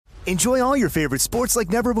Enjoy all your favorite sports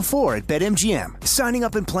like never before at BetMGM. Signing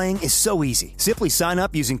up and playing is so easy. Simply sign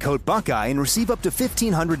up using code Buckeye and receive up to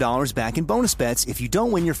 $1,500 back in bonus bets if you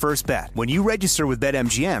don't win your first bet. When you register with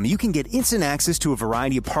BetMGM, you can get instant access to a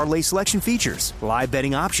variety of parlay selection features, live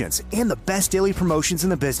betting options, and the best daily promotions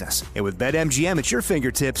in the business. And with BetMGM at your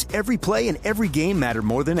fingertips, every play and every game matter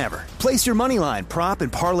more than ever. Place your moneyline, prop,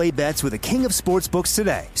 and parlay bets with the king of sportsbooks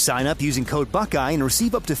today. Sign up using code Buckeye and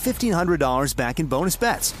receive up to $1,500 back in bonus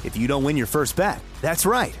bets if you don't win your first bet. That's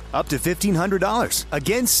right, up to $1,500.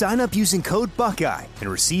 Again, sign up using code Buckeye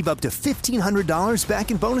and receive up to $1,500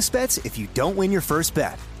 back in bonus bets if you don't win your first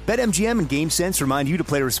bet. BetMGM and GameSense remind you to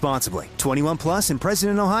play responsibly. 21 plus and present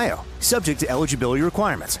in Ohio. Subject to eligibility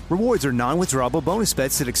requirements. Rewards are non-withdrawable bonus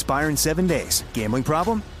bets that expire in 7 days. Gambling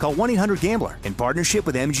problem? Call 1-800-GAMBLER in partnership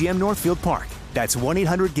with MGM Northfield Park. That's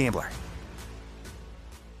 1-800-GAMBLER.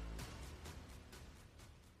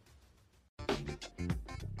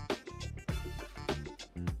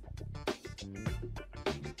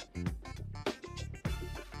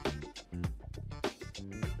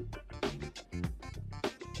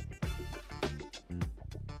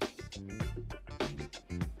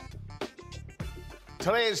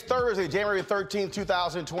 Today is Thursday, January 13,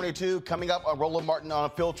 2022. Coming up on Roland Martin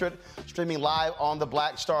Unfiltered, streaming live on the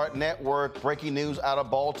Black Star Network. Breaking news out of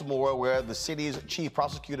Baltimore, where the city's chief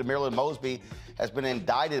prosecutor, Marilyn Mosby, has been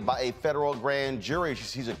indicted by a federal grand jury.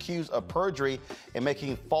 She's accused of perjury and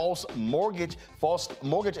making false mortgage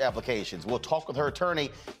applications. We'll talk with her attorney,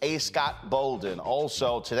 A. Scott Bolden.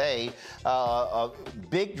 Also today,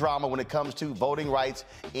 big drama when it comes to voting rights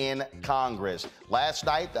in Congress. Last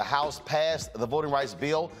night, the House passed the voting rights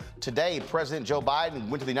bill. Today, President Joe Biden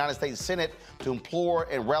went to the United States Senate to implore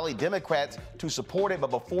and rally Democrats to support it.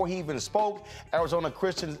 But before he even spoke, Arizona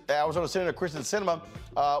Senator Kristen Sinema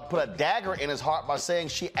put a dagger in his heart by saying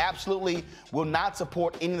she absolutely will not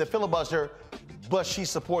support any of the filibuster, but she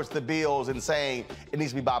supports the bills and saying it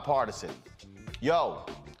needs to be bipartisan. Yo,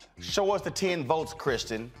 show us the 10 votes,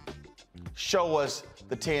 Kristen. Show us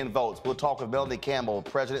the 10 votes. We'll talk with Melanie Campbell,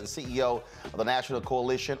 President and CEO of the National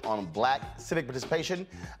Coalition on Black Civic Participation,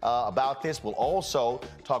 about this. We'll also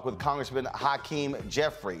talk with Congressman Hakeem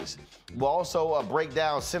Jeffries. We'll also break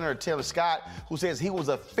down Senator Tim Scott, who says he was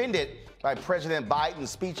offended by President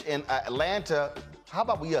Biden's speech in Atlanta. How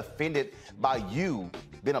about we offended by you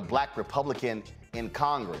being a black Republican in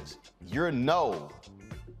Congress? You're no,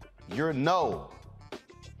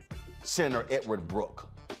 Senator Edward Brooke.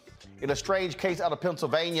 In a strange case out of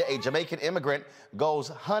Pennsylvania, a Jamaican immigrant goes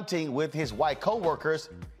hunting with his white co-workers.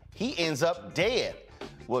 He ends up dead.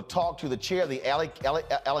 We'll talk to the chair of the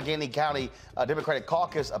Allegheny County Democratic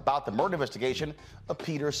Caucus about the murder investigation of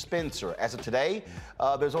Peter Spencer. As of today,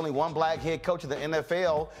 there's only one black head coach in the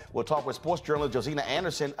NFL. We'll talk with sports journalist Josina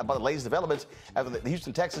Anderson about the latest developments after the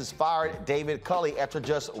Houston Texans fired David Culley after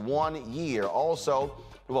just 1 year. Also,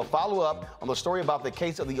 we will follow up on the story about the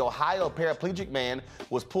case of the Ohio paraplegic man who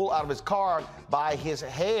was pulled out of his car by his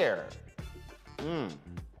hair.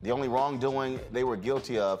 The only wrongdoing they were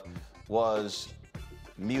guilty of was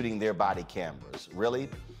muting their body cameras. Really?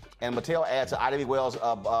 And Mattel adds to Ida B. Wells'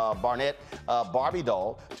 Barnett Barbie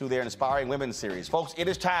doll to their Inspiring Women series. Folks, it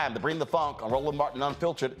is time to bring the funk on Roland Martin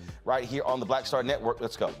Unfiltered right here on the Black Star Network.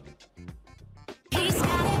 Let's go. He's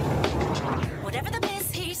got it. Whatever the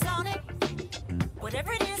biz, he's on it.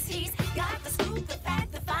 Whatever it is, he's got the scoop, the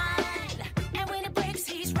fact, the find. And when it breaks,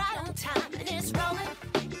 he's right on time and it's rolling.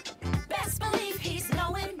 Best believe he's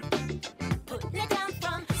knowing. Putting it down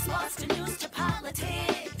from sports to news to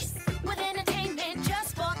politics. With entertainment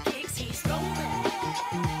just for kicks, he's rolling.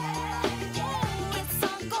 It's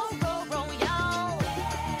on Go, roll, y'all.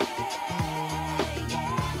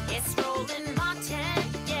 It's Roland Martin,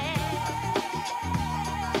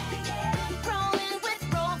 rolling with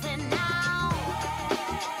Roland now.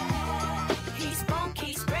 He's funky,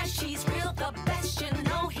 he's fresh, he's real, the best, you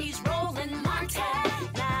know he's Roland Martin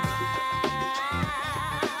now.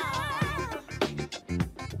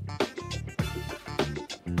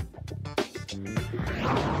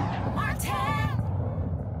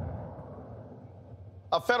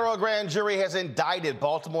 A federal grand jury has indicted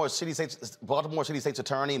Baltimore City State's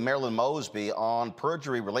Attorney Marilyn Mosby on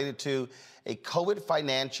perjury related to a COVID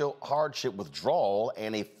financial hardship withdrawal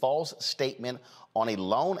and a false statement on a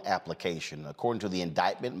loan application. According to the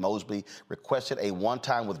indictment, Mosby requested a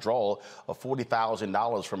one-time withdrawal of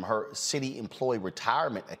 $40,000 from her city employee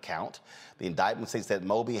retirement account. The indictment states that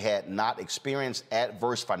Mosby had not experienced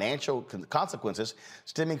adverse financial consequences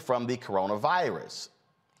stemming from the coronavirus.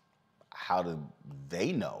 How do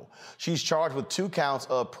they know? She's charged with 2 counts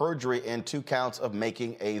of perjury and 2 counts of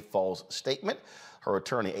making a false statement. her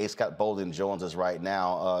attorney, A. Scott Bolden, joins us right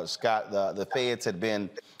now. Scott, the feds had been,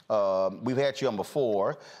 we've had you on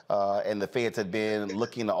before, and the feds had been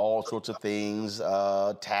looking at all sorts of things,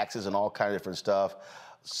 taxes and all kind of different stuff.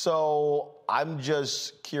 So I'm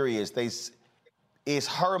just curious, it's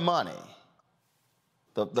her money.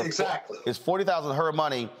 Exactly. It's $40,000 her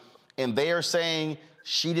money, and they are saying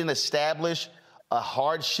she didn't establish a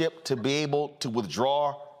hardship to be able to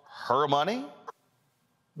withdraw her money?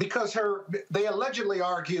 Because they allegedly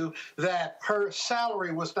argue that her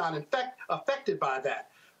salary was not affected by that.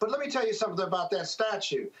 But let me tell you something about that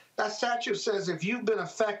statute. That statute says if you've been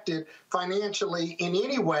affected financially in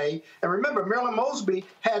any way, and remember, Marilyn Mosby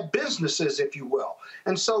had businesses, if you will.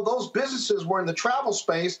 And so those businesses were in the travel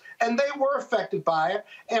space, and they were affected by it.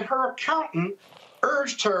 And her accountant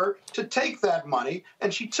urged her to take that money,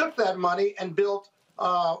 and she took that money and built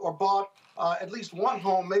or bought at least one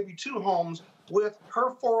home, maybe two homes, with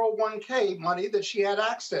her 401k money that she had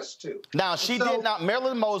access to. Now,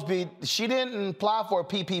 Marilyn Mosby, she didn't apply for a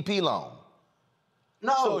PPP loan.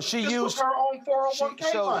 No, so she this used was her own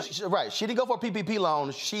 401k money. Right, she didn't go for a PPP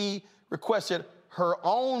loan. She requested her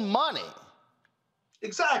own money.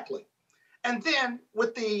 Exactly. And then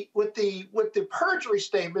with the perjury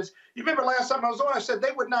statements, you remember last time I was on, I said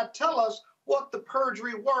they would not tell us what the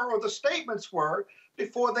perjury were or the statements were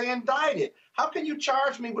before they indicted. How can you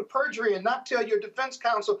charge me with perjury and not tell your defense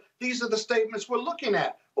counsel these are the statements we're looking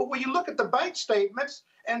at? Well, when you look at the bank statements,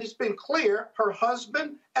 and it's been clear, her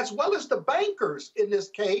husband, as well as the bankers in this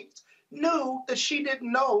case, knew that she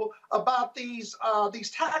didn't know about these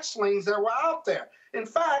tax liens that were out there. In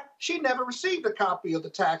fact, she never received a copy of the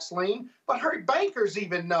tax lien, but her bankers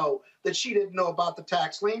even know that she didn't know about the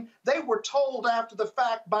tax lien. They were told after the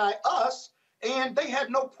fact by us, and they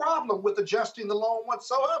had no problem with adjusting the loan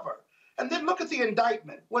whatsoever. And then look at the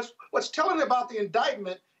indictment. What's telling about the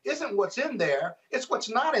indictment isn't what's in there, it's what's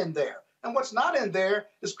not in there. And what's not in there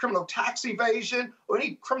is criminal tax evasion or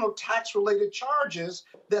any criminal tax-related charges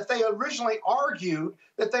that they originally argued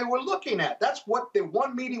that they were looking at. That's what the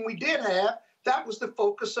one meeting we did have, that was the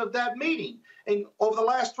focus of that meeting. And over the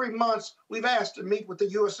last 3 months, we've asked to meet with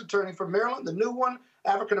the U.S. Attorney for Maryland, the new one,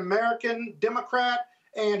 African-American Democrat,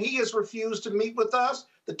 and he has refused to meet with us.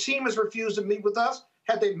 The team has refused to meet with us.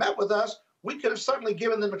 Had they met with us, we could have certainly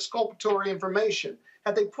given them exculpatory information.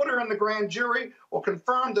 Had they put her in the grand jury or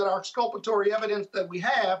confirmed that our exculpatory evidence that we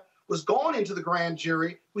have was gone into the grand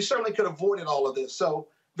jury, we certainly could have avoided all of this. So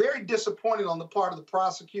very disappointing on the part of the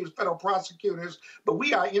prosecutors, federal prosecutors, but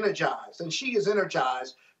we are energized, and she is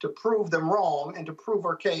energized to prove them wrong and to prove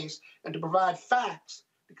her case and to provide facts,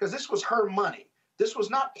 because this was her money. This was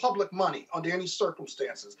not public money under any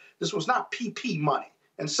circumstances. This was not PP money.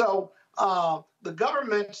 And so the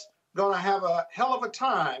government's going to have a hell of a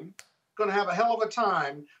time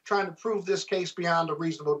trying to prove this case beyond a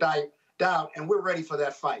reasonable doubt, and we're ready for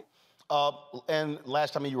that fight. And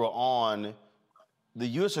last time you were on, the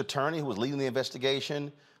U.S. attorney who was leading the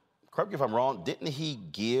investigation, correct me if I'm wrong, didn't he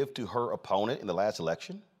give to her opponent in the last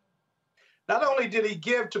election? Not only did he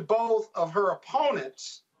give to both of her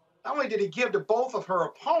opponents,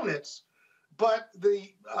 but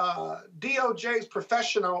the DOJ's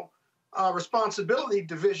professional responsibility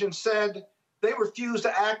division said they refused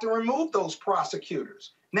to act and remove those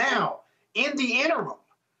prosecutors. Now, in the interim,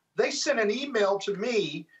 they sent an email to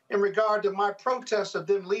me in regard to my protest of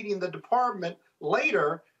them leading the department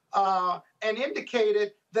later and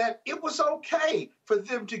indicated that it was okay for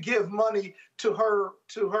them to give money to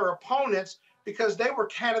her opponents because they were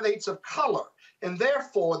candidates of color, and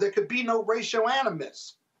therefore there could be no racial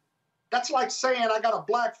animus. That's like saying I got a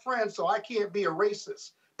black friend, so I can't be a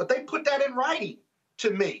racist. But they put that in writing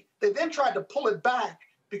to me. They then tried to pull it back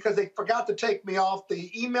because they forgot to take me off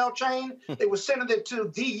the email chain. They were sending it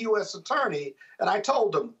to the U.S. attorney, and I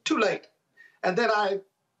told them, too late. And then I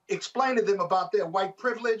explained to them about their white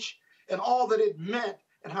privilege and all that it meant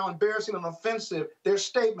and how embarrassing and offensive their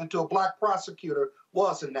statement to a black prosecutor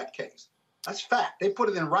was in that case. That's fact. They put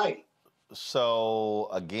it in writing. So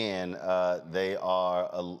again, they are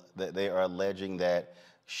alleging that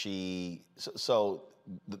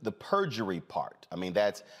the perjury part.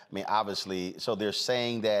 Obviously. So they're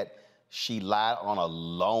saying that she lied on a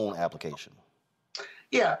loan application.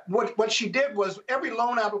 Yeah. What she did was every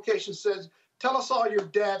loan application says, "Tell us all your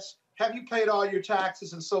debts. Have you paid all your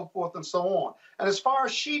taxes?" and so forth and so on. And as far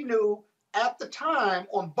as she knew at the time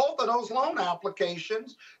on both of those loan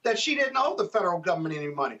applications, that she didn't owe the federal government any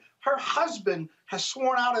money. Her husband has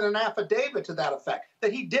sworn out in an affidavit to that effect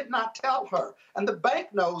that he did not tell her. And the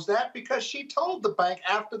bank knows that because she told the bank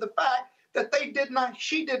after the fact that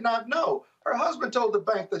she did not know. Her husband told the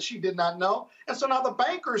bank that she did not know. And so now the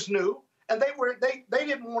bankers knew, and they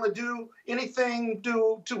didn't want to do anything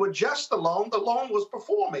to adjust the loan. The loan was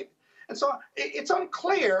performing. And so it's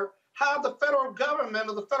unclear how the federal government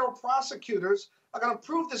or the federal prosecutors are going to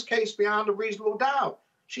prove this case beyond a reasonable doubt.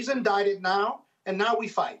 She's indicted now, and now we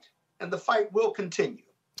fight, and the fight will continue.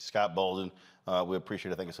 Scott Bolden, we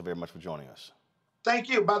appreciate it. Thank you so very much for joining us. Thank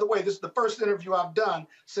you. By the way, this is the first interview I've done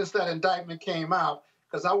since that indictment came out,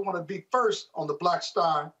 because I want to be first on the Black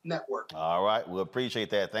Star Network. All right. We appreciate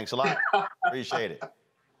that. Thanks a lot. Appreciate it.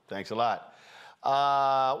 Thanks a lot.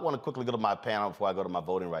 I want to quickly go to my panel before I go to my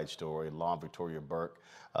voting rights story. Lauren Victoria Burke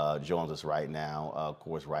joins us right now, of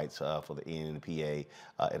course, writes for the NNPA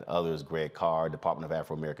and others. Greg Carr, Department of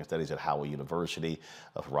Afro-American Studies at Howard University.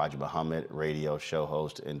 Roger Muhammad, radio show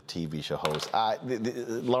host and TV show host.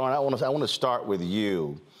 Lauren, I want to start with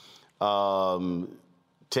you.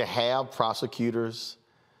 To have prosecutors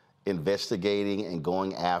investigating and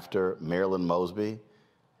going after Marilyn Mosby,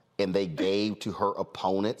 and they gave to her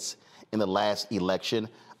opponents in the last election,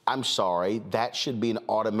 I'm sorry, that should be an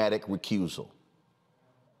automatic recusal.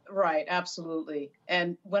 Right, absolutely.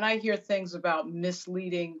 And when I hear things about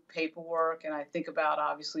misleading paperwork, and I think about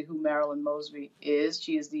obviously who Marilyn Mosby is,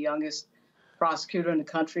 she is the youngest prosecutor in the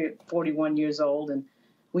country at 41 years old. And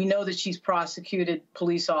we know that she's prosecuted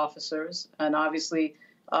police officers. And obviously,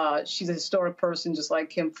 she's a historic person, just like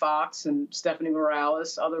Kim Foxx and Stephanie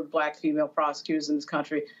Morales, other Black female prosecutors in this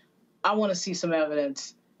country. I want to see some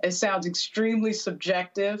evidence. It sounds extremely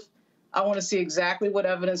subjective. I want to see exactly what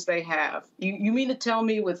evidence they have. You mean to tell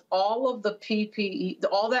me with all of the PPE,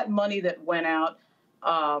 all that money that went out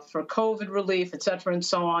for COVID relief, et cetera, and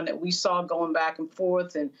so on, that we saw going back and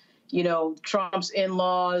forth, and, you know, Trump's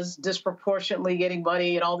in-laws disproportionately getting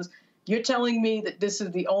money and all this, you're telling me that this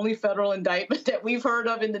is the only federal indictment that we've heard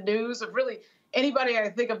of in the news of really anybody I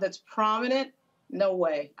can think of that's prominent? No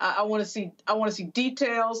way. I want to see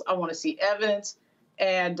details. I want to see evidence,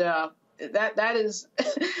 and that is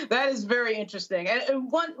that is very interesting.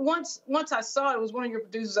 And once I saw it, it was one of your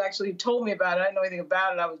producers actually who told me about it. I didn't know anything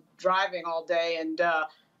about it. I was driving all day, and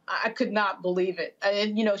I could not believe it.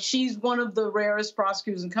 And you know, she's one of the rarest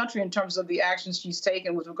prosecutors in the country in terms of the actions she's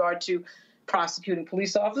taken with regard to prosecuting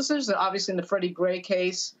police officers. And obviously, in the Freddie Gray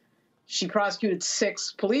case, she prosecuted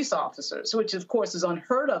 6 police officers, which of course is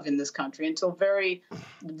unheard of in this country until very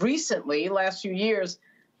recently, last few years.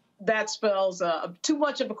 That spells too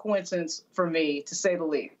much of a coincidence for me, to say the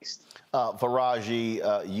least. Faraji,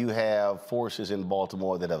 you have forces in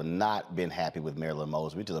Baltimore that have not been happy with Marilyn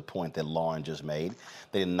Mosby, to the point that Lauren just made.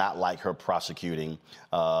 They did not like her prosecuting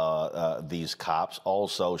these cops.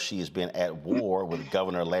 Also, she has been at war with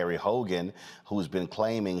Governor Larry Hogan, who's been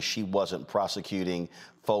claiming she wasn't prosecuting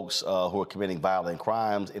folks who are committing violent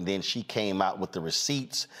crimes, and then she came out with the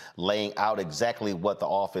receipts laying out exactly what the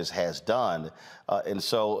office has done. And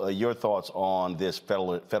so your thoughts on this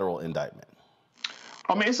federal indictment?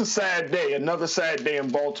 I mean, it's a sad day, another sad day in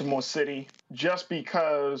Baltimore City, just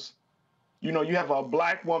because, you know, you have a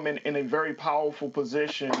Black woman in a very powerful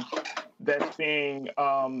position that's being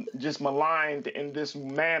just maligned in this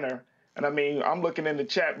manner. And I mean, I'm looking in the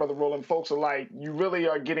chat, Brother Roland, folks are like, you really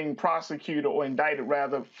are getting prosecuted or indicted,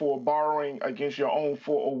 rather, for borrowing against your own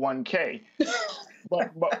 401k.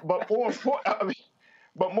 but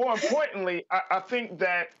more importantly, I think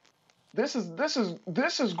that this is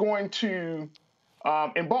going to,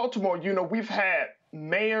 in Baltimore, you know, we've had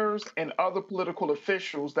mayors and other political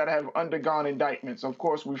officials that have undergone indictments. Of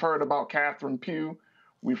course, we've heard about Catherine Pugh.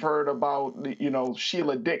 We've heard about, you know,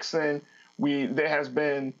 Sheila Dixon. There has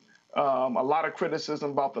been a lot of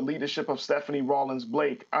criticism about the leadership of Stephanie Rawlins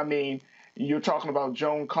Blake. I mean, you're talking about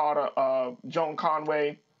Joan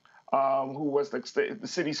Conway, who was the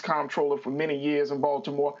city's comptroller for many years in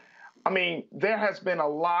Baltimore. I mean, there has been a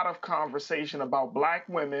lot of conversation about Black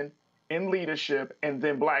women in leadership and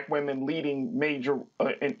then Black women leading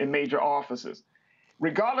in major offices.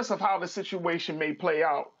 Regardless of how the situation may play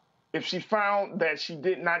out, if she found that she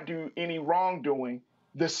did not do any wrongdoing,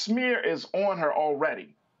 the smear is on her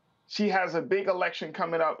already. She has a big election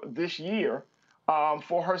coming up this year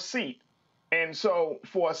for her seat. And so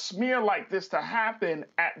for a smear like this to happen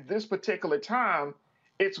at this particular time,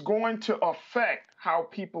 it's going to affect how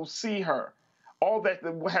people see her. All that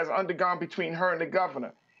has undergone between her and the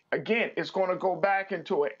governor. Again, it's going to go back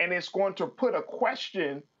into it, and it's going to put a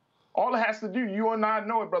question. All it has to do, you and I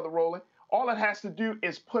know it, Brother Roland, all it has to do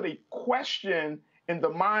is put a question in the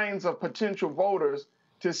minds of potential voters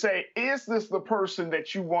to say, is this the person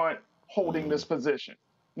that you want holding this position?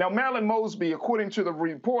 Now, Marilyn Mosby, according to the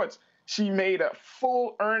reports, she made a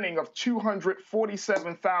full earning of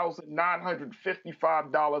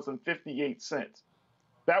 $247,955.58.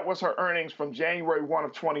 That was her earnings from January 1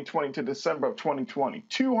 of 2020 to December of 2020.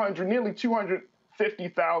 Nearly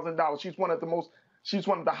 $250,000. She's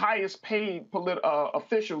one of the highest paid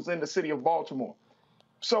officials in the city of Baltimore.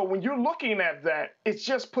 So when you're looking at that, it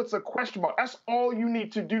just puts a question mark. That's all you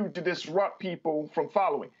need to do to disrupt people from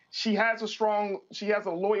following. She has a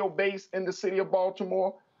loyal base in the city of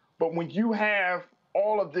Baltimore, but when you have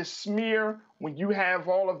all of this smear, when you have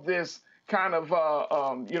all of this kind of,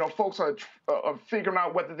 folks are figuring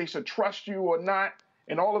out whether they should trust you or not,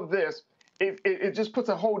 and all of this, it just puts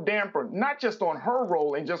a whole damper, not just on her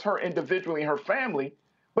role and just her individually and her family,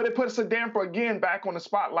 but it puts a damper again back on the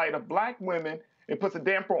spotlight of Black women. It puts a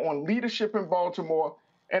damper on leadership in Baltimore.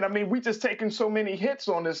 And I mean, we just taken so many hits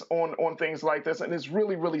on this, on things like this, and it's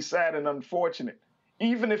really, really sad and unfortunate.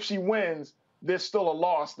 Even if she wins, there's still a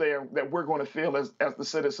loss there that we're going to feel as the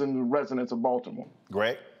citizens and residents of Baltimore.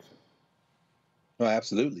 Greg? No,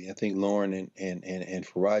 absolutely. I think Lauren and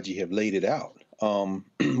Faraji have laid it out.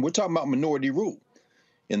 We're talking about minority rule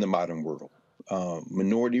in the modern world.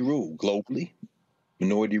 Minority rule globally,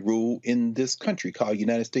 minority rule in this country called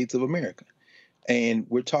United States of America. And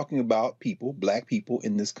we're talking about people, Black people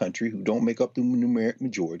in this country who don't make up the numeric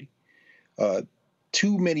majority,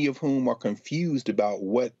 too many of whom are confused about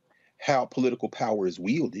how political power is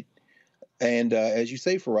wielded. And as you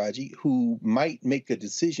say, Faraji, who might make a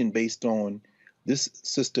decision based on this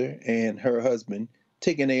sister and her husband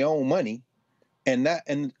taking their own money and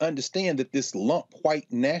understand that this lump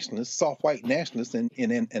soft white nationalist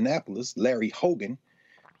in Annapolis, Larry Hogan,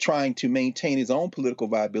 trying to maintain his own political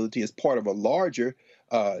viability as part of a larger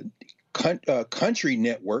country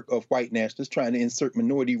network of white nationalists trying to insert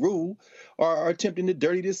minority rule, are attempting to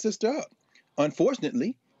dirty this sister up.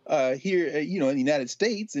 Unfortunately, here, in the United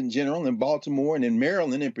States in general, in Baltimore and in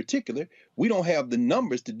Maryland in particular, we don't have the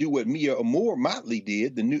numbers to do what Mia Moore Motley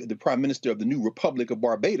did, the Prime Minister of the new Republic of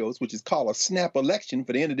Barbados, which is called a snap election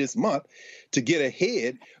for the end of this month, to get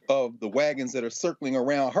ahead of the wagons that are circling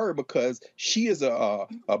around her, because she is a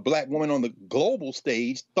Black woman on the global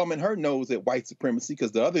stage thumbing her nose at white supremacy,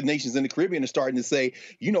 because the other nations in the Caribbean are starting to say,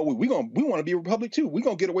 we want to be a republic too. We're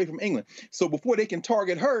going to get away from England. So before they can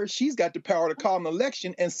target her, she's got the power to call an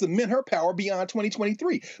election and cement her power beyond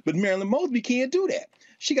 2023. But Marilyn Mosby can't do that.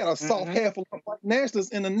 She got a soft half of white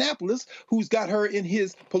nationalists in Annapolis who's got her in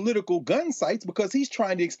his political gun sights because he's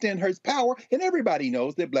trying to extend her power, and everybody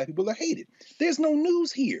knows that Black people are hated. There's no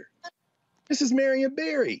news here. This is Marion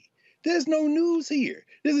Barry. There's no news here.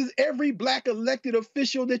 This is every Black elected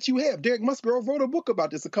official that you have. Derek Musgrove wrote a book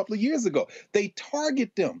about this a couple of years ago. They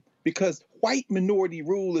target them because white minority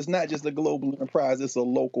rule is not just a global enterprise, it's a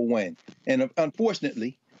local one. And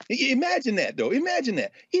unfortunately, imagine that, though. Imagine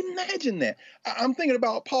that. I'm thinking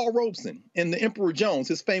about Paul Robeson in The Emperor Jones,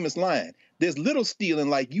 his famous line, "There's little stealing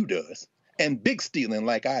like you does, and big stealing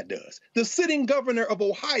like I does." The sitting governor of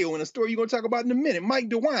Ohio, in a story you're going to talk about in a minute, Mike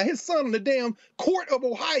DeWine, his son in the damn court of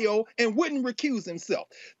Ohio and wouldn't recuse himself.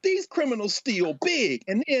 These criminals steal big,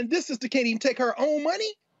 and then this sister can't even take her own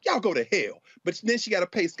money? Y'all go to hell. But then she got to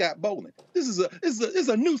pay Scott Boland. This is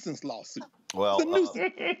a nuisance lawsuit. Well,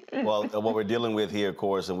 what we're dealing with here, of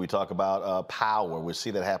course, and we talk about power. We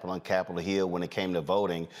see that happen on Capitol Hill when it came to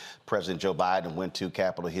voting. President Joe Biden went to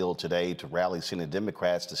Capitol Hill today to rally Senate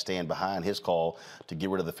Democrats to stand behind his call to get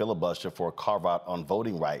rid of the filibuster for a carve-out on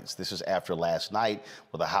voting rights. This is after last night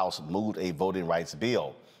where the House moved a voting rights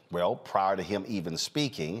bill. Well, prior to him even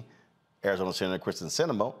speaking, Arizona Senator Kyrsten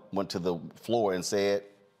Sinema went to the floor and said,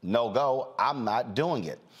 "No go, I'm not doing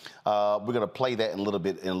it." We're going to play that in a little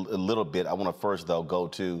bit. I want to first, though, go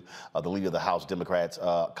to the leader of the House Democrats,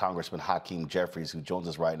 Congressman Hakeem Jeffries, who joins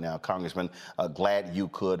us right now. Congressman, glad you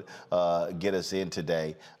could get us in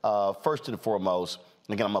today. First and foremost,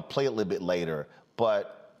 and again, I'm going to play it a little bit later,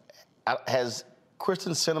 but has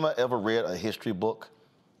Kyrsten Sinema ever read a history book?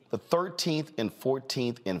 The 13th and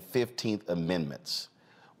 14th and 15th Amendments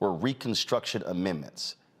were Reconstruction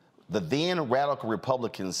amendments. The then radical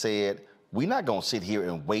Republicans said, we're not going to sit here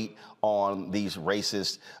and wait on these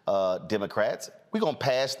racist Democrats. We're going to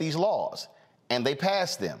pass these laws. And they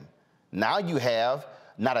passed them. Now you have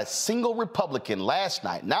not a single Republican last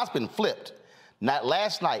night. Now it's been flipped. Not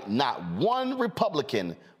last night, not one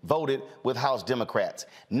Republican voted with House Democrats.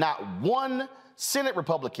 Not one Senate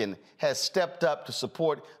Republican has stepped up to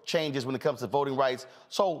support changes when it comes to voting rights.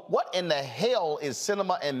 So what in the hell is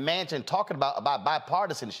Sinema and Manchin talking about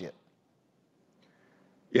bipartisanship?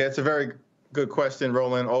 Yeah, it's a very good question,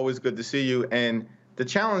 Roland. Always good to see you. And the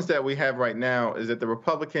challenge that we have right now is that the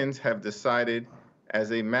Republicans have decided,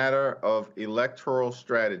 as a matter of electoral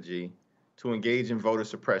strategy, to engage in voter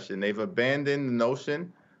suppression. They've abandoned the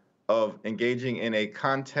notion of engaging in a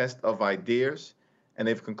contest of ideas. and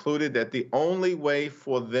they've concluded that the only way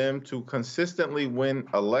for them to consistently win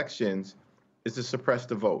elections is to suppress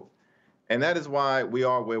the vote. And that is why we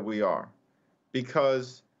are where we are.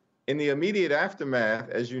 Because in the immediate aftermath,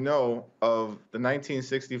 as you know, of the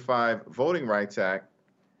 1965 Voting Rights Act,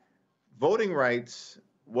 voting rights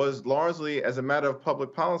was largely, as a matter of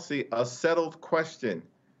public policy, a settled question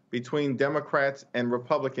between Democrats and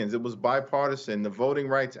Republicans. It was bipartisan. The Voting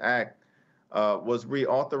Rights Act was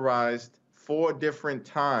reauthorized 4 different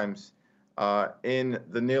times in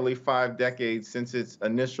the nearly 5 decades since its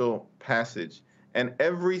initial passage. And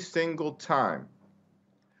every single time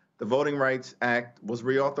the Voting Rights Act was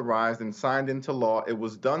reauthorized and signed into law, it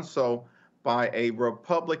was done so by a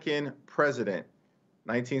Republican president.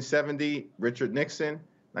 1970, Richard Nixon.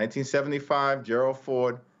 1975, Gerald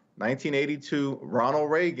Ford. 1982,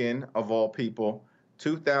 Ronald Reagan, of all people.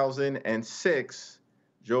 2006,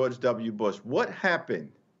 George W. Bush. What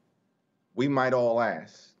happened? We might all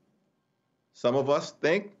ask. Some of us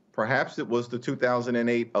think perhaps it was the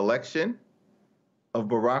 2008 election of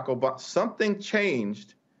Barack Obama. Something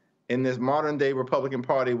changed in this modern day Republican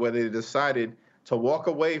Party where they decided to walk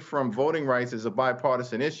away from voting rights as a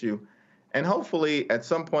bipartisan issue. And hopefully at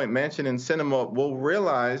some point Manchin and Sinema will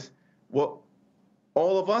realize what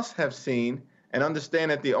all of us have seen and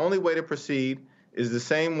understand that the only way to proceed is the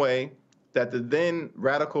same way that the then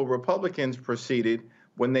radical Republicans proceeded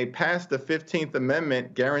when they passed the 15th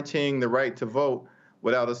Amendment guaranteeing the right to vote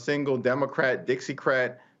without a single Democrat,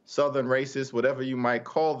 Dixiecrat, Southern racist, whatever you might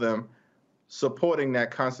call them, supporting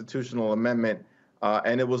that constitutional amendment.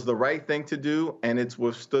 And it was the right thing to do, and it's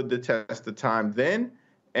withstood the test of time then,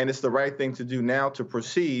 and it's the right thing to do now to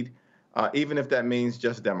proceed, even if that means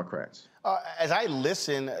just Democrats. As I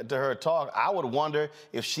listen to her talk, I would wonder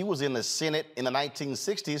if she was in the Senate in the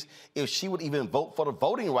 1960s, if she would even vote for the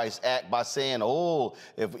Voting Rights Act by saying, oh,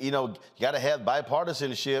 if, you got to have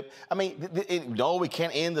bipartisanship. I mean, no, we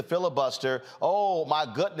can't end the filibuster. Oh, my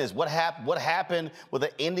goodness, what happened with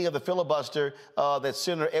the ending of the filibuster that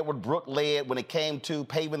Senator Edward Brooke led when it came to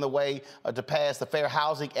paving the way to pass the Fair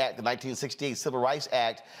Housing Act, the 1968 Civil Rights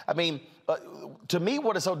Act? I mean, to me,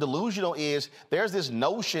 what is so delusional is there's this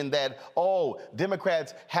notion that, oh,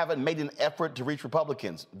 Democrats haven't made an effort to reach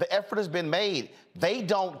Republicans. The effort has been made. They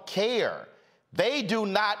don't care. They do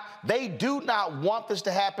not want this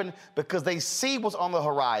to happen because they see what's on the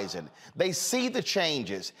horizon. They see the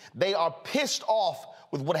changes. They are pissed off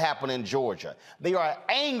with what happened in Georgia. They are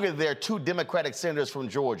angry there are 2 Democratic senators from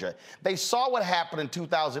Georgia. They saw what happened in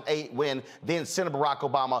 2008 when then Senator Barack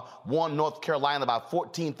Obama won North Carolina by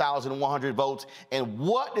 14,100 votes. And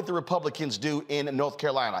what did the Republicans do in North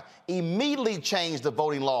Carolina? Immediately changed the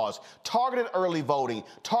voting laws, targeted early voting,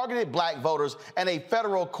 targeted black voters, and a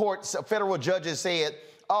federal judges said,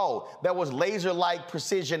 oh, that was laser-like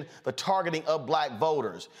precision, the targeting of black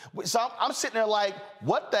voters. So I'm sitting there like,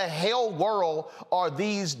 what the hell world are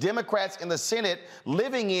these Democrats in the Senate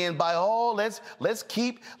living in by, oh, let's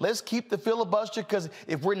keep the filibuster, because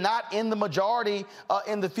if we're not in the majority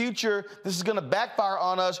in the future, this is going to backfire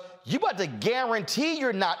on us. You about to guarantee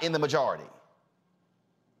you're not in the majority.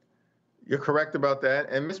 You're correct about that.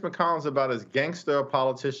 And Mitch McConnell's about as gangster a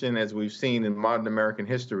politician as we've seen in modern American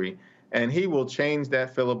history. And he will change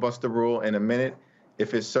that filibuster rule in a minute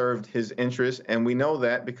if it served his interest. And we know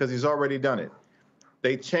that because he's already done it.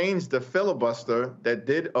 They changed the filibuster that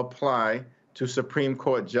did apply to Supreme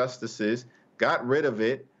Court justices, got rid of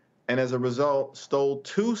it, and as a result, stole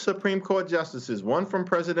 2 Supreme Court justices, one from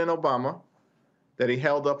President Obama that he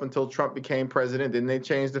held up until Trump became president. Then they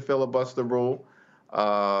changed the filibuster rule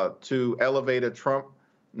to elevate a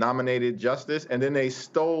Trump-nominated justice. And then they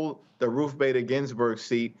stole the Ruth Bader Ginsburg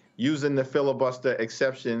seat using the filibuster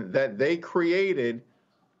exception that they created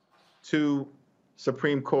to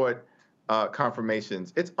Supreme Court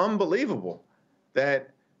confirmations. It's unbelievable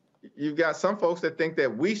that you've got some folks that think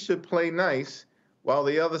that we should play nice while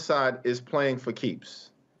the other side is playing for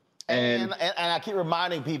keeps. And I keep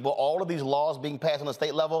reminding people, all of these laws being passed on the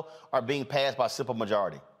state level are being passed by simple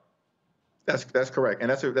majority. That's correct.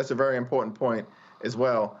 And that's a very important point as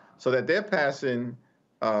well. So that they're passing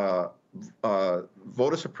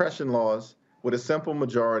voter suppression laws with a simple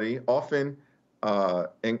majority, often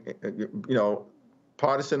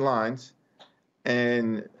partisan lines,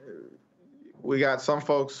 and we got some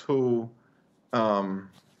folks who,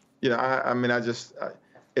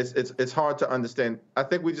 it's hard to understand. I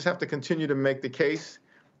think we just have to continue to make the case.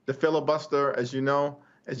 The filibuster, as you know,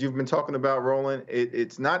 as you've been talking about, Roland,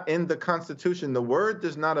 it's not in the Constitution. The word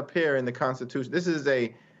does not appear in the Constitution. This is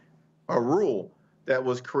a rule that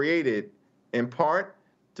was created in part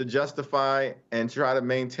to justify and try to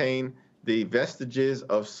maintain the vestiges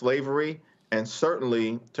of slavery and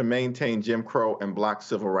certainly to maintain Jim Crow and black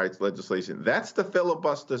civil rights legislation. That's the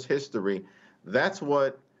filibuster's history. That's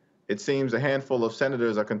what it seems a handful of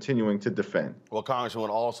senators are continuing to defend. Well, Congressman,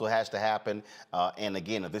 what also has to happen, and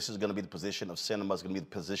again, if this is going to be the position of Sinema, it's going to be the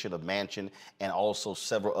position of Manchin, and also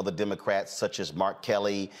several other Democrats, such as Mark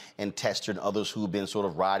Kelly and Tester and others who've been sort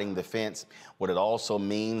of riding the fence. What it also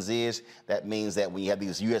means is that when you have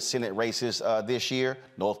these U.S. Senate races this year,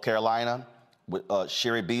 North Carolina,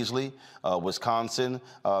 Sherry Beasley, Wisconsin,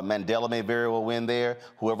 Mandela may very well win there.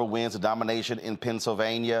 Whoever wins the nomination in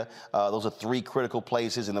Pennsylvania, those are three critical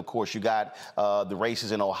places. And of course, you got the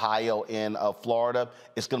races in Ohio and Florida.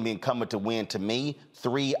 It's going to be incumbent to win, to me,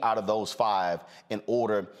 3 out of those 5 in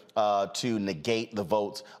order to negate the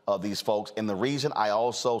votes of these folks. And the reason I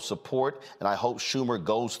also support, and I hope Schumer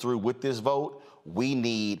goes through with this vote, we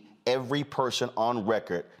need every person on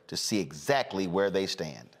record to see exactly where they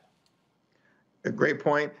stand. A great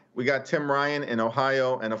point. We got Tim Ryan in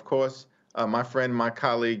Ohio, and of course, my friend, my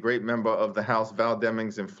colleague, great member of the House, Val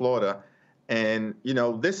Demings in Florida. And, you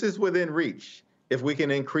know, this is within reach if we can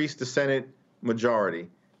increase the Senate majority.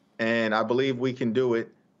 And I believe we can do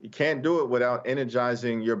it. You can't do it without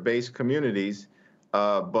energizing your base communities.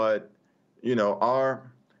 But, you know, our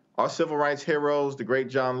civil rights heroes, the great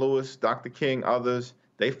John Lewis, Dr. King, others,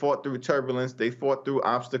 they fought through turbulence. They fought through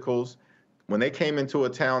obstacles. When they came into a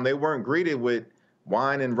town, they weren't greeted with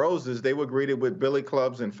wine and roses. They were greeted with billy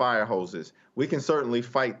clubs and fire hoses. We can certainly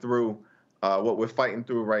fight through what we're fighting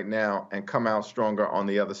through right now and come out stronger on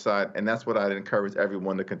the other side. And that's what I'd encourage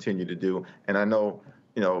everyone to continue to do. And I know,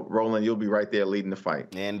 you know, Roland, you'll be right there leading the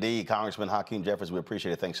fight. Indeed. Congressman Hakeem Jeffries, we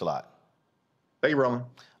appreciate it. Thanks a lot. Thank you, Roland.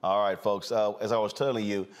 All right, folks. As I was telling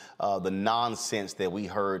you, the nonsense that we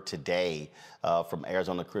heard today from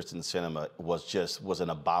Arizona Christian Sinema was an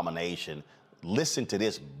abomination. Listen to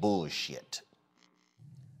this bullshit.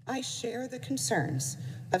 I share the concerns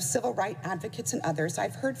of civil rights advocates and others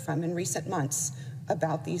I've heard from in recent months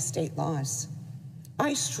about these state laws.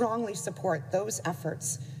 I strongly support those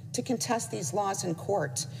efforts to contest these laws in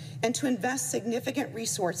court and to invest significant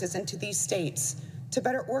resources into these states to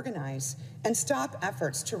better organize and stop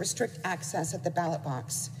efforts to restrict access at the ballot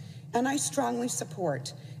box. And I strongly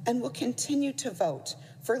support and will continue to vote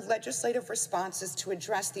for legislative responses to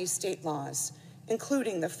address these state laws,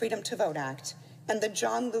 including the Freedom to Vote Act and the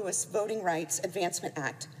John Lewis Voting Rights Advancement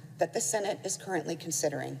Act that the Senate is currently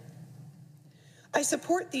considering. I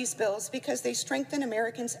support these bills because they strengthen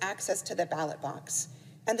Americans' access to the ballot box,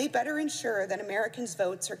 and they better ensure that Americans'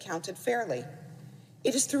 votes are counted fairly.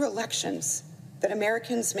 It is through elections that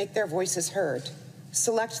Americans make their voices heard,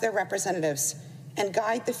 select their representatives, and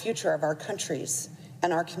guide the future of our countries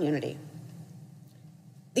and our community.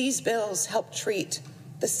 These bills help treat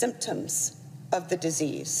the symptoms of the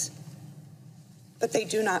disease, but they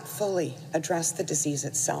do not fully address the disease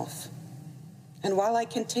itself. And while I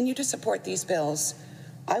continue to support these bills,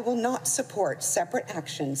 I will not support separate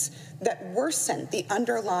actions that worsen the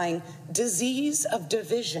underlying disease of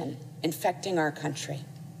division infecting our country.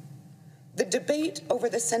 The debate over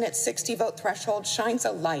the Senate's 60-vote threshold shines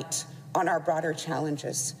a light on our broader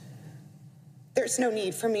challenges. There's no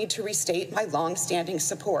need for me to restate my long-standing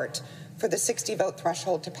support for the 60-vote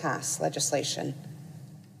threshold to pass legislation.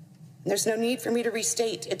 There's no need for me to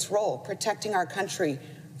restate its role protecting our country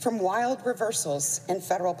from wild reversals in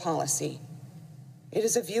federal policy. It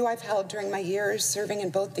is a view I've held during my years serving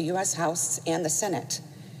in both the U.S. House and the Senate,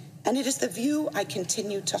 and it is the view I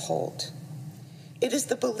continue to hold. It is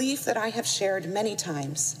the belief that I have shared many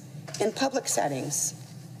times in public settings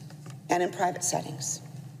and in private settings.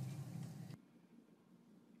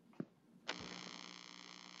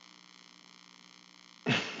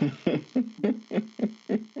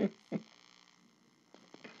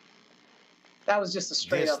 That was just a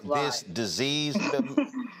straight up lie. This disease,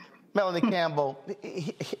 Melanie Campbell,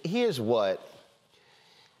 here's what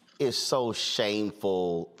is so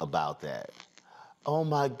shameful about that. Oh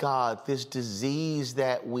my God, this disease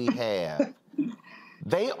that we have.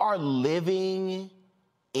 They are living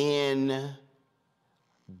in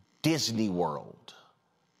Disney World.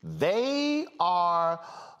 They are,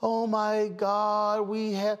 oh my God,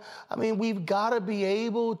 we've got to be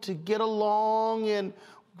able to get along and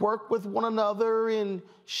work with one another and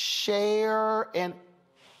share, and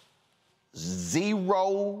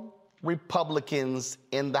 0 Republicans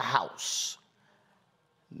in the House.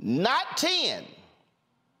 Not 10,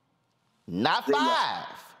 not 5,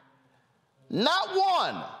 not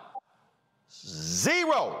 1,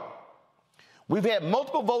 0. We've had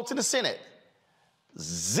multiple votes in the Senate.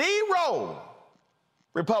 0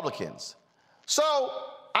 Republicans. So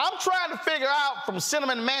I'm trying to figure out from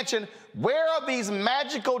Cinnamon Mansion, where are these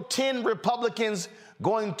magical 10 Republicans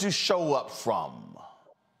going to show up from?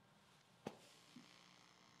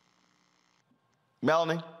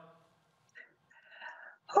 Melanie?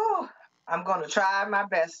 Whew, I'm going to try my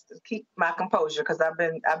best to keep my composure because I've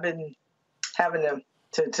been having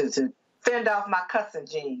to fend off my cussing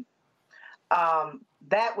gene.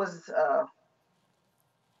 That was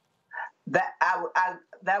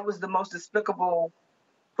that was the most despicable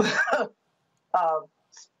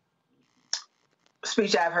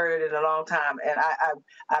speech I've heard in a long time, and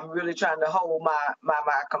I'm really trying to hold my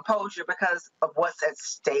composure because of what's at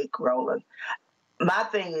stake, Roland. My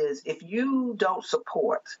thing is, if you don't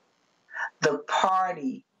support the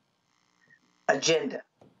party agenda,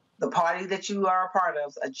 the party that you are a part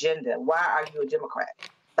of's agenda, why are you a Democrat?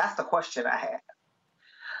 That's the question I have.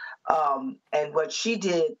 And what she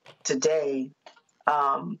did today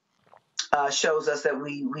shows us that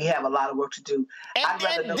we have a lot of work to do. And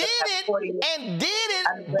did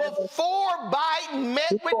it before Biden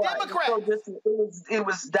met with Democrats. It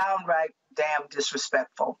was downright damn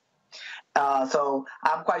disrespectful. So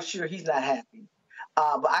I'm quite sure he's not happy.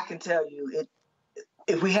 But I can tell you,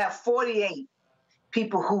 if we have 48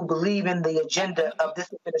 people who believe in the agenda of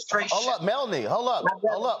this administration. Hold up, Melanie. Hold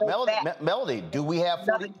up, Melanie. Do we have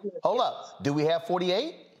 40? Hold up. Do we have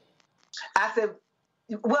 48? I said,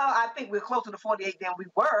 well, I think we're closer to 48 than we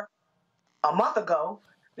were a month ago,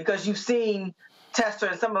 because you've seen Tester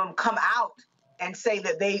and some of them come out and say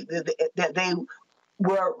that they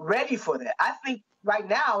were ready for that. I think right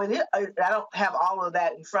now, I don't have all of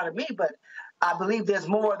that in front of me, but I believe there's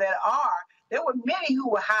more that are. There were many who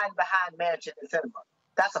were hiding behind Manchin and Sinema.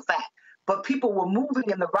 That's a fact. But people were moving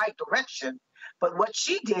in the right direction. But what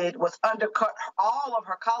she did was undercut all of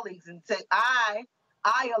her colleagues and say, I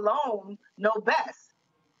alone know best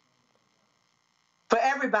for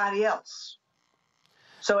everybody else.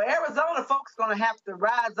 So Arizona folks are going to have to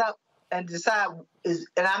rise up and decide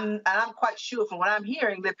and I'm quite sure from what I'm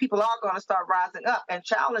hearing that people are going to start rising up and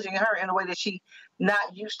challenging her in a way that she's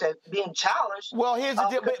not used to being challenged. Well, here's the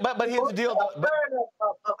deal. But here's the deal. A third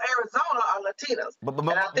of Arizona are Latinos. But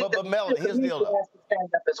Melanie, here's the deal. Has to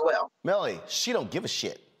stand up as well. Melanie, she don't give a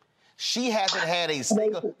shit. She hasn't had a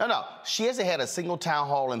single She hasn't had a single town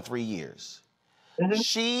hall in 3 years. Mm-hmm.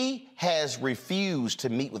 She has refused to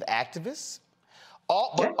meet with activists.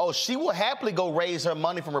 She will happily go raise her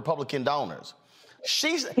money from Republican donors.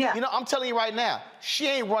 I'm telling you right now, she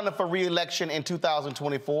ain't running for re-election in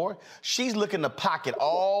 2024. She's looking to pocket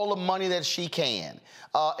all the money that she can.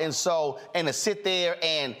 And to sit there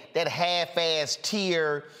and that half-ass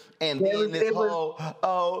tear and then this whole,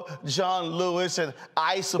 John Lewis and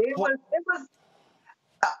I support.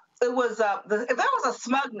 There was a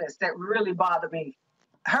smugness that really bothered me.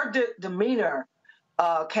 Her demeanor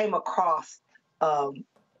came across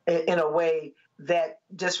in a way that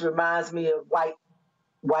just reminds me of white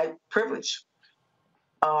privilege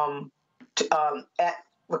at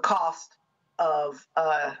the cost of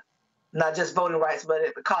not just voting rights, but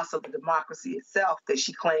at the cost of the democracy itself that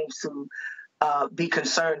she claims to be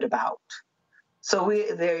concerned about. So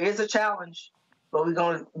there is a challenge, but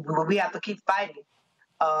we have to keep fighting.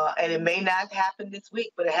 And it may not happen this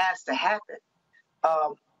week, but it has to happen.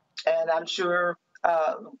 And I'm sure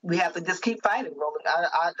we have to just keep fighting, Roland.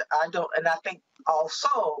 I don't, and I think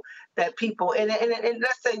also that people, and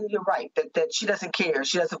let's say you're right, that she doesn't care,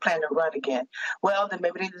 she doesn't plan to run again. Well, then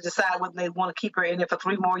maybe they need to decide whether they want to keep her in it for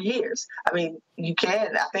 3 more years. I mean,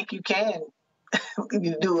 I think you can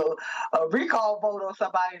you do a recall vote on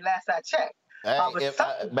somebody last I checked. Matter of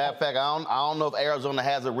fact, I don't know if Arizona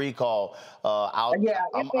has a recall. I'm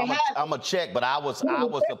gonna check, but I was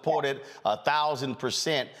supported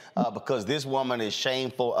 1,000% because this woman is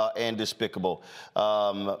shameful and despicable.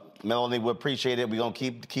 Melanie, we appreciate it. We're gonna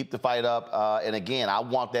keep the fight up. And again, I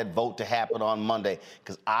want that vote to happen on Monday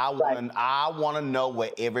because I want to know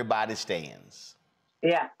where everybody stands.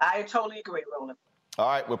 Yeah, I totally agree, Roland. All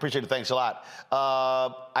right, we appreciate it. Thanks a lot.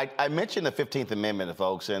 I mentioned the 15th Amendment,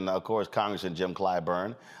 folks, and of course, Congressman Jim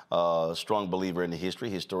Clyburn, a strong believer in the history,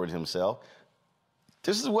 historian himself.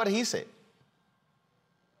 This is what he said.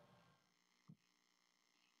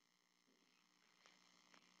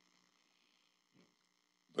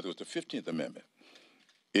 But it was the 15th Amendment.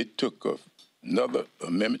 It took another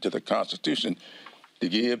amendment to the Constitution to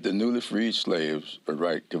give the newly freed slaves a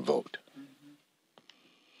right to vote.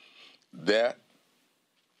 That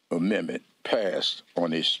amendment passed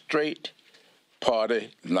on a straight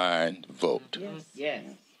party line vote. Yes.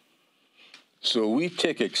 So we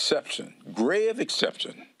take exception, grave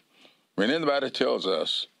exception, when anybody tells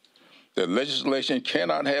us that legislation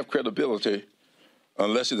cannot have credibility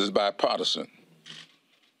unless it is bipartisan.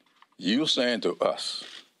 You're saying to us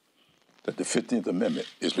that the 15th Amendment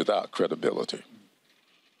is without credibility.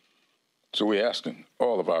 So we're asking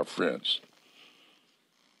all of our friends,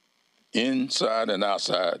 inside and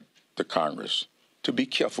outside the Congress, to be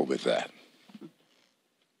careful with that.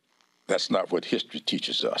 That's not what history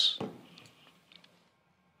teaches us.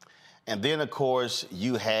 And then, of course,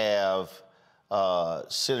 you have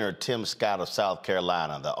Senator Tim Scott of South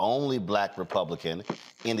Carolina, the only black Republican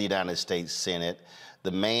in the United States Senate,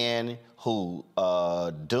 the man who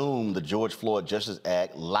doomed the George Floyd Justice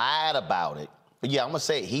Act, lied about it. But yeah, I'm going to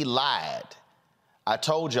say it, he lied. I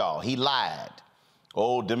told y'all, he lied.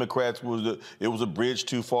 Oh, Democrats, it was a bridge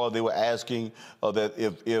too far. They were asking that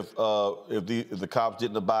if the cops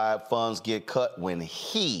didn't abide, funds get cut, when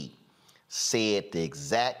he said the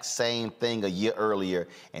exact same thing a year earlier.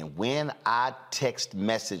 And when I text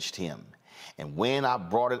messaged him and when I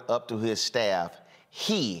brought it up to his staff,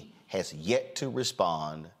 he has yet to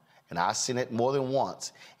respond. And I sent it more than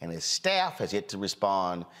once. And his staff has yet to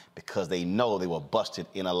respond because they know they were busted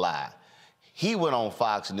in a lie. He went on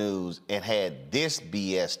Fox News and had this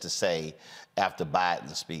BS to say after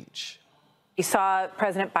Biden's speech. We saw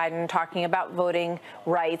President Biden talking about voting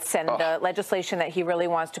rights and the legislation that he really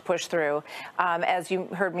wants to push through. As you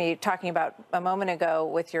heard me talking about a moment ago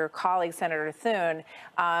with your colleague, Senator Thune,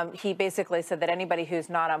 he basically said that anybody who's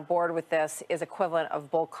not on board with this is equivalent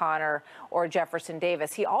of Bull Connor or Jefferson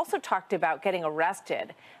Davis. He also talked about getting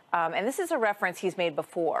arrested. And this is a reference he's made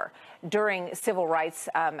before during civil rights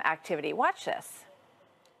activity. Watch this.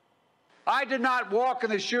 I did not walk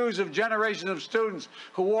in the shoes of generations of students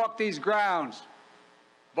who walked these grounds,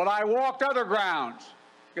 but I walked other grounds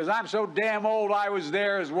because I'm so damn old I was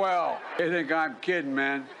there as well. They think I'm kidding,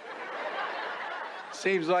 man.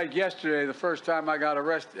 Seems like yesterday, the first time I got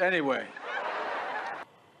arrested. Anyway.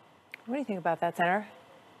 What do you think about that, Senator?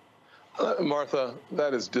 Martha,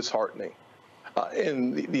 that is disheartening.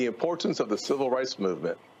 And the importance of the civil rights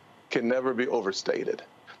movement can never be overstated.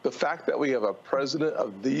 The fact that we have a president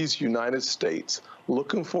of these United States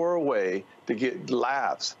looking for a way to get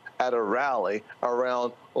laughs at a rally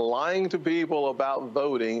around lying to people about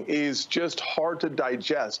voting is just hard to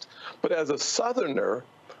digest. But as a Southerner,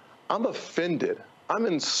 I'm offended. I'm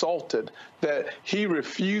insulted that he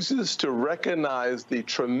refuses to recognize the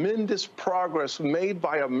tremendous progress made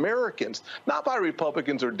by Americans, not by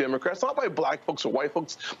Republicans or Democrats, not by black folks or white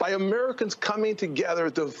folks, by Americans coming together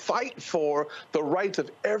to fight for the rights of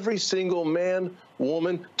every single man,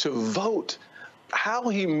 woman to vote. How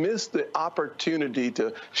he missed the opportunity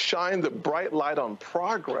to shine the bright light on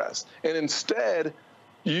progress and instead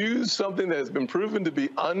use something that has been proven to be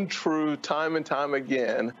untrue time and time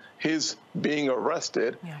again, his being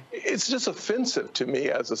arrested. Yeah. It's just offensive to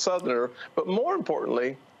me as a Southerner, but more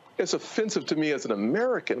importantly, it's offensive to me as an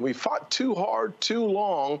American. We fought too hard, too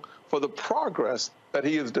long for the progress that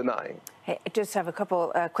he is denying. Hey, I just have a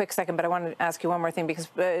couple quick second, but I wanted to ask you one more thing because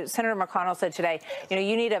Senator McConnell said today, you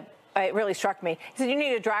need a, it really struck me. He said you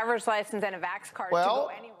need a driver's license and a vax card to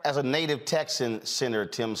go anywhere. As a native Texan, Senator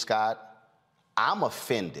Tim Scott, I'm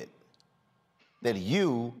offended that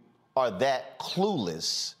you are that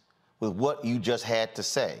clueless with what you just had to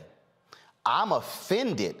say. I'm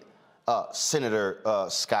offended, Senator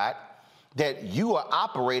Scott, that you are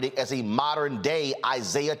operating as a modern-day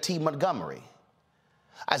Isaiah T. Montgomery.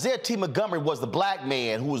 Isaiah T. Montgomery was the black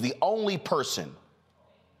man who was the only person,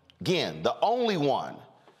 again, the only one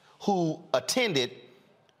who attended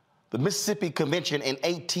the Mississippi Convention in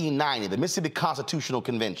 1890, the Mississippi Constitutional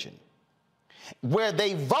Convention, where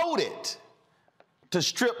they voted to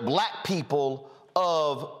strip black people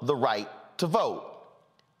of the right to vote.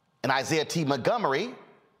 And Isaiah T. Montgomery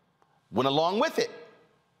went along with it.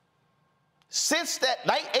 Since that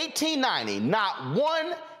 1890, not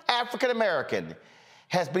one African American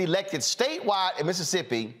has been elected statewide in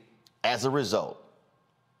Mississippi as a result.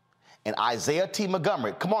 And Isaiah T.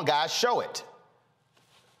 Montgomery, come on guys, show it.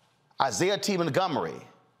 Isaiah T. Montgomery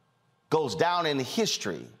goes down in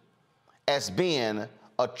history as being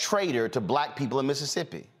a traitor to black people in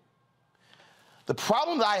Mississippi. The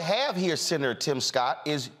problem that I have here, Senator Tim Scott,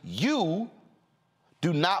 is you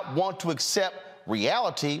do not want to accept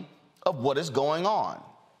reality of what is going on.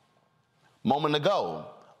 A moment ago,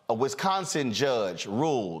 a Wisconsin judge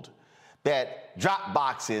ruled that drop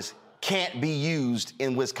boxes can't be used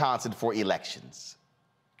in Wisconsin for elections.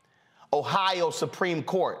 Ohio Supreme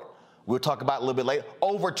Court, we'll talk about it a little bit later,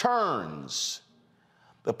 overturns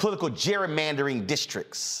the political gerrymandering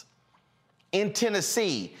districts. In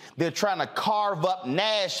Tennessee, they're trying to carve up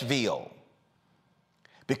Nashville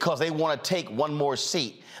because they want to take one more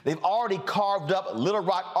seat. They've already carved up Little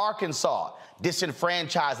Rock, Arkansas,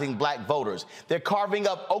 disenfranchising black voters. They're carving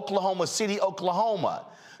up Oklahoma City, Oklahoma,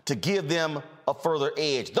 to give them a further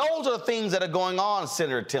edge. Those are the things that are going on,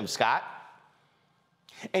 Senator Tim Scott.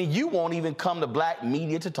 And you won't even come to black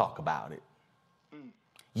media to talk about it.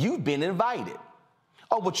 You've been invited.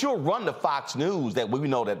 Oh, but you'll run to Fox News that we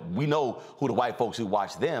know who the white folks who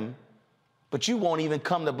watch them, but you won't even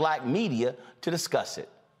come to black media to discuss it.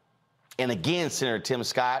 And again, Senator Tim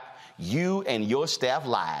Scott, you and your staff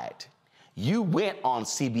lied. You went on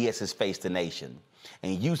CBS's Face the Nation,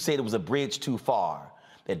 and you said it was a bridge too far,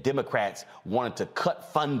 that Democrats wanted to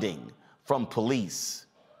cut funding from police.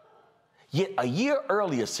 Yet a year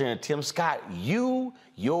earlier, Senator Tim Scott, you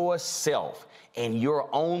yourself and your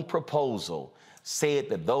own proposal said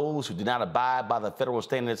that those who do not abide by the federal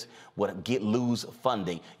standards would lose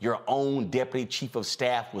funding. Your own deputy chief of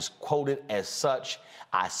staff was quoted as such.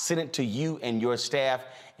 I sent it to you and your staff,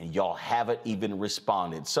 and y'all haven't even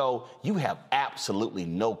responded. So you have absolutely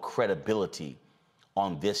no credibility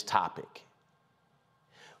on this topic.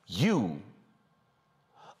 You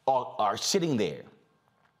are sitting there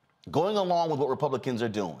going along with what Republicans are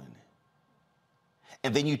doing.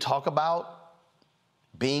 And then you talk about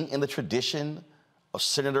being in the tradition of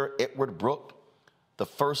Senator Edward Brooke, the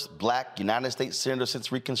first black United States senator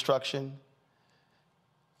since Reconstruction.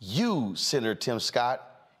 You, Senator Tim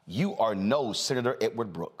Scott, you are no Senator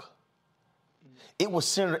Edward Brooke. It was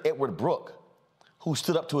Senator Edward Brooke who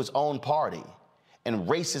stood up to his own party and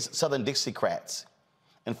racist Southern Dixiecrats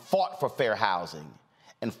and fought for fair housing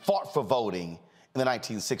and fought for voting in the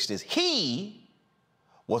 1960s. He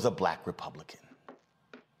was a black Republican.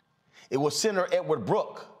 It was Senator Edward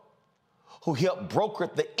Brooke who helped broker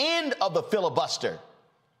the end of the filibuster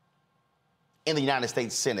in the United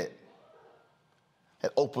States Senate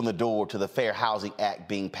that opened the door to the Fair Housing Act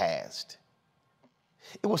being passed.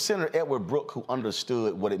 It was Senator Edward Brooke who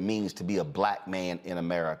understood what it means to be a black man in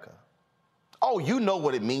America. Oh, you know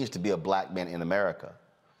what it means to be a black man in America.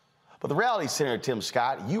 But the reality, Senator Tim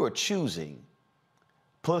Scott, you are choosing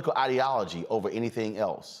political ideology over anything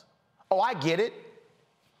else. Oh, I get it.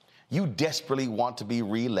 You desperately want to be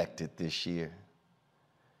reelected this year.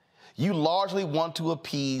 You largely want to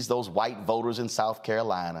appease those white voters in South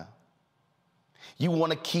Carolina. You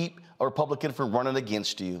want to keep a Republican from running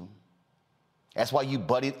against you. That's why you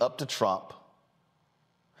buddied up to Trump.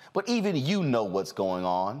 But even you know what's going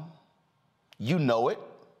on. You know it.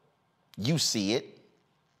 You see it.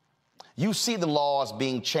 You see the laws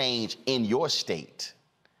being changed in your state.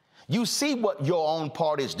 You see what your own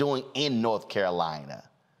party is doing in North Carolina.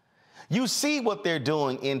 You see what they're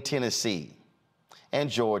doing in Tennessee and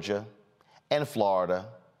Georgia and Florida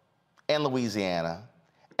and Louisiana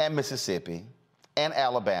and Mississippi and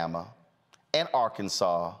Alabama and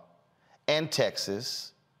Arkansas and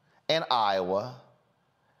Texas and Iowa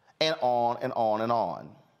and on and on and on.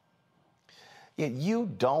 Yet you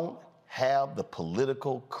don't have the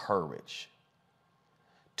political courage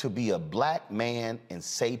to be a black man and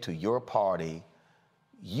say to your party,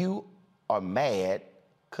 you are mad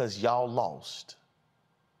because y'all lost.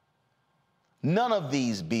 None of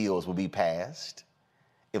these bills will be passed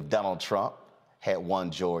if Donald Trump had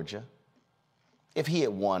won Georgia, if he had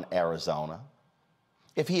won Arizona,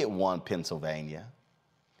 if he had won Pennsylvania,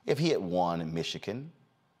 if he had won Michigan,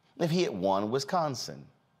 if he had won Wisconsin.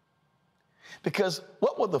 Because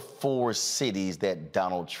what were the 4 cities that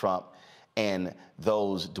Donald Trump and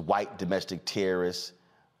those white domestic terrorists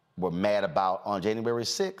were mad about on January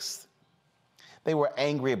 6th? They were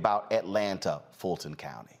angry about Atlanta, Fulton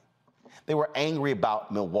County. They were angry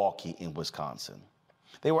about Milwaukee in Wisconsin.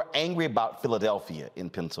 They were angry about Philadelphia in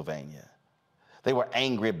Pennsylvania. They were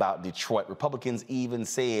angry about Detroit. Republicans even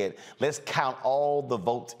said, let's count all the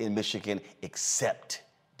votes in Michigan except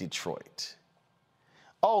Detroit.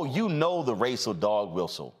 Oh, you know the racial dog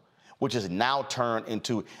whistle, which is now turned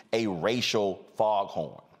into a racial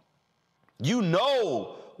foghorn. You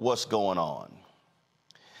know what's going on.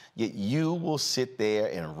 Yet you will sit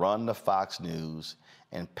there and run the Fox News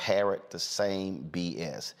and parrot the same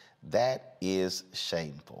BS. That is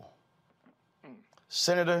shameful.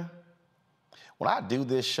 Senator, when I do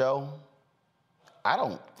this show, I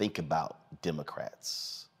don't think about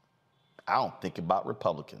Democrats. I don't think about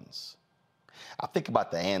Republicans. I think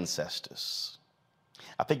about the ancestors.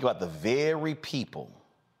 I think about the very people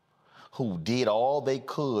who did all they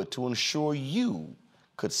could to ensure you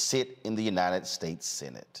could sit in the United States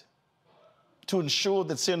Senate, to ensure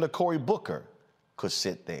that Senator Cory Booker could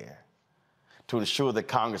sit there, to ensure that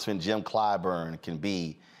Congressman Jim Clyburn can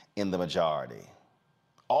be in the majority.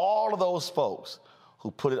 All of those folks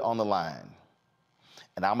who put it on the line.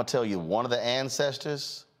 And I'm going to tell you, one of the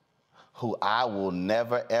ancestors who I will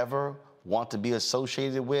never, ever want to be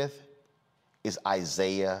associated with is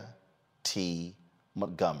Isaiah T.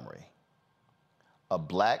 Montgomery, a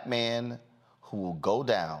black man who will go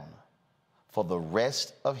down for the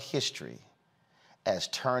rest of history as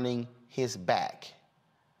turning his back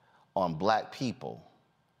on black people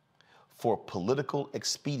for political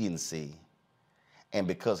expediency and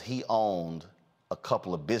because he owned a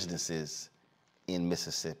couple of businesses in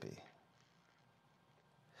Mississippi.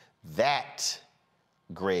 That,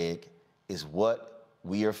 Greg, is what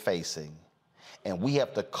we are facing, and we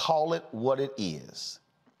have to call it what it is.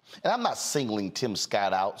 And I'm not singling Tim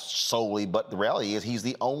Scott out solely, but the reality is he's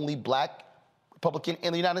the only black Republican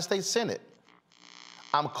in the United States Senate.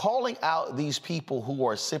 I'm calling out these people who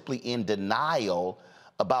are simply in denial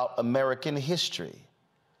about American history.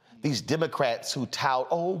 These Democrats who tout,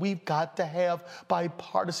 oh, we've got to have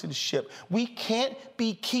bipartisanship. We can't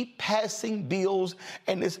keep passing bills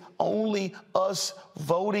and it's only us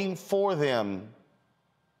voting for them.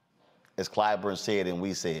 As Clyburn said and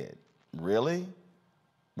we said, really?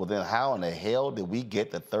 Well, then how in the hell did we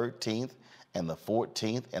get the 13th and the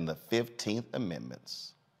 14th and the 15th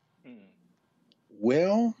Amendments?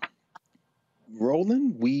 Well,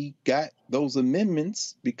 Roland, we got those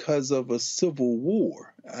amendments because of a civil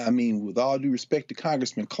war. I mean, with all due respect to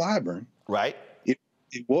Congressman Clyburn, right? It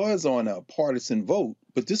was on a partisan vote,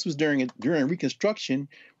 but this was during Reconstruction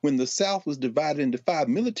when the South was divided into 5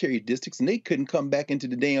 military districts and they couldn't come back into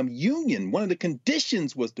the damn Union. One of the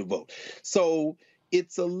conditions was to vote. So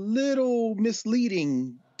it's a little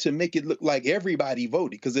misleading to make it look like everybody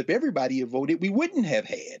voted, because if everybody had voted, we wouldn't have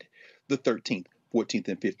had the 13th, 14th,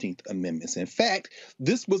 and 15th Amendments. In fact,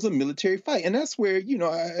 this was a military fight. And that's where, you know,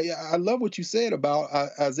 I love what you said about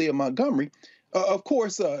Isaiah Montgomery. Of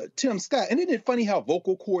course, Tim Scott. And isn't it funny how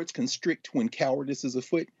vocal cords constrict when cowardice is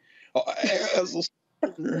afoot? As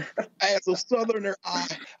a Southerner,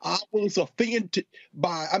 I was offended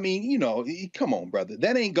by, I mean, you know, come on, brother.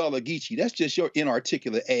 That ain't Gullah Geechee. That's just your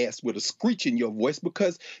inarticulate ass with a screech in your voice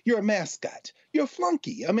because you're a mascot. You're a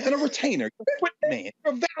flunky. I mean, and a retainer. You're a footman.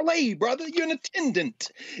 You're a valet, brother. You're an attendant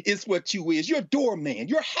is what you is. You're a doorman.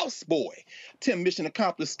 You're a houseboy. Tim, mission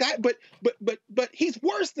accomplished, Scott. But he's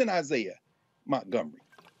worse than Isaiah Montgomery.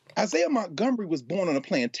 Isaiah Montgomery was born on a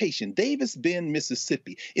plantation, Davis Bend,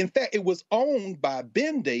 Mississippi. In fact, it was owned by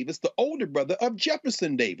Ben Davis, the older brother of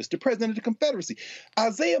Jefferson Davis, the president of the Confederacy.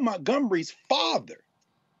 Isaiah Montgomery's father,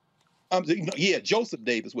 Joseph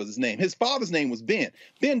Davis was his name. His father's name was Ben.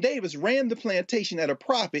 Ben Davis ran the plantation at a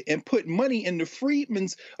profit and put money in the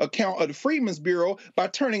freedmen's account of the Freedmen's Bureau by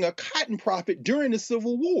turning a cotton profit during the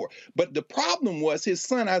Civil War. But the problem was his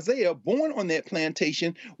son Isaiah, born on that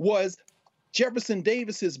plantation, was Jefferson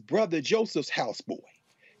Davis's brother Joseph's houseboy.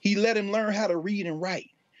 He let him learn how to read and write.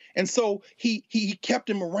 And so he kept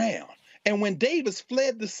him around. And when Davis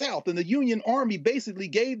fled the South and the Union Army basically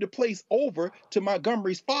gave the place over to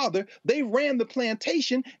Montgomery's father, they ran the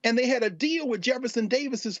plantation and they had a deal with Jefferson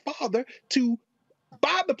Davis's father to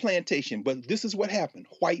buy the plantation. But this is what happened,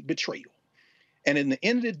 white betrayal. And in the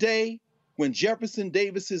end of the day, when Jefferson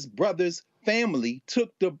Davis's brother's family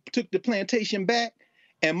took the plantation back,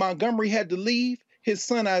 and Montgomery had to leave, his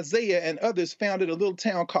son Isaiah and others founded a little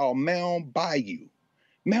town called Mound Bayou.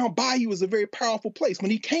 Mound Bayou is a very powerful place.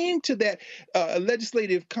 When he came to that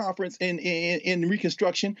legislative conference in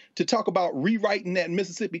Reconstruction to talk about rewriting that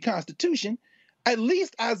Mississippi Constitution, at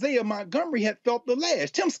least Isaiah Montgomery had felt the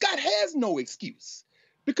lash. Tim Scott has no excuse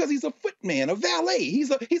because he's a footman, a valet.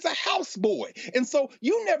 He's a houseboy. And so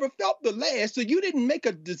you never felt the lash, so you didn't make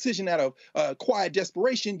a decision out of quiet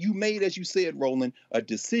desperation. You made, as you said, Roland, a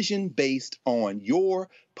decision based on your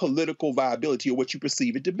political viability or what you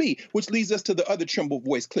perceive it to be, which leads us to the other Trimble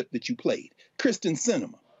voice clip that you played. Kyrsten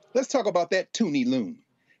Sinema. Let's talk about that Toonie Loon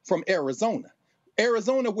from Arizona.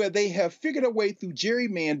 Arizona, where they have figured a way through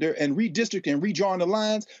gerrymander and redistricting and redrawing the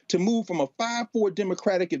lines to move from a 5-4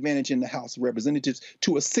 Democratic advantage in the House of Representatives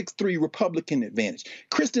to a 6-3 Republican advantage.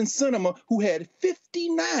 Kyrsten Sinema, who had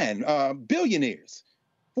 59 billionaires.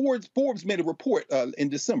 Forbes made a report in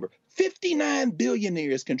December. 59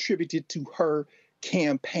 billionaires contributed to her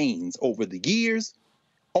campaigns over the years.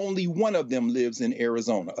 Only one of them lives in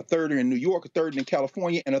Arizona. A third are in New York, a third in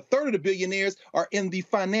California, and a third of the billionaires are in the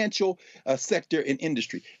financial sector and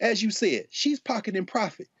industry. As you said, she's pocketing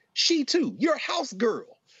profit. She too, you're a house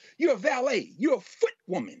girl. You're a valet. You're a foot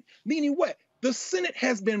woman. Meaning what? The Senate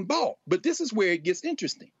has been bought. But this is where it gets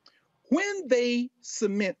interesting. When they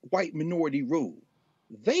cement white minority rule,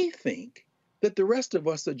 they think that the rest of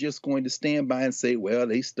us are just going to stand by and say, well,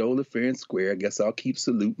 they stole it fair and square. I guess I'll keep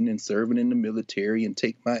saluting and serving in the military and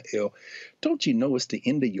take my L. Don't you know it's the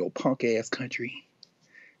end of your punk-ass country?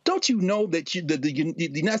 Don't you know that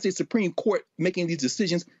the United States Supreme Court making these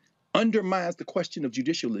decisions undermines the question of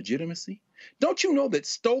judicial legitimacy? Don't you know that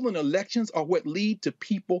stolen elections are what lead to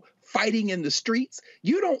people fighting in the streets?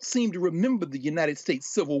 You don't seem to remember the United States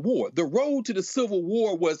Civil War. The road to the Civil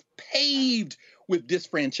War was paved with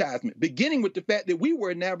disfranchisement, beginning with the fact that we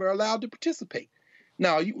were never allowed to participate.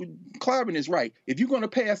 Now, Clyburn is right. If you're going to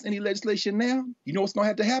pass any legislation now, you know what's going to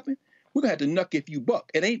have to happen? We're going to have to knuck if you buck.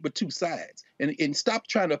 It ain't but two sides. And stop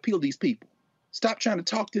trying to appeal these people. Stop trying to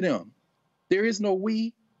talk to them. There is no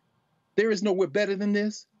we. There is no we're better than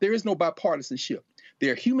this. There is no bipartisanship.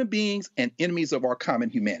 They're human beings and enemies of our common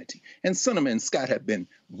humanity. And Sinema and Scott have been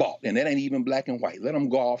bought, and that ain't even black and white. Let them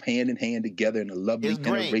go off hand in hand together in a lovely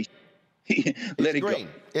generation. Let it go.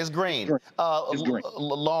 It's green. It's green.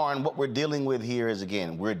 Lauren, what we're dealing with here is,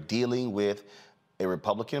 again, we're dealing with a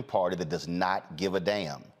Republican Party that does not give a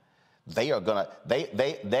damn. They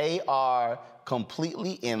are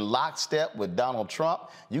completely in lockstep with Donald Trump.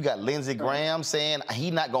 You got Lindsey Graham saying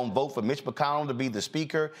he's not going to vote for Mitch McConnell to be the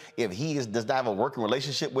speaker if he does not have a working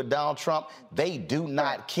relationship with Donald Trump. They do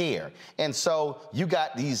not care. And so you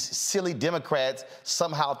got these silly Democrats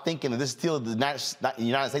somehow thinking that this is still the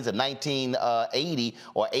United States of 1980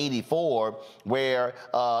 or 84, where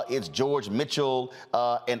it's George Mitchell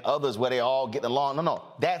and others where they all get along. No,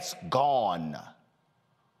 that's gone.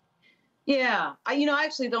 Yeah, I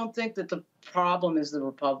actually don't think that the problem is the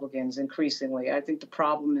Republicans increasingly. I think the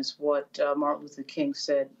problem is what Martin Luther King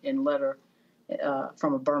said in letter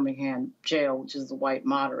from a Birmingham jail, which is the white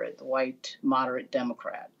moderate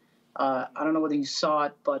Democrat. I don't know whether you saw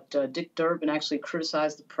it, but Dick Durbin actually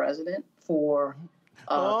criticized the president for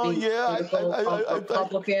being critical of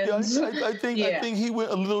Republicans. I think he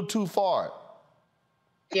went a little too far.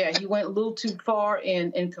 Yeah, he went a little too far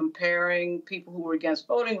in comparing people who were against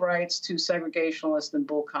voting rights to segregationists and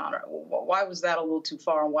Bull Connor. Why was that a little too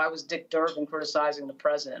far, and why was Dick Durbin criticizing the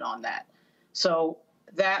president on that? So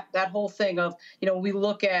that whole thing of, we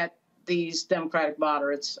look at these Democratic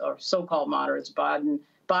moderates or so-called moderates,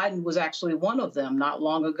 Biden was actually one of them not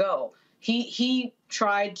long ago. He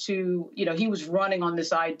tried to, he was running on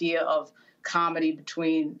this idea of comedy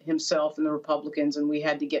between himself and the Republicans, and we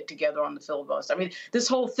had to get together on the filibuster. I mean, this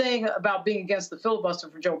whole thing about being against the filibuster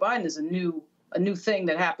for Joe Biden is a new thing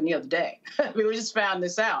that happened the other day. We just found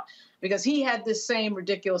this out because he had this same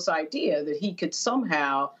ridiculous idea that he could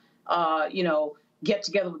somehow, get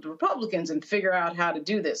together with the Republicans and figure out how to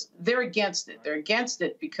do this. They're against it. They're against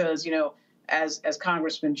it because, as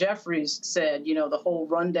Congressman Jeffries said, the whole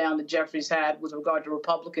rundown that Jeffries had with regard to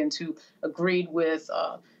Republicans who agreed with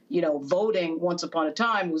voting once upon a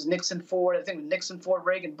time was Nixon, Ford, I think Nixon, Ford,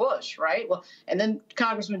 Reagan, Bush, right? Well, and then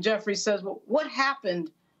Congressman Jeffries says, well, what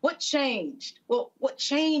happened? What changed? Well, what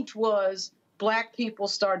changed was black people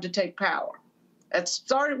started to take power. It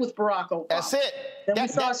started with Barack Obama. That's it. Then we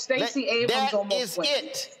saw Stacey Abrams almost win. That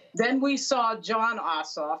is it. Then we saw John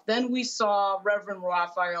Ossoff. Then we saw Reverend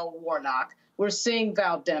Raphael Warnock. We're seeing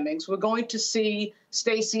Val Demings. We're going to see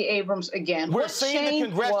Stacey Abrams again. We're seeing the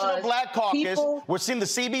Congressional Black Caucus. We're seeing the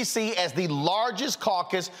CBC as the largest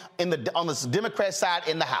caucus on the Democrat side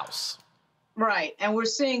in the House. Right. And we're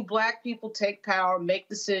seeing black people take power, make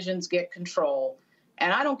decisions, get control.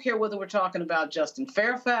 And I don't care whether we're talking about Justin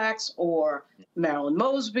Fairfax or Marilyn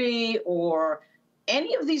Mosby or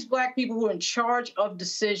any of these black people who are in charge of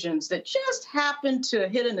decisions that just happen to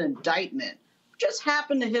hit an indictment, just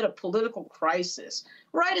happen to hit a political crisis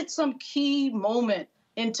right at some key moment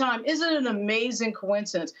in time. Isn't it an amazing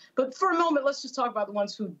coincidence? But for a moment, let's just talk about the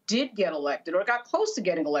ones who did get elected or got close to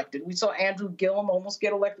getting elected. We saw Andrew Gillum almost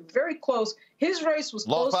get elected, very close. His race was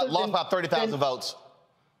closer. Lost about 30,000 votes.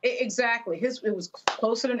 Exactly. It was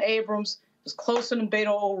closer than Abrams. It was closer than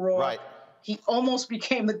Beto O'Rourke. Right. He almost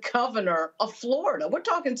became the governor of Florida. We're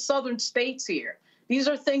talking southern states here. These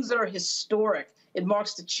are things that are historic. It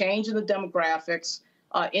marks the change in the demographics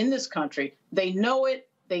in this country. They know it.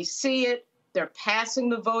 They see it. They're passing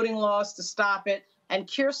the voting laws to stop it. And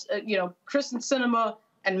Kyrsten Sinema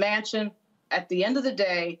and Manchin, at the end of the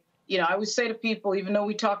day, I always say to people, even though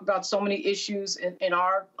we talk about so many issues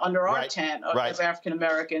under our tent as African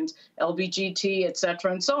Americans, LBGT, et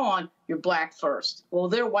cetera, and so on, you're black first. Well,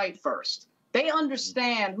 they're white first. They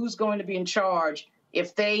understand who's going to be in charge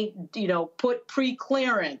if they, put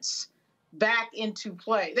pre-clearance back into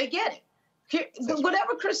play. They get it.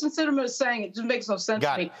 Whatever Kyrsten Sinema is saying, it just makes no sense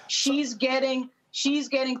to me. She's getting She's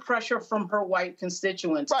getting pressure from her white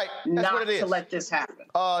constituents not to let this happen.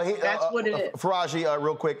 That's what it is. Faraji,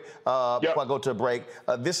 real quick, before I go to a break,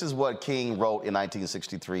 this is what King wrote in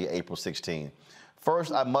 1963, April 16.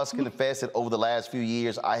 First, I must confess that over the last few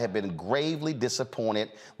years, I have been gravely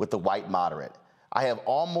disappointed with the white moderate. I have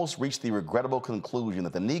almost reached the regrettable conclusion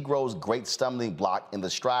that the Negro's great stumbling block in the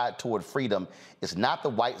stride toward freedom is not the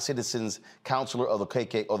white citizens counselor of the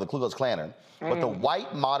KK or the Ku Klux Klan, but the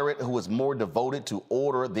white moderate who is more devoted to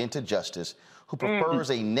order than to justice, who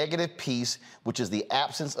prefers a negative peace, which is the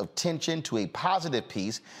absence of tension, to a positive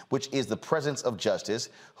peace, which is the presence of justice,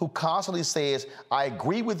 who constantly says, I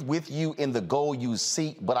agree with you in the goal you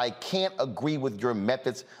seek, but I can't agree with your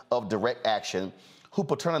methods of direct action, who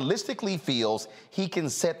paternalistically feels he can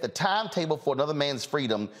set the timetable for another man's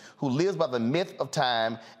freedom, who lives by the myth of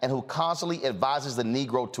time, and who constantly advises the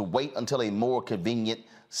Negro to wait until a more convenient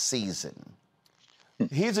season.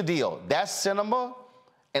 Here's the deal. That's cinema.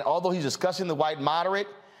 And although he's discussing the white moderate,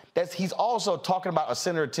 he's also talking about a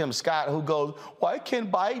Senator Tim Scott who goes, why can't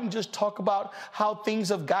Biden just talk about how things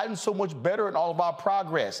have gotten so much better in all of our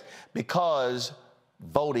progress? Because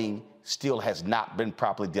voting still has not been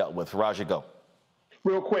properly dealt with. Raja, go.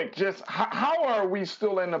 Real quick, just how are we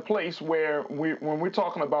still in a place where when we're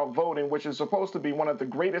talking about voting, which is supposed to be one of the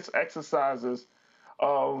greatest exercises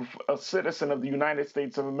of a citizen of the United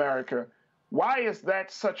States of America, why is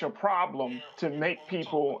that such a problem to make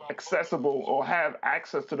people accessible or have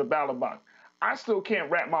access to the ballot box? I still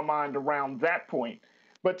can't wrap my mind around that point.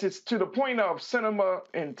 But to the point of Sinema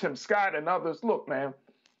and Tim Scott and others, look, man,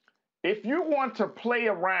 if you want to play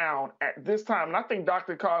around at this time, and I think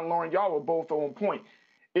Dr. Carr and Lauren, y'all were both on point.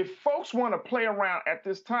 If folks want to play around at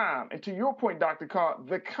this time, and to your point, Dr. Carr,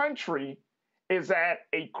 the country is at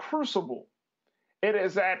a crucible. It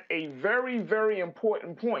is at a very, very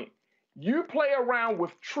important point. You play around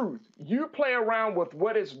with truth. You play around with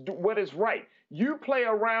what is right. You play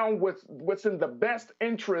around with what's in the best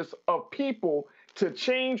interest of people to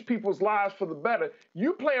change people's lives for the better.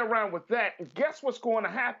 You play around with that, and guess what's going to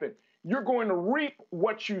happen? You're going to reap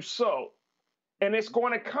what you sow. And it's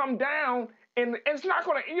going to come down, and it's not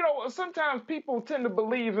going to, sometimes people tend to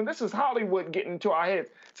believe, and this is Hollywood getting into our heads,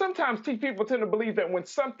 sometimes people tend to believe that when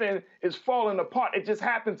something is falling apart, it just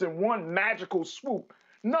happens in one magical swoop.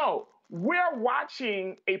 No. We're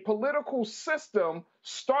watching a political system,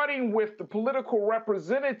 starting with the political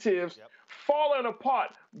representatives, falling apart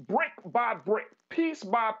brick by brick, piece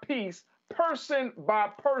by piece, person by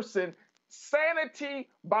person, sanity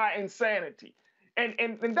by insanity. And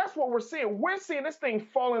that's what we're seeing. We're seeing this thing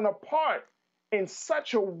falling apart in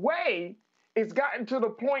such a way, it's gotten to the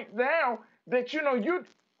point now that,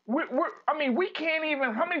 we can't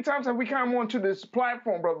even, how many times have we come onto this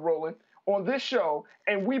platform, Brother Roland, on this show,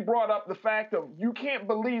 and we brought up the fact of you can't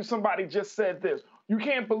believe somebody just said this. You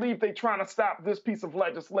can't believe they're trying to stop this piece of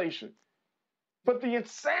legislation. But the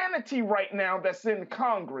insanity right now that's in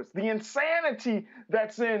Congress, the insanity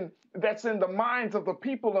that's in the minds of the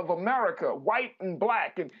people of America, white and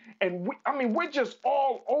black, and we're just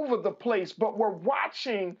all over the place, but we're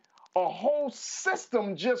watching a whole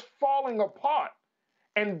system just falling apart.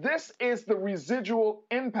 And this is the residual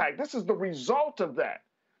impact. This is the result of that.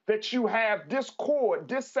 That you have discord,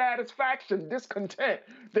 dissatisfaction, discontent,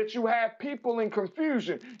 that you have people in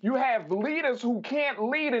confusion. You have leaders who can't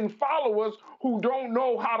lead and followers who don't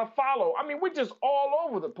know how to follow. We're just all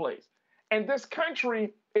over the place. And this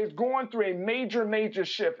country is going through a major, major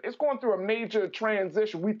shift. It's going through a major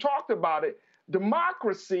transition. We talked about it.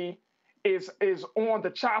 Democracy is on the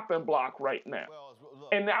chopping block right now.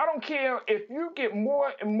 And I don't care if you get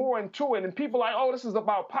more and more into it and people are like, oh, this is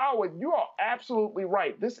about power. You are absolutely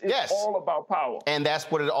right. This is all about power. And that's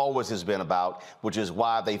what it always has been about, which is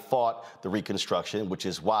why they fought the Reconstruction, which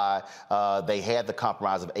is why they had the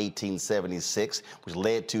Compromise of 1876, which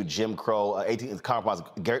led to Jim Crow, Great Compromise of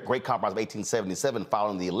 1877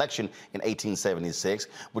 following the election in 1876,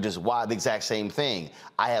 which is why the exact same thing.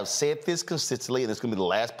 I have said this consistently, and this is going to be the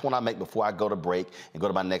last point I make before I go to break and go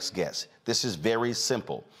to my next guest. This is very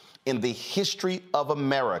simple. In the history of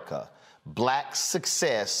America, black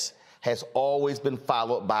success has always been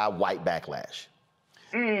followed by white backlash.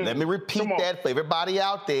 Let me repeat that for everybody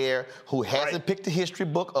out there who hasn't picked the history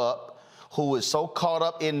book up, who is so caught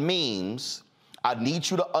up in memes. I need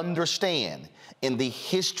you to understand, in the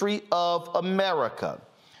history of America,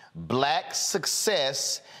 black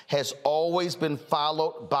success has always been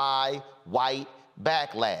followed by white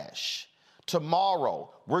backlash. Tomorrow,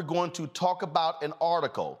 we're going to talk about an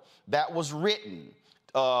article that was written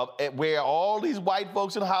where all these white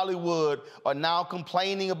folks in Hollywood are now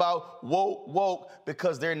complaining about woke,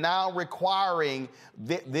 because they're now requiring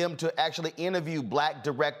them to actually interview black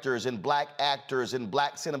directors and black actors and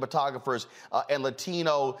black cinematographers and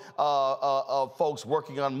Latino folks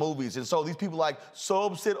working on movies. And so these people like so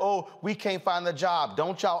upset, oh, we can't find a job.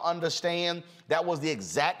 Don't y'all understand? That was the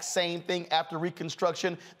exact same thing after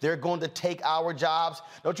Reconstruction. They're going to take our jobs.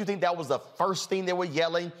 Don't you think that was the first thing they were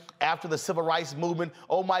yelling after the Civil Rights Movement?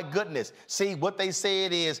 Oh, my goodness. See, what they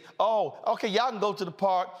said is, oh, okay, y'all can go to the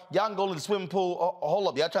park. Y'all can go to the swimming pool. Oh, hold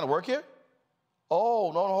up. Y'all trying to work here?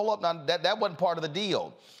 Oh, no, hold up. Now, that wasn't part of the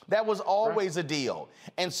deal. That was always a deal.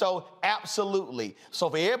 And so, absolutely. So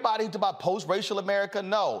for everybody who's about post-racial America,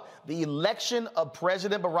 no. The election of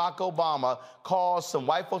President Barack Obama caused some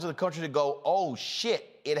white folks in the country to go, oh,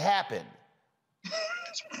 shit, it happened.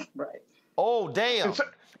 Right. Oh, damn.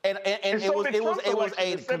 And it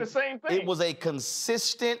was a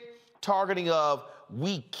consistent targeting of,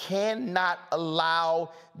 we cannot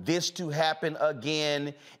allow this to happen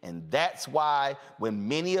again. And that's why when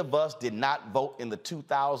many of us did not vote in the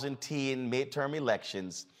 2010 midterm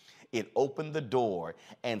elections, it opened the door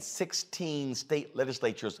and 16 state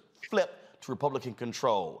legislatures flipped to Republican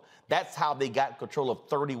control. That's how they got control of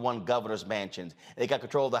 31 governor's mansions. They got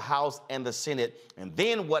control of the House and the Senate. And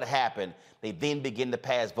then what happened? They then began to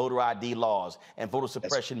pass voter ID laws and voter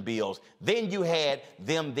suppression bills. Then you had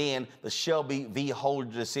the Shelby v.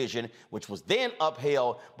 Holder decision, which was then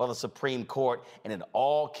upheld by the Supreme Court. And it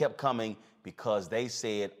all kept coming because they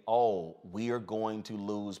said, oh, we are going to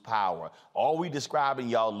lose power. All we describing,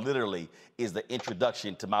 y'all, literally is the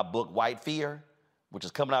introduction to my book, White Fear, which is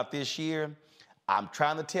coming out this year. I'm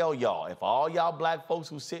trying to tell y'all, if all y'all black folks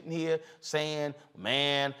who's sitting here saying,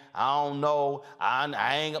 man, I don't know, I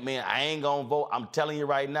ain't gonna vote, I'm telling you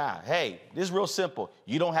right now, hey, this is real simple.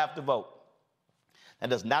 You don't have to vote. That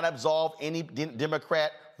does not absolve any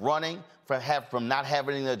Democrat running from not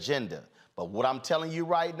having an agenda. But what I'm telling you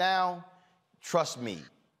right now, trust me,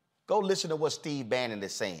 go listen to what Steve Bannon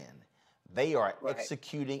is saying. They are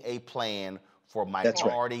executing a plan for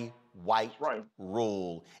minority white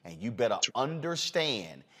rule, and you better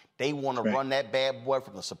understand they want to run that bad boy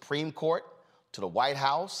from the Supreme Court to the White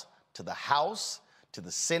House, to the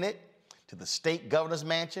Senate, to the state governor's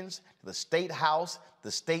mansions, to the state house, the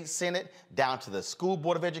state senate, down to the school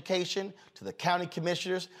board of education, to the county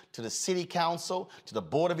commissioners, to the city council, to the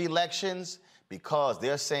board of elections, because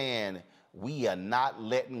they're saying we are not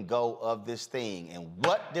letting go of this thing. And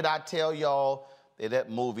what did I tell y'all in that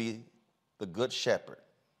movie, The Good Shepherd?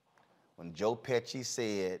 When Joe Pesci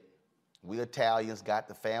said, we Italians got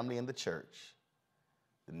the family in the church.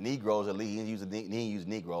 The Negroes, at least he didn't use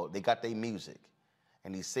Negro, they got their music.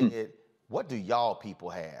 And he said, what do y'all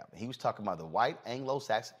people have? And he was talking about the white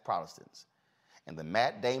Anglo-Saxon Protestants. And the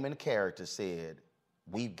Matt Damon character said,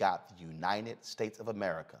 we've got the United States of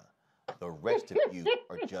America. The rest of you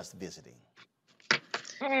are just visiting.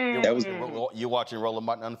 You're watching Roland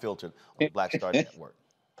Martin Unfiltered on the Black Star Network.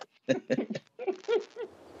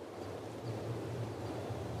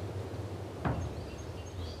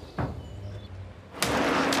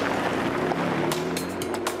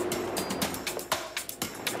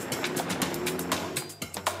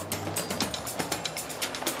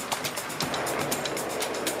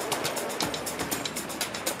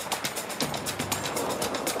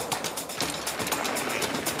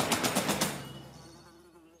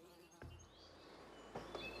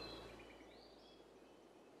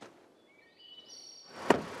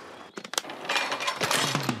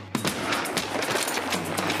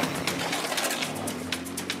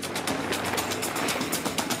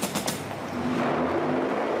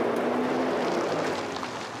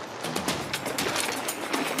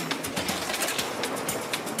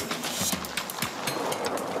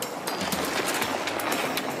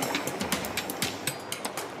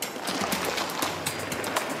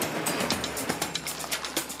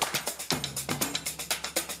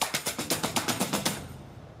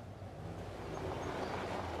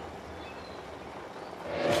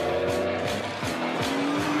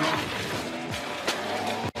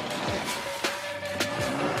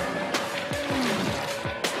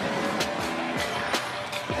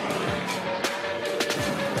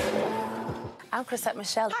 I'm Chrisette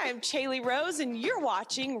Michelle. Hi, I'm Chaley Rose, and you're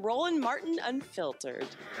watching Roland Martin Unfiltered.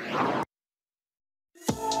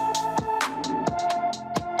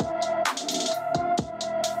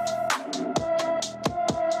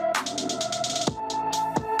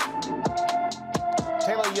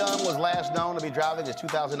 Taylor Young was last known to be driving his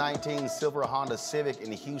 2019 silver Honda Civic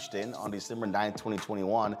in Houston on December 9,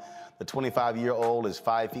 2021. The 25-year-old is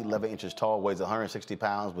 5 feet 11 inches tall, weighs 160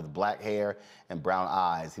 pounds, with black hair and brown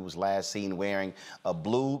eyes. He was last seen wearing a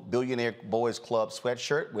blue Billionaire Boys Club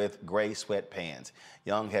sweatshirt with gray sweatpants.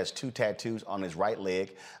 Young has 2 tattoos on his right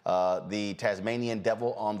leg, the Tasmanian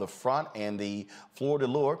devil on the front and the Fleur de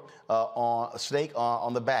Lure snake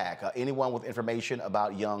on the back. Anyone with information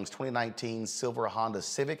about Young's 2019 silver Honda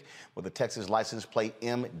Civic with a Texas license plate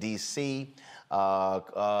MDC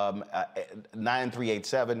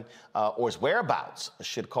 9387 or his whereabouts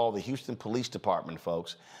should call the Houston Police Department,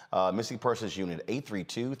 folks. Missing Persons Unit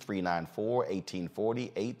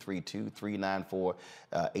 832-394-1840,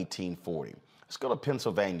 832-394-1840. Let's go to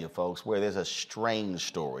Pennsylvania, folks, where there's a strange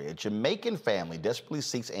story. A Jamaican family desperately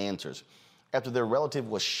seeks answers after their relative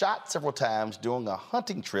was shot several times during a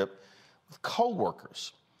hunting trip with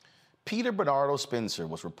co-workers. Peter Bernardo Spencer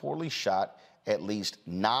was reportedly shot at least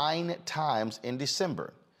 9 times in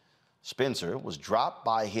December. Spencer was dropped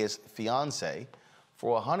by his fiancée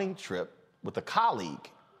for a hunting trip with a colleague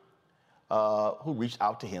who reached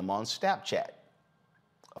out to him on Snapchat.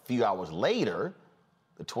 A few hours later,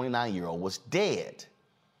 the 29-year-old was dead.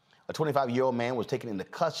 A 25-year-old man was taken into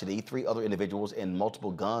custody. 3 other individuals and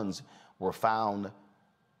multiple guns were found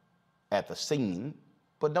at the scene,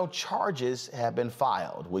 but no charges have been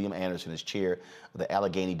filed. William Anderson is chair of the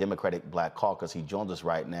Allegheny Democratic Black Caucus. He joins us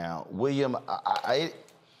right now. William, I'm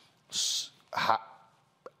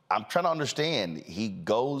trying to understand. He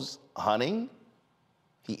goes hunting,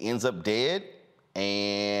 he ends up dead,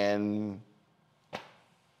 and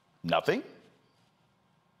nothing?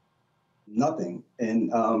 Nothing.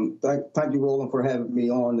 And thank you, Roland, for having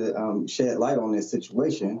me on to shed light on this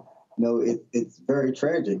situation. You know, it's very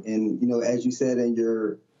tragic. And, you know, as you said in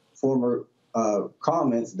your former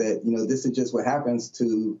comments, that, you know, this is just what happens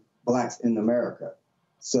to Blacks in America.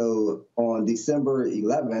 So on December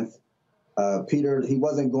 11th, Peter, he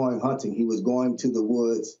wasn't going hunting. He was going to the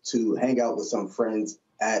woods to hang out with some friends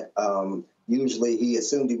at, usually he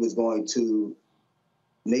assumed he was going to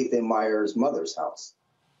Nathan Meyer's mother's house.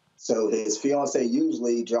 So his fiancée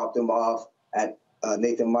usually dropped him off at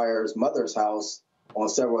Nathan Meyer's mother's house on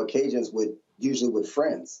several occasions, usually with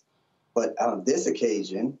friends. But on this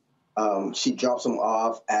occasion, she drops him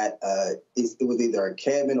off at, it was either a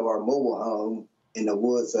cabin or a mobile home in the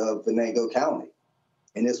woods of Venango County.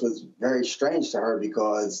 And this was very strange to her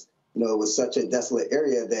because, you know, it was such a desolate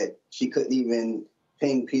area that she couldn't even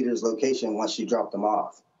ping Peter's location once she dropped him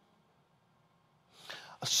off.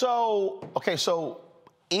 So, okay, so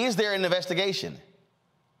is there an investigation?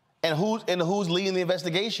 And who's leading the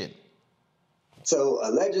investigation? So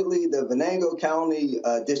allegedly, the Venango County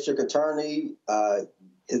District Attorney,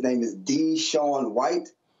 his name is D. Sean White.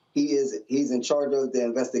 He's in charge of the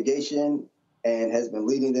investigation and has been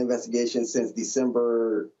leading the investigation since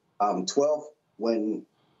December 12th, when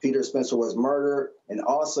Peter Spencer was murdered. And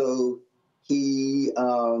also, the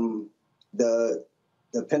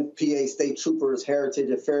PA State Troopers Heritage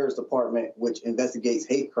Affairs Department, which investigates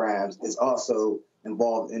hate crimes, is also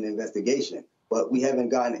involved in the investigation. But we haven't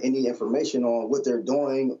gotten any information on what they're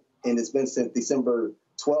doing, and it's been since December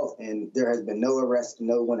 12th, and there has been no arrest,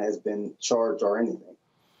 no one has been charged or anything.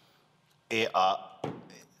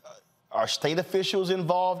 Are state officials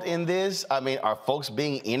involved in this? I mean, are folks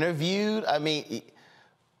being interviewed? I mean,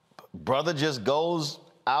 brother just goes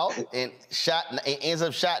out and ends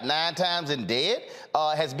up shot 9 times and dead?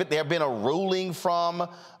 Has there been a ruling from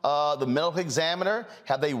the medical examiner?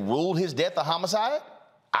 Have they ruled his death a homicide?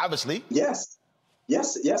 Obviously.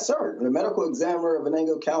 Yes, sir. The medical examiner of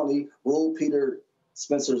Venango County ruled Peter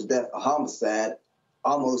Spencer's death a homicide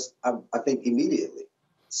almost, I think, immediately.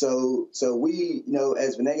 So we, you know,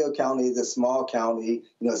 as Venango County is a small county,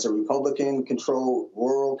 you know, it's a Republican-controlled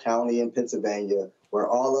rural county in Pennsylvania where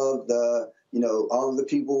all of the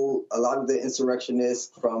people, a lot of the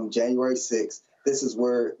insurrectionists from January 6th, this is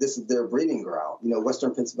their breeding ground. You know,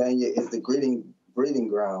 Western Pennsylvania is the breeding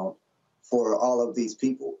ground for all of these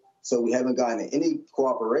people. So we haven't gotten any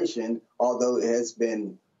cooperation, although it has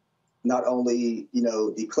been not only, you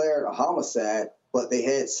know, declared a homicide, but they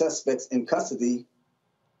had suspects in custody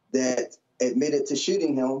that admitted to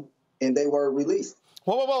shooting him, and they were released.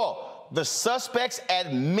 Whoa. The suspects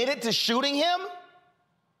admitted to shooting him?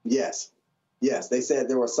 Yes. They said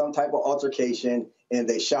there was some type of altercation, and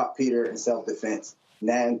they shot Peter in self-defense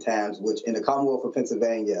 9 times, which in the Commonwealth of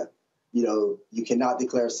Pennsylvania, you know, you cannot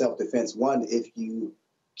declare self-defense, 1, if you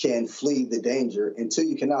can flee the danger, and 2,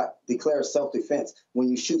 you cannot declare self-defense when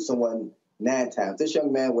you shoot someone 9 times. This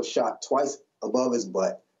young man was shot twice above his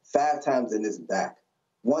butt, 5 times in his back,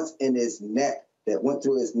 once in his neck that went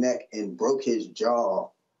through his neck and broke his jaw,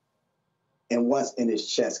 and once in his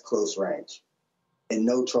chest close range. and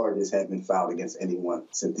no charges have been filed against anyone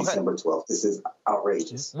since December 12th. This is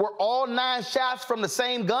outrageous. Were all 9 shots from the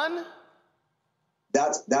same gun?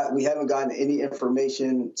 That we haven't gotten any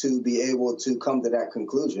information to be able to come to that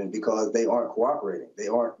conclusion because they aren't cooperating. They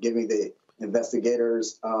aren't giving the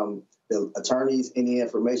investigators, the attorneys, any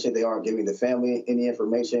information. They aren't giving the family any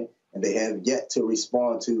information, and they have yet to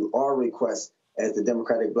respond to our requests as the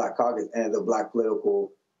Democratic Black Caucus and the Black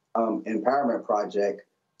Political Empowerment Project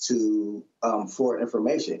for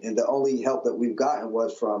information. And the only help that we've gotten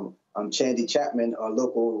was from Chandy Chapman, our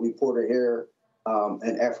local reporter here,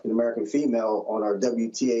 an African-American female on our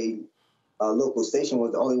WTA local station,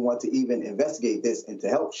 was the only one to even investigate this and to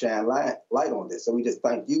help shine light on this. So we just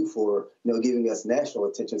thank you for giving us national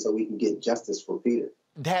attention so we can get justice for Peter.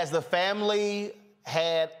 Has the family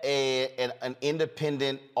had an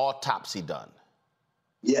independent autopsy done?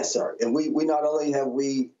 Yes, sir. And we not only have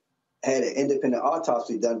we had an independent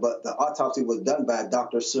autopsy done, but the autopsy was done by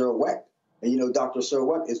Dr. Cyril Wecht. And Dr. Cyril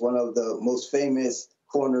Wecht is one of the most famous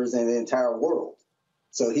coroners in the entire world.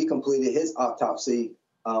 So he completed his autopsy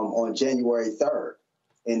on January 3rd.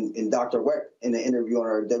 And Dr. Wecht, in an interview on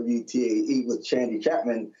our WTAE with Chandy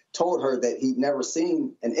Chapman, told her that he'd never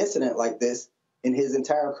seen an incident like this in his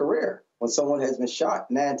entire career, when someone has been shot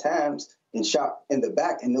 9 times and shot in the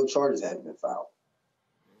back and no charges have been filed.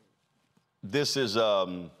 This is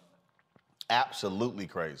absolutely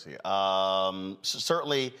crazy.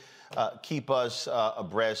 Certainly keep us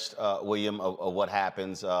abreast, William, of what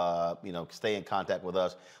happens. Stay in contact with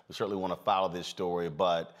us. We certainly want to follow this story,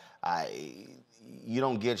 but you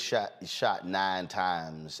don't get shot 9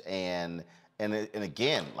 times. And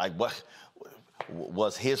again, like, what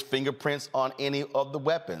was his fingerprints on any of the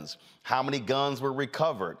weapons? How many guns were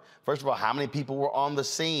recovered? First of all, how many people were on the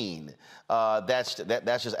scene? That's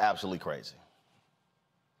just absolutely crazy.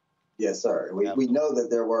 Yes, sir. We know that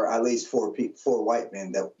there were at least 4 white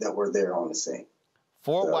men that were there on the scene.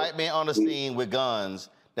 4 white men on the scene with guns.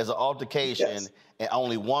 There's an altercation, yes, and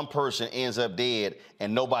only one person ends up dead,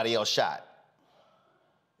 and nobody else shot.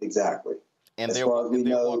 Exactly. And they're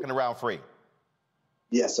walking around free.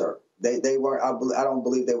 Yes, sir. They weren't. I don't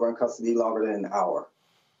believe they were in custody longer than an hour.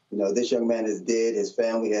 This young man is dead. His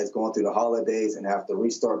family has gone through the holidays and have to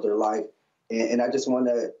restart their life. And I just want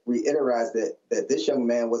to reiterate that this young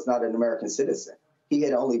man was not an American citizen. He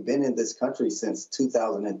had only been in this country since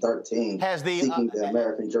 2013, seeking the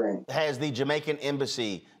American dream. Has the Jamaican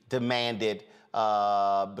embassy demanded,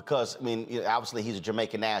 because, obviously he's a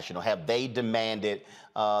Jamaican national, have they demanded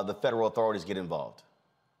the federal authorities get involved?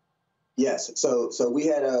 Yes. So we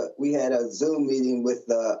had a Zoom meeting with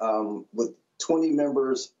 20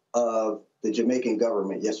 members of the Jamaican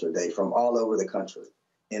government yesterday from all over the country.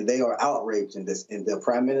 And they are outraged in this. And the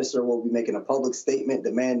Prime Minister will be making a public statement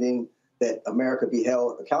demanding that America be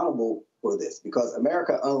held accountable for this, because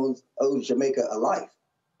America owes Jamaica a life,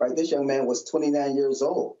 right? This young man was 29 years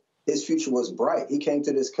old. His future was bright. He came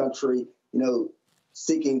to this country,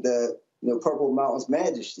 seeking the, Purple Mountains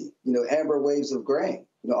majesty, amber waves of grain,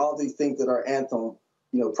 all these things that our anthem,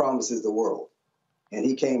 promises the world. And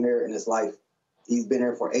he came here in his life. He's been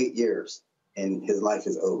here for 8 years. And his life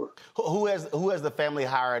is over. Who has the family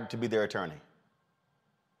hired to be their attorney?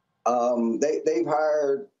 They've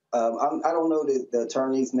hired. I don't know the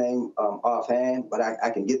attorney's name offhand, but I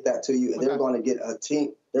can get that to you. And they're going to get a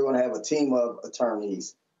team. They're going to have a team of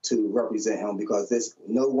attorneys to represent him, because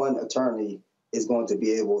no one attorney is going to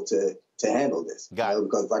be able to handle this. Got it.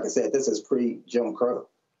 Because, like I said, this is pre-Jim Crow.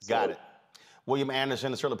 Got it. William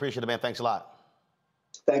Anderson, I certainly appreciate it, man. Thanks a lot.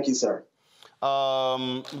 Thank you, sir.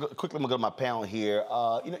 Quickly, I'm gonna go to my panel here.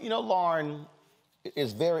 Lauren,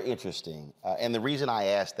 it's very interesting. And the reason I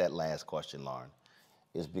asked that last question, Lauren,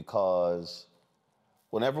 is because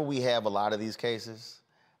whenever we have a lot of these cases,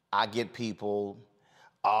 I get people,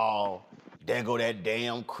 oh, there go that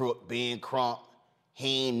damn crook Ben Crump.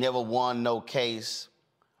 He ain't never won no case.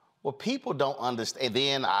 Well, people don't understand. And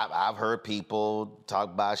then I've heard people talk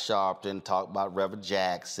about Sharpton, talk about Reverend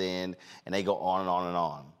Jackson, and they go on and on and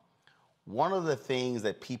on. One of the things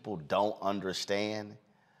that people don't understand,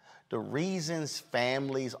 the reasons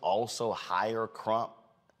families also hire Crump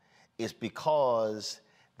is because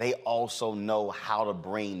they also know how to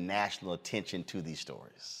bring national attention to these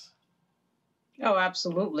stories. Oh,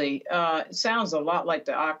 absolutely. It sounds a lot like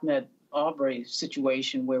the Ahmaud Arbery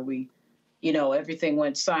situation, where everything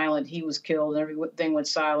went silent. He was killed, and everything went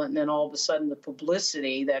silent. And then all of a sudden, the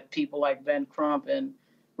publicity that people like Ben Crump and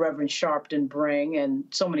Reverend Sharpton bring, and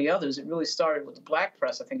so many others. It really started with the black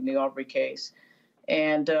press, I think, in the Arbery case.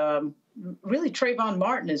 And really Trayvon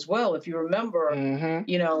Martin as well, if you remember,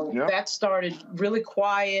 that started really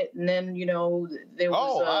quiet. And then, there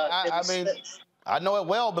was... I know it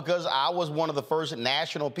well because I was one of the first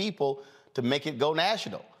national people to make it go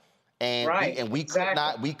national. And we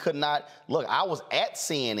could not, look, I was at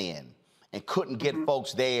CNN and couldn't get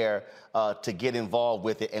folks there to get involved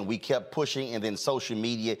with it. And we kept pushing, and then social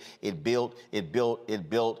media, it built.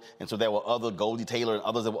 And so there were other, Goldie Taylor and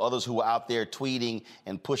others, there were others who were out there tweeting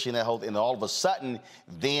and pushing that whole thing. And all of a sudden,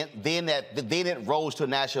 then it rose to a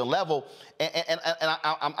national level. And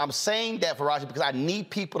I'm saying that, Faraji, because I need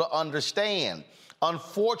people to understand.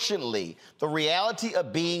 Unfortunately, the reality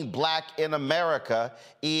of being black in America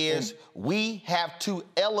is we have to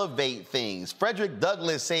elevate things. Frederick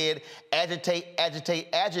Douglass said, agitate, agitate,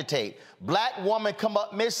 agitate. Black woman come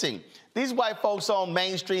up missing. These white folks on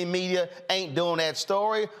mainstream media ain't doing that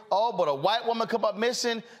story. Oh, but a white woman come up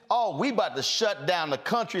missing? Oh, we about to shut down the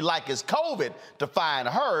country like it's COVID to find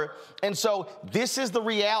her. And so this is the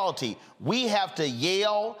reality. We have to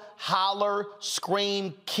yell, holler,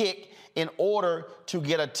 scream, kick in order to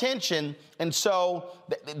get attention. And so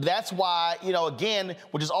that's why, again,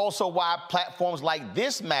 which is also why platforms like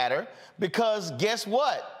this matter, because guess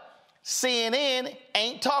what? CNN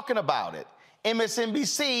ain't talking about it.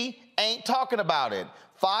 MSNBC ain't talking about it.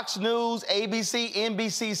 Fox News, ABC,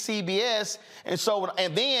 NBC, CBS.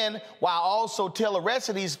 And then while I also tell the rest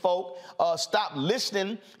of these folk, stop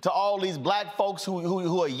listening to all these black folks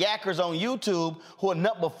who are yackers on YouTube, who are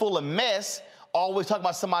nothing but full of mess, always talking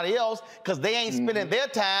about somebody else because they ain't spending their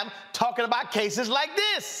time talking about cases like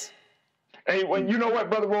this. Hey, well, you know what,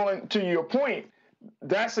 Brother Roland, to your point,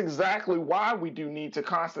 that's exactly why we do need to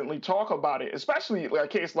constantly talk about it, especially a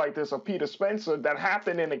case like this of Peter Spencer that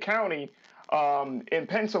happened in a county in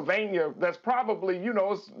Pennsylvania that's probably,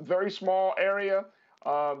 it's a very small area,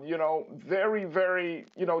 very, very,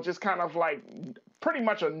 just kind of like pretty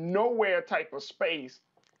much a nowhere type of space.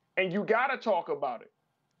 And you got to talk about it.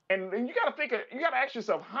 And you got to ask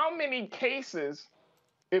yourself, how many cases,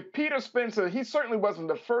 if Peter Spencer, he certainly wasn't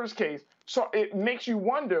the first case, so it makes you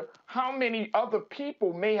wonder how many other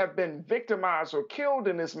people may have been victimized or killed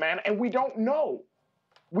in this manner, and we don't know.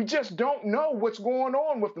 We just don't know what's going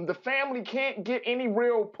on with them. The family can't get any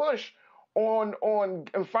real push on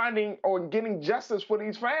finding or getting justice for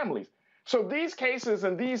these families. So these cases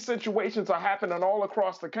and these situations are happening all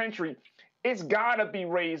across the country. It's got to be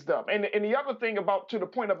raised up. And the other thing to the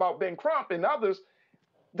point about Ben Crump and others,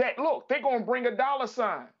 that, look, they're going to bring a dollar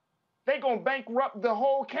sign. They're going to bankrupt the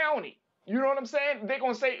whole county. You know what I'm saying? They're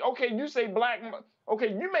going to say, okay, you say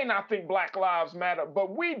you may not think Black Lives Matter,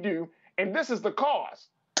 but we do, and this is the cause.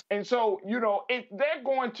 And so, if they're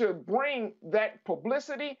going to bring that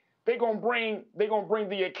publicity, they're going to bring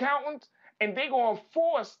the accountants, and they're going to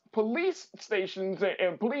force police stations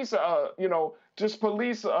and police,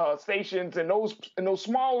 police stations in those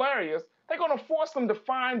small areas. They're going to force them to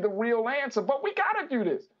find the real answer. But we got to do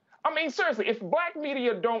this. I mean, seriously, if black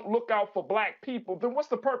media don't look out for black people, then what's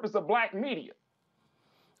the purpose of black media?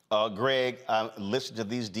 Greg, listen to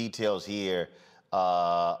these details here.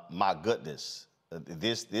 My goodness,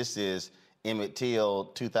 this is Emmett Till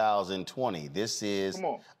 2020. This is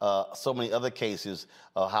so many other cases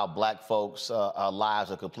of how black folks'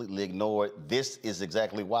 lives are completely ignored. This is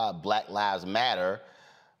exactly why Black Lives Matter,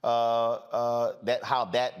 that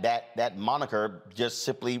moniker just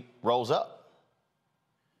simply rose up.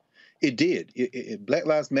 It did. Black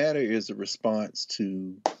Lives Matter is a response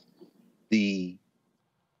to the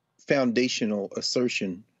foundational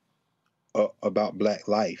assertion about black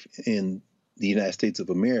life in the United States of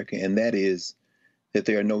America, and that is that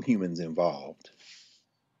there are no humans involved.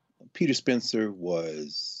 Peter Spencer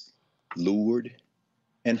was lured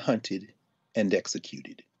and hunted and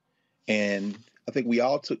executed. And I think we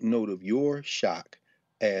all took note of your shock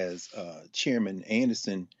as Chairman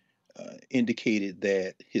Anderson indicated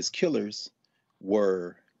that his killers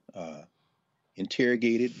were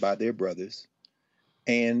interrogated by their brothers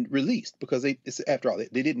and released because after all,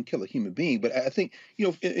 they didn't kill a human being. But I think,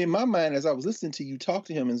 in my mind, as I was listening to you talk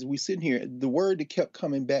to him, as we sitting here, the word that kept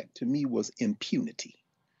coming back to me was impunity.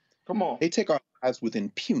 Come on. They take our lives with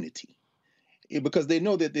impunity because they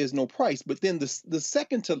know that there's no price. But then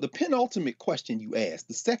the penultimate question you asked,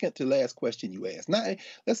 the second to last question you asked. Now,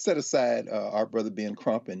 let's set aside our brother Ben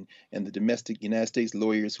Crump and the domestic United States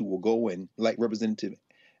lawyers who will go and, like Representative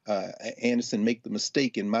Anderson, make the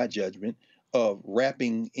mistake, in my judgment, of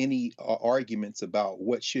wrapping any arguments about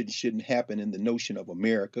what should and shouldn't happen in the notion of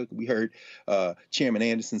America. We heard Chairman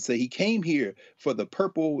Anderson say he came here for the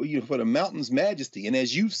purple, for the mountain's majesty. And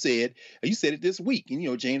as you said it this week,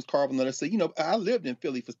 and James Carvin let us say, I lived in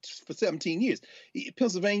Philly for 17 years.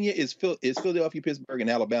 Pennsylvania is Philadelphia, Pittsburgh, and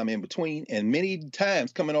Alabama in between. And many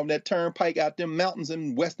times coming over that turnpike out them mountains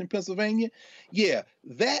in western Pennsylvania, yeah,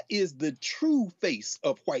 that is the true face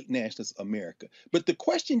of white nationalist America. But the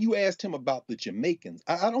question you asked him about the Jamaicans,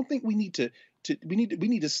 I don't think we need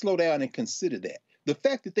to slow down and consider that. The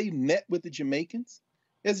fact that they met with the Jamaicans,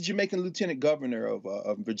 as a Jamaican lieutenant governor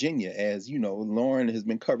of Virginia, as Lauren has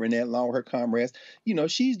been covering that along with her comrades,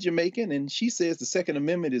 she's Jamaican and she says the Second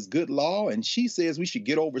Amendment is good law and she says we should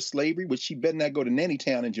get over slavery, which she better not go to Nanny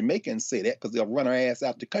Town in Jamaica and say that because they'll run her ass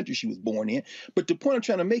out the country she was born in. But the point I'm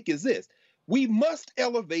trying to make is this: we must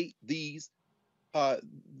elevate these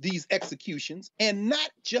executions, and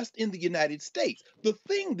not just in the United States. The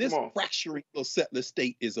thing this fracturing little settler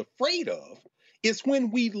state is afraid of is when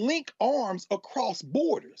we link arms across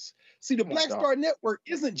borders. See, the Black Star Network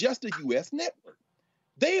isn't just a U.S. network.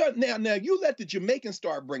 They are now you let the Jamaicans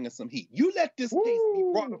start bringing some heat. You let this case be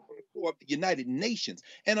brought up on the floor of the United Nations.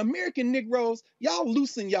 And American Negroes, y'all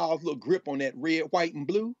loosen y'all's little grip on that red, white, and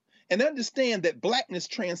blue. And understand that blackness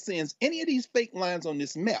transcends any of these fake lines on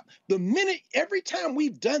this map. Every time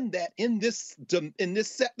we've done that in this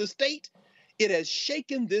settler state, it has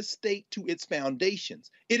shaken this state to its foundations.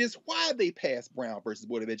 It is why they passed Brown versus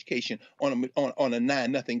Board of Education on a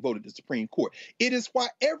 9-0 vote at the Supreme Court. It is why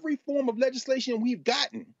every form of legislation we've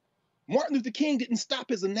gotten, Martin Luther King didn't stop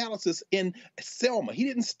his analysis in Selma. He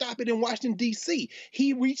didn't stop it in Washington, D.C.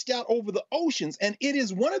 He reached out over the oceans, and it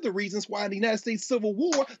is one of the reasons why in the United States Civil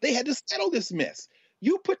War, they had to settle this mess.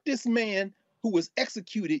 You put this man who was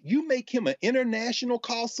executed, you make him an international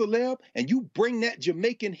cause celeb, and you bring that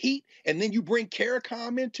Jamaican heat, and then you bring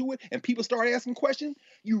CARICOM into it, and people start asking questions,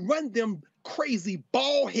 you run them crazy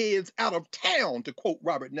bald heads out of town, to quote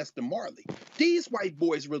Robert Nesta Marley. These white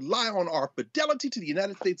boys rely on our fidelity to the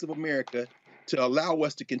United States of America to allow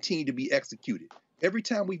us to continue to be executed. Every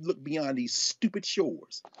time we look beyond these stupid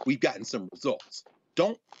shores, we've gotten some results.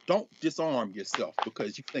 Don't disarm yourself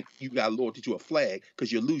because you think you got loyalty to a flag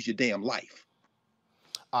because you lose your damn life.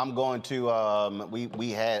 I'm going to,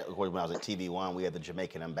 we had, of course, when I was at TV One, we had the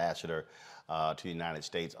Jamaican ambassador to the United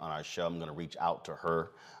States on our show. I'm going to reach out to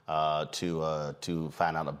her to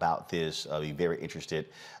find out about this. I'll be very interested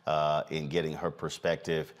in getting her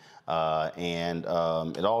perspective. And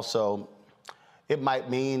it might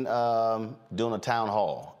mean doing a town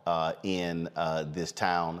hall in this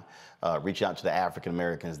town, reaching out to the African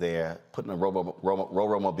Americans there, putting a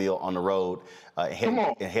Robo-Mobile on the road,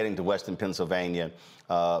 heading to Western Pennsylvania,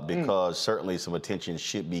 because certainly some attention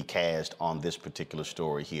should be cast on this particular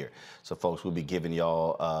story here. So folks, we'll be giving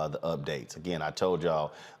y'all the updates. Again, I told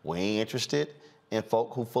y'all, we ain't interested in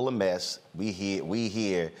folk who full of mess. We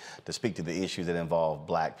here to speak to the issues that involve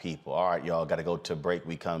black people. All right, y'all, got to go to a break.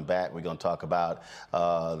 We come back, we're going to talk about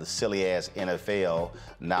the silly-ass NFL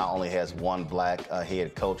now only has one black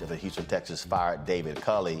head coach. At the Houston Texans fired David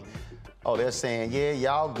Culley. Oh, they're saying, yeah,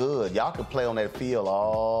 y'all good. Y'all can play on that field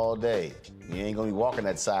all day. You ain't going to be walking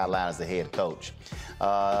that sideline as the head coach.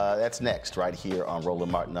 That's next right here on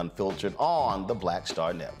Roland Martin Unfiltered on the Black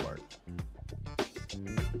Star Network.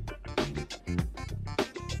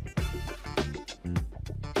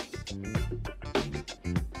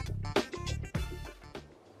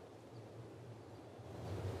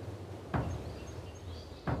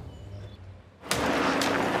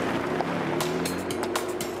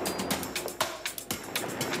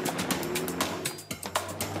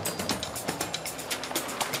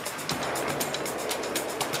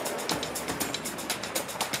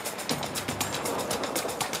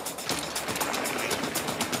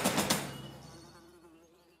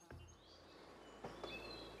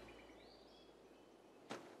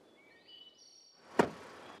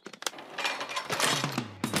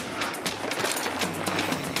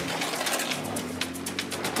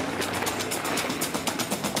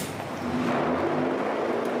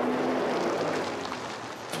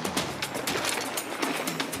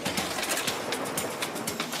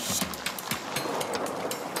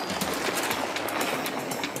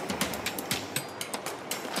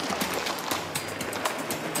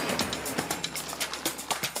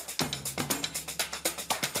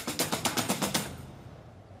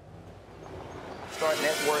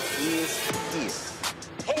 Network is here.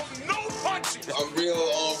 Hold no punches. I'm real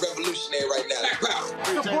revolutionary right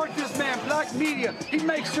now. Support this man, Black Media. He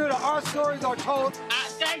makes sure that our stories are told. I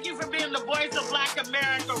got Thank you for being the voice of Black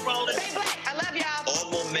America, Roland. Stay black. I love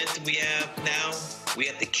y'all. All momentum we have now, we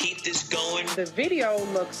have to keep this going. The video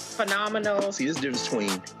looks phenomenal. See, this difference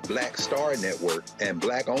between Black Star Network and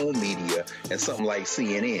Black-owned media and something like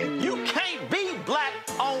CNN. You can't be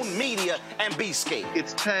Black-owned media and be scared.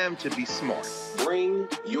 It's time to be smart. Bring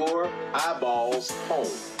your eyeballs home.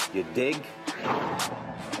 You dig?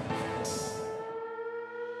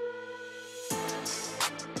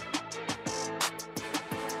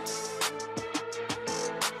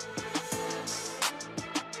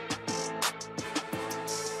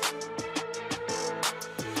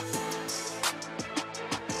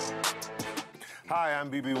 Hi,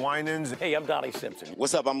 I'm BB Winans. Hey, I'm Donnie Simpson.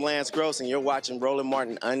 What's up? I'm Lance Gross, and you're watching Roland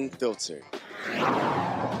Martin Unfiltered.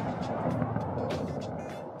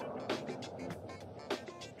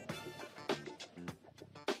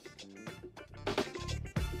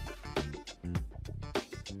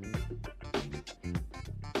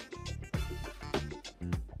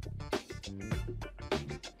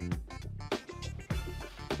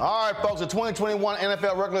 All right, folks, the 2021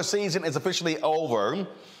 NFL regular season is officially over.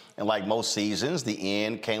 And like most seasons, the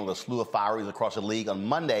end came with a slew of fireys across the league on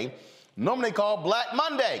Monday, normally called Black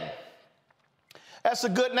Monday. That's a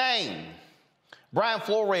good name. Brian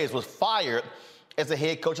Flores was fired as the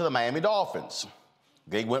head coach of the Miami Dolphins.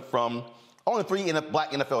 They went from only 3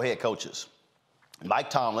 Black NFL head coaches: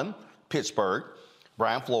 Mike Tomlin, Pittsburgh;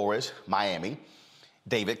 Brian Flores, Miami;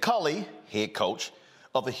 David Culley, head coach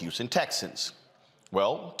of the Houston Texans.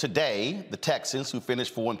 Well, today, the Texans, who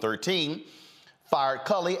finished 4-13, fired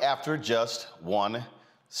Culley after just 1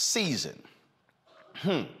 season.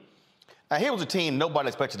 Now, here was a team nobody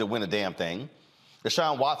expected to win a damn thing.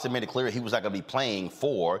 Deshaun Watson made it clear he was not going to be playing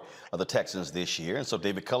for the Texans this year, and so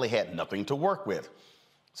David Culley had nothing to work with.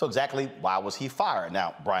 So exactly why was he fired?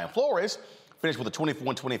 Now, Brian Flores finished with a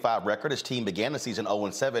 24-25 record. His team began the season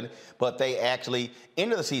 0-7, but they actually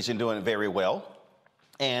ended the season doing very well.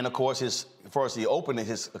 And, of course, as far as he opened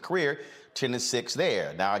his career, 10-6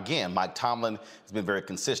 there. Now, again, Mike Tomlin has been very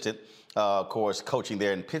consistent, of course, coaching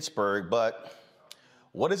there in Pittsburgh. But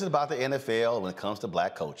what is it about the NFL when it comes to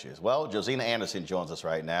black coaches? Well, Josina Anderson joins us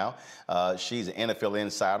right now. She's an NFL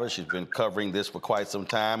insider. She's been covering this for quite some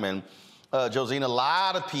time. And, Josina, a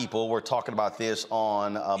lot of people were talking about this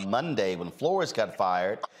on Monday when Flores got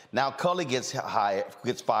fired. Now Culley gets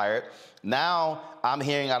fired. Now I'm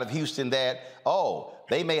hearing out of Houston that,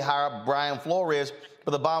 they may hire Brian Flores.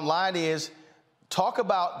 But the bottom line is, talk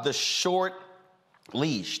about the short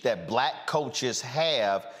leash that black coaches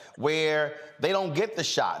have where they don't get the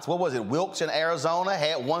shots. What was it? Wilkes in Arizona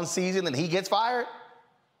had 1 season and he gets fired?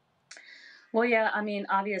 Well, yeah, I mean,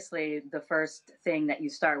 obviously, the first thing that you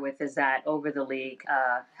start with is that over the league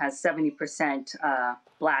has 70%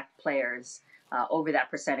 black players, over that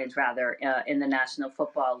percentage, rather, in the National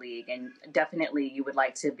Football League. And definitely you would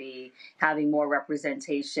like to be having more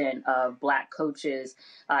representation of black coaches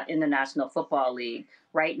in the National Football League.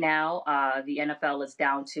 Right now, the NFL is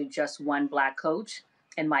down to just 1 black coach,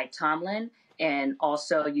 and Mike Tomlin. And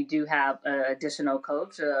also you do have an additional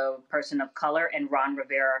coach, a person of color, and Ron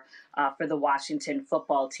Rivera for the Washington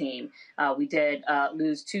football team. We did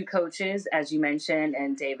lose 2 coaches, as you mentioned,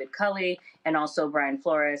 and David Culley and also Brian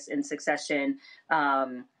Flores in succession,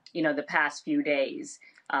 the past few days.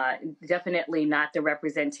 Definitely not the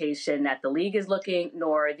representation that the league is looking,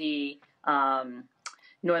 nor the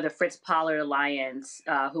Fritz Pollard Alliance,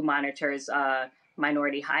 who monitors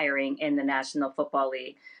minority hiring in the National Football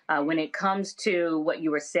League. When it comes to what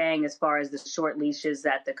you were saying as far as the short leashes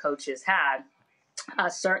that the coaches have,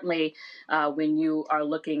 certainly when you are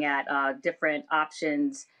looking at different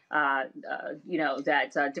options,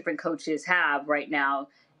 that different coaches have right now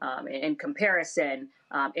in comparison,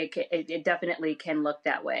 it definitely can look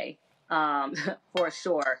that way for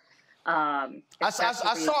sure. I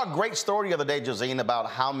saw a great story the other day, Josine, about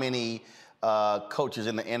how many coaches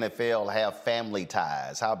in the NFL have family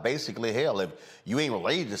ties. How basically, hell, if you ain't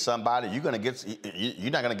related to somebody, you're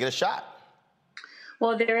not gonna get a shot.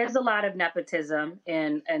 Well, there is a lot of nepotism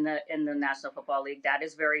in the National Football League. That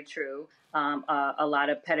is very true. A lot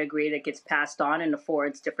of pedigree that gets passed on and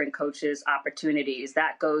affords different coaches opportunities.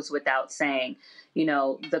 That goes without saying.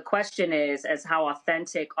 The question is how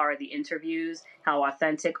authentic are the interviews? How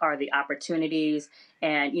authentic are the opportunities?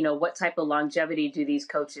 And, what type of longevity do these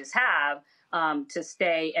coaches have to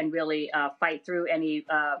stay and really fight through any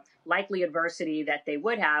likely adversity that they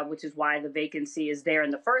would have, which is why the vacancy is there in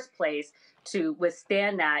the first place, to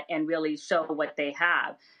withstand that and really show what they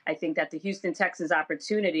have. I think that the Houston Texans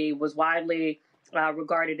opportunity was widely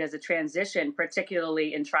regarded as a transition,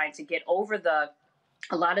 particularly in trying to get over the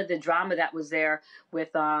a lot of the drama that was there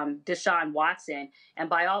with Deshaun Watson. And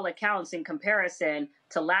by all accounts, in comparison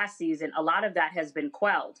to last season, a lot of that has been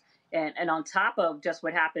quelled. And on top of just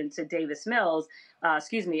what happened to Davis Mills,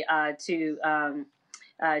 to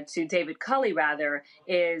David Culley, rather,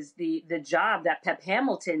 is the job that Pep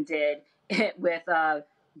Hamilton did with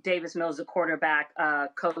Davis Mills, the quarterback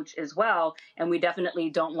coach as well. And we definitely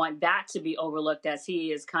don't want that to be overlooked, as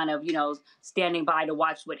he is kind of, standing by to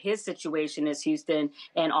watch what his situation is, Houston,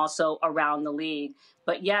 and also around the league.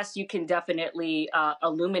 But yes, you can definitely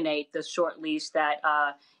illuminate the short leash that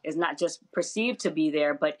is not just perceived to be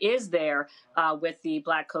there, but is there with the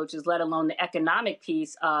Black coaches, let alone the economic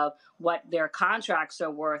piece of what their contracts are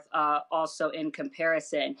worth also in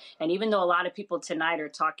comparison. And even though a lot of people tonight are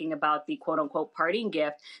talking about the quote unquote parting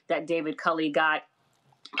gift that David Culley got,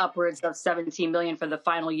 upwards of $17 million for the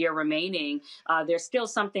final year remaining, there's still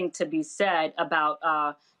something to be said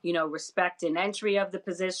about respect in entry of the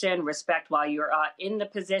position, respect while you're in the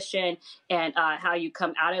position, and how you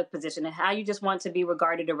come out of the position, and how you just want to be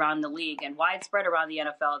regarded around the league and widespread around the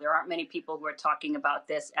NFL. There aren't many people who are talking about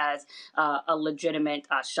this as a legitimate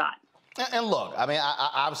shot. And look, I mean,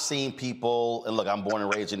 I've seen people, and look, I'm born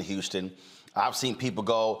and raised in Houston. I've seen people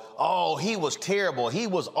go, oh, he was terrible. He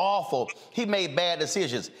was awful. He made bad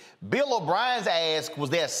decisions. Bill O'Brien's ass was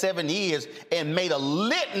there 7 years and made a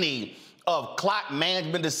litany of clock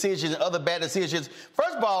management decisions and other bad decisions.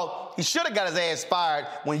 First of all, he should have got his ass fired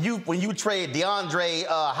when you trade DeAndre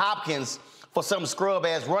Hopkins for some scrub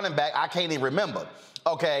ass running back. I can't even remember.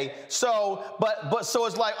 Okay, so so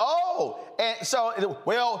it's like, oh, and so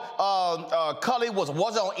Culley wasn't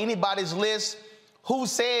on anybody's list. Who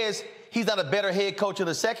says he's not a better head coach in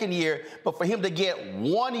the second year? But for him to get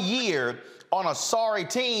 1 year on a sorry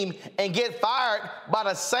team and get fired by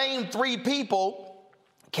the same three people,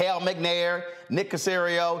 Cal McNair, Nick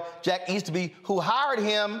Caserio, Jack Easterby, who hired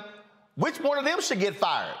him, which one of them should get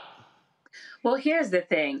fired? Well, here's the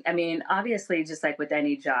thing. I mean, obviously, just like with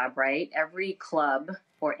any job, right? Every club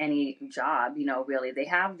or any job, really, they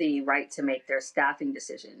have the right to make their staffing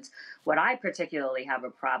decisions. What I particularly have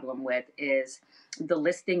a problem with is the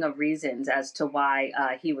listing of reasons as to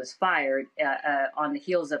why he was fired on the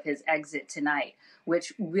heels of his exit tonight,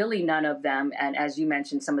 which really none of them, and as you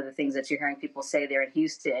mentioned, some of the things that you're hearing people say there in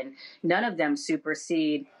Houston, none of them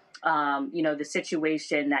supersede the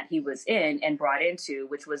situation that he was in and brought into,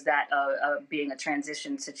 which was that being a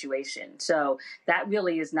transition situation. So that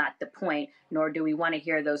really is not the point, nor do we want to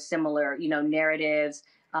hear those similar, narratives.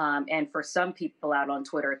 And for some people out on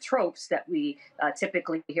Twitter, tropes that we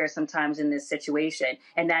typically hear sometimes in this situation,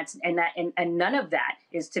 and none of that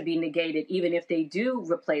is to be negated, even if they do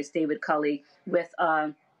replace David Culley with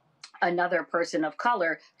another person of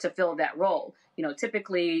color to fill that role.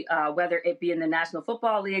 Typically, whether it be in the National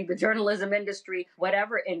Football League, the journalism industry,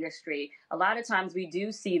 whatever industry, a lot of times we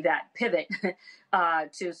do see that pivot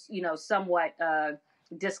to, somewhat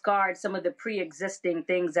discard some of the pre-existing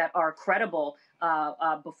things that are credible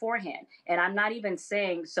beforehand. And I'm not even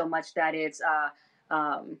saying so much that it's a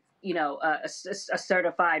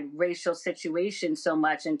certified racial situation so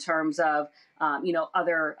much in terms of,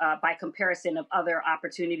 other, by comparison of other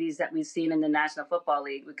opportunities that we've seen in the National Football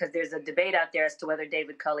League, because there's a debate out there as to whether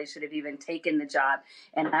David Culley should have even taken the job.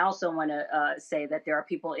 And I also want to say that there are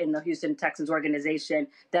people in the Houston Texans organization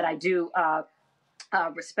that I do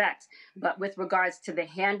respect. But with regards to the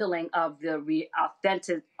handling of the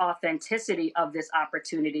authenticity of this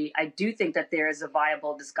opportunity, I do think that there is a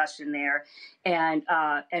viable discussion there, and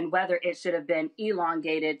whether it should have been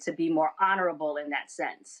elongated to be more honorable in that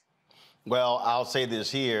sense. Well, I'll say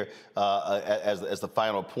this here as the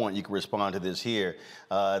final point. You can respond to this here,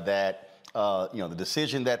 that the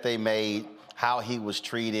decision that they made, how he was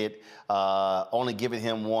treated, only giving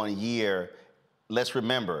him 1 year. Let's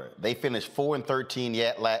remember, they finished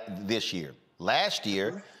 4-13 this year. Last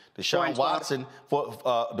year, Deshaun Watson, well,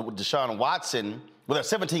 there's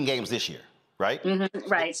 17 games this year, right? Mm-hmm,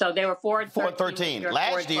 right. So they were 4-13.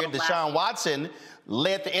 Last year, Deshaun Watson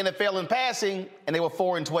led the NFL in passing, and they were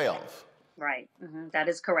 4-12. Right. Mm-hmm. That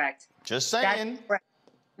is correct. Just saying.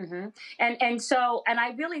 Mm-hmm. And I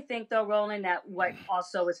really think, though, Roland, that what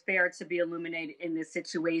also is fair to be illuminated in this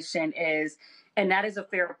situation is, and that is a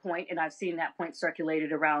fair point, and I've seen that point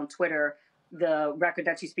circulated around Twitter, the record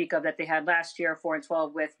that you speak of that they had last year,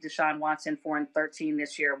 4-12 with Deshaun Watson, 4-13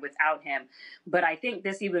 this year without him. But I think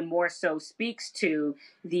this even more so speaks to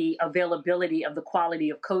the availability of the quality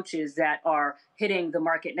of coaches that are hitting the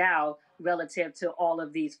market now relative to all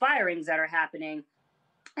of these firings that are happening,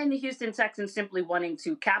 and the Houston Texans simply wanting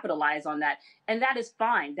to capitalize on that. And that is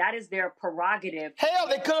fine. That is their prerogative. Hell,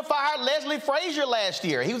 they could have fired Leslie Frazier last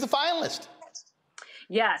year. He was a finalist.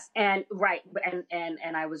 Yes, and right,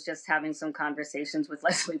 and I was just having some conversations with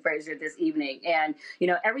Leslie Frazier this evening, and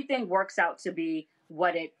everything works out to be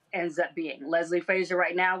what it ends up being. Leslie Frazier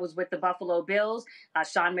right now was with the Buffalo Bills.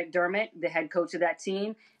 Sean McDermott, the head coach of that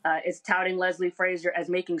team, is touting Leslie Frazier as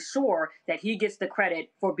making sure that he gets the credit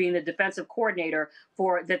for being the defensive coordinator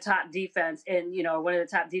for the top defense in, one of the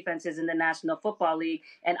top defenses in the National Football League.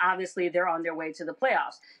 And obviously they're on their way to the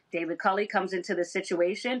playoffs. David Culley comes into the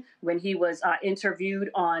situation when he was interviewed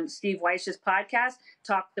on Steve Weich's podcast,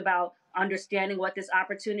 talked about understanding what this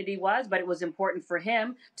opportunity was, but it was important for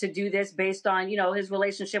him to do this based on, his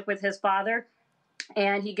relationship with his father.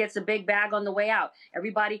 And he gets a big bag on the way out.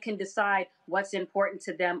 Everybody can decide what's important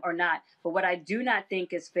to them or not. But what I do not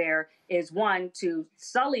think is fair is, one, to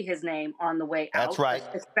sully his name on the way out. That's right.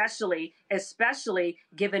 Especially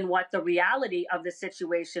given what the reality of the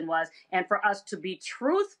situation was, and for us to be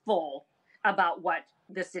truthful about what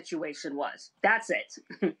the situation was. That's it.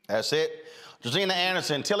 That's it. Josina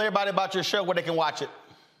Anderson, tell everybody about your show where they can watch it.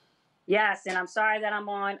 Yes, and I'm sorry that I'm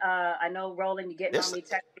on. I know, Roland, you're getting on me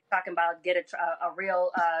talking about get a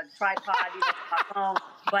real tripod for my phone.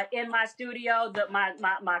 But in my studio, my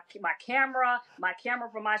camera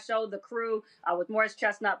for my show, The Crew, with Morris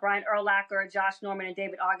Chestnut, Brian Urlacher, Josh Norman, and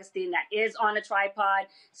David Augustine, that is on a tripod.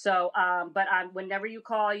 So, but whenever you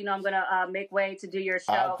call, I'm going to make way to do your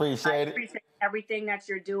show. I appreciate it. Everything that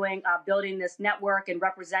you're doing, building this network and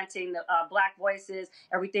representing the Black voices,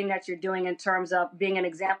 everything that you're doing in terms of being an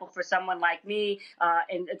example for someone like me,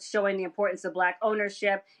 and showing the importance of Black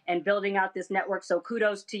ownership and building out this network. So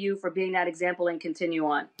kudos to you for being that example, and continue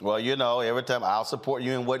on. Well, every time I'll support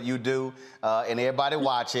you in what you do, and everybody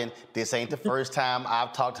watching, this ain't the first time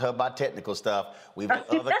I've talked to her about technical stuff. We've had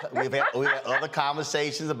other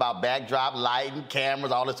conversations about backdrop, lighting,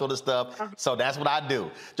 cameras, all this sort of stuff. So that's what I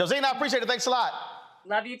do. Josina, I appreciate it. Thanks a lot.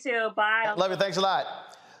 Love you too. Bye. Love you. Thanks a lot.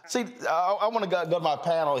 See, I want to go to my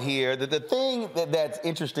panel here. The thing that's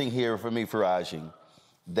interesting here for me, Faraji,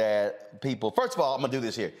 that people, first of all, I'm going to do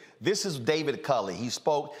this here. This is David Culley. He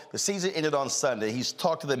spoke, the season ended on Sunday. He's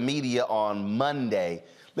talked to the media on Monday.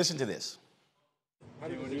 Listen to this. How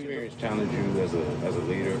did this experience challenge you as a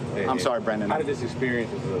leader? I'm sorry, Brandon. How did this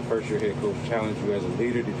experience as a first-year head coach challenge you as a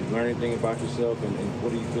leader? Did you learn anything about yourself, and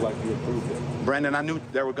what do you feel like you improved at? Brandon, I knew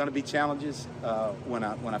there were going to be challenges when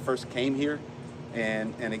I first came here,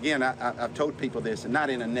 and again, I've told people this, and not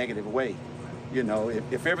in a negative way.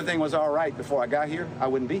 If everything was all right before I got here, I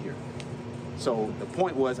wouldn't be here. So the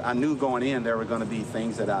point was, I knew going in there were going to be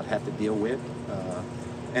things that I'd have to deal with.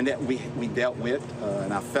 And that we dealt with,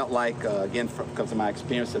 and I felt like, again, because of my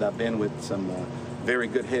experience that I've been with some very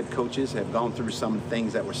good head coaches, have gone through some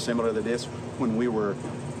things that were similar to this when we were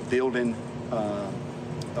building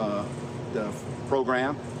the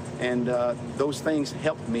program, and those things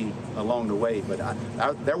helped me along the way. But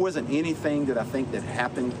there wasn't anything that I think that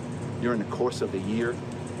happened during the course of the year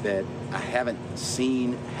that I haven't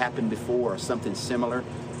seen happen before, or something similar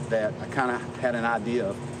that I kind of had an idea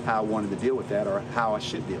of how I wanted to deal with that, or how I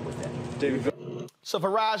should deal with that. So,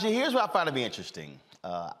 Faraji, here's what I find to be interesting.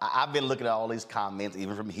 I've been looking at all these comments,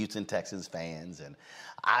 even from Houston Texans fans, and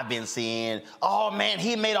I've been seeing, oh, man,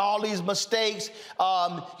 he made all these mistakes.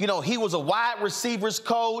 He was a wide receivers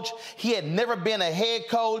coach. He had never been a head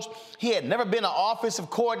coach. He had never been an offensive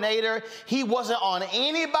coordinator. He wasn't on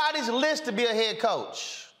anybody's list to be a head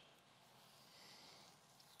coach.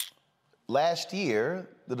 Last year,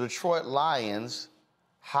 the Detroit Lions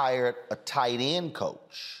hired a tight end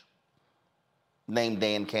coach named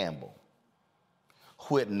Dan Campbell,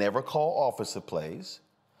 who had never called offensive plays,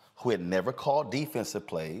 who had never called defensive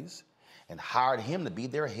plays, and hired him to be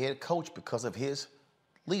their head coach because of his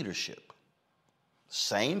leadership.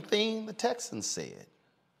 Same thing the Texans said.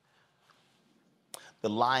 The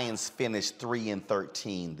Lions finished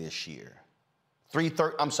 3-13 this year.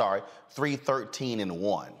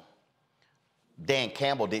 3-13-1. Dan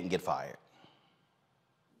Campbell didn't get fired.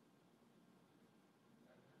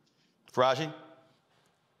 Faraji?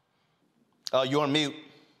 You're on mute.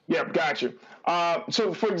 Yep, got you.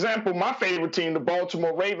 So, for example, my favorite team, the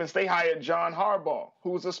Baltimore Ravens, they hired John Harbaugh, who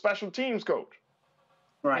was a special teams coach.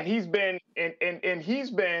 Right. And he's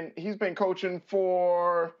been coaching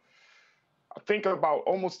for, I think, about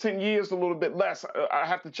almost 10 years, a little bit less. I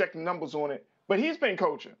have to check the numbers on it. But he's been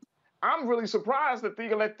coaching. I'm really surprised that they're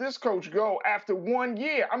going to let this coach go after 1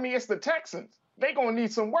 year. I mean, it's the Texans. They're going to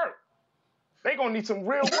need some work. They're going to need some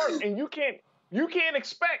real work. And you can't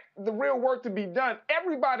expect the real work to be done.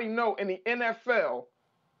 Everybody know in the NFL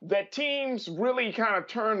that teams really kind of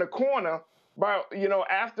turn the corner by,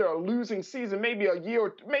 after a losing season, maybe a year,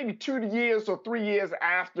 or maybe 2 years or 3 years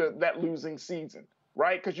after that losing season,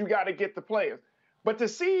 right? Because you got to get the players. But to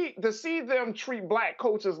see them treat black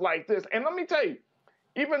coaches like this, and let me tell you,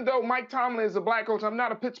 even though Mike Tomlin is a black coach, I'm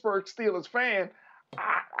not a Pittsburgh Steelers fan.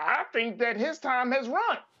 I think that his time has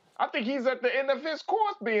run. I think he's at the end of his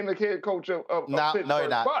course being the head coach of Pittsburgh. No, he's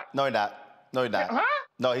not. But, no, he's not. No, he's not. Huh?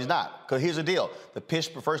 No, he's not. Because here's the deal: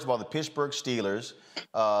 first of all, the Pittsburgh Steelers,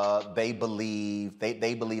 they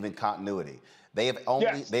believe in continuity. They've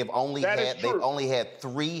only had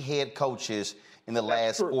 3 head coaches in the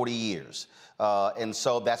last 40 years, and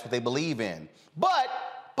so that's what they believe in. But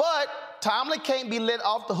Tomlin can't be let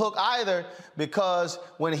off the hook either, because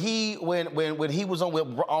when he was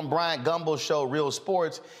on Brian Gumbel's show, Real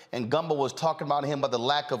Sports, and Gumbel was talking about him about the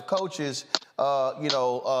lack of coaches,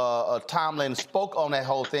 Tomlin spoke on that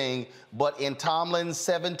whole thing. But in Tomlin's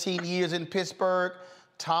 17 years in Pittsburgh,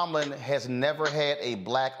 Tomlin has never had a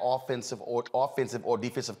black offensive or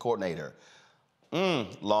defensive coordinator.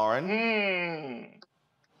 Lauren.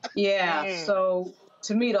 Yeah. So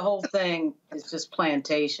to me, the whole thing is just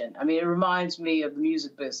plantation. I mean, it reminds me of the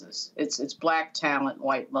music business. It's black talent,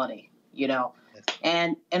 white money, you know.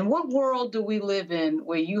 And what world do we live in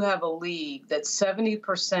where you have a league that's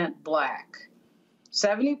 70% black?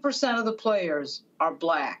 70% of the players are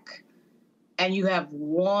black, and you have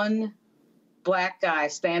one black guy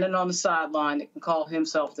standing on the sideline that can call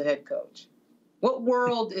himself the head coach. What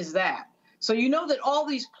world is that? So you know that all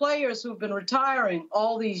these players who've been retiring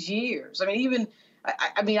all these years, I can't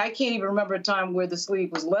even remember a time where this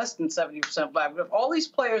league was less than 70% black. But if all these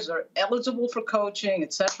players are eligible for coaching,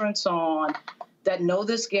 et cetera, and so on, that know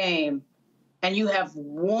this game, and you have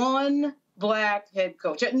one black head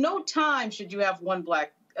coach. At no time should you have one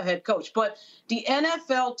black head coach. But the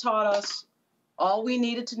NFL taught us all we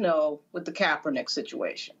needed to know with the Kaepernick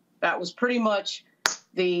situation. That was pretty much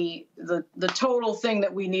the total thing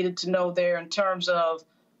that we needed to know there in terms of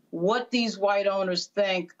what these white owners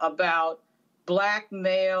think about black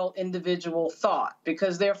male individual thought,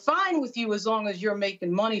 because they're fine with you as long as you're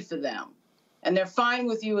making money for them. And they're fine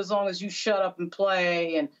with you as long as you shut up and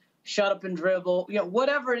play and shut up and dribble. You know,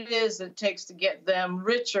 whatever it is that it takes to get them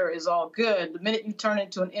richer is all good. The minute you turn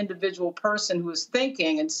into an individual person who is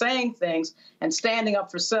thinking and saying things and standing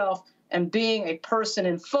up for self and being a person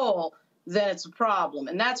in full, then it's a problem.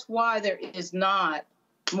 And that's why there is not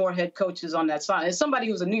more head coaches on that side. As somebody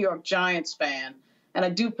who's a New York Giants fan, and I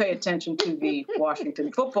do pay attention to the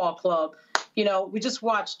Washington Football Club, you know, we just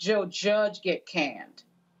watched Joe Judge get canned.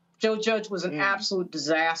 Joe Judge was an absolute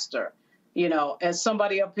disaster. You know, as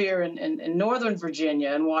somebody up here in Northern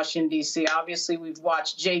Virginia and Washington, D.C., obviously we've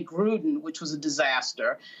watched Jay Gruden, which was a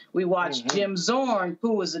disaster. We watched Jim Zorn,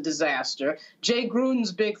 who was a disaster. Jay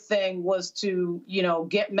Gruden's big thing was to, you know,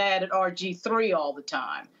 get mad at RG3 all the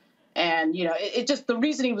time. And, you know, it just, the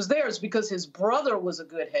reason he was there is because his brother was a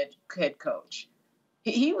good head coach.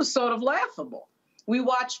 He was sort of laughable. We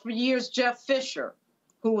watched for years Jeff Fisher,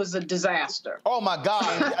 who was a disaster. Oh, my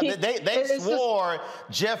God. They swore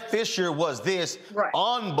Jeff Fisher was this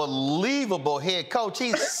unbelievable head coach.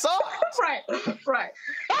 He sucked. Right.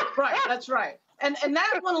 That's right. And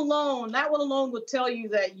that one alone would tell you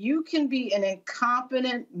that you can be an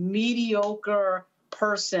incompetent, mediocre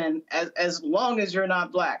person as long as you're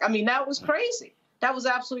not black. I mean, that was crazy. That was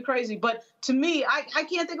absolutely crazy. But to me, I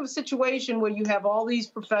can't think of a situation where you have all these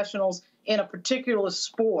professionals in a particular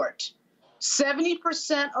sport,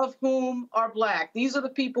 70% of whom are black. These are the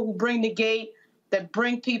people who bring the gate, that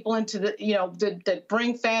bring people into the, you know, that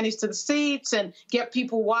bring fannies to the seats and get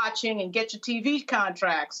people watching and get your TV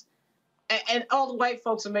contracts. And all the white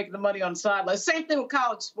folks are making the money on the sidelines. Same thing with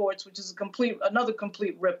college sports, which is another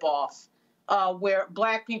complete ripoff, where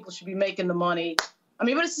black people should be making the money. I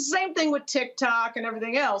mean, but it's the same thing with TikTok and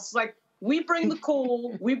everything else. It's like, we bring the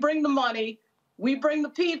cool, we bring the money, we bring the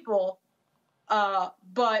people,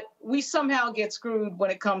 but we somehow get screwed when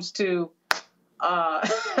it comes to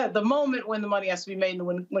the moment when the money has to be made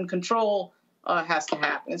and when control has to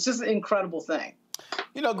happen. It's just an incredible thing.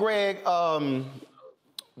 You know, Greg, I'm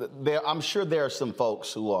sure there are some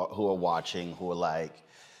folks who are watching who are like,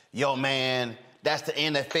 yo, man, that's the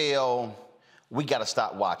NFL. We got to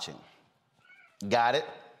stop watching. Got it?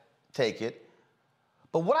 Take it.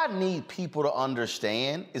 But what I need people to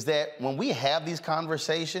understand is that when we have these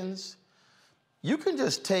conversations, you can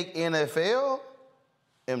just take NFL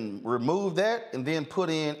and remove that and then put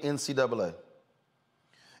in NCAA.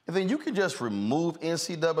 And then you can just remove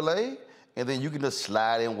NCAA and then you can just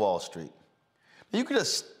slide in Wall Street. You can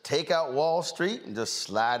just take out Wall Street and just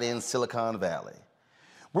slide in Silicon Valley.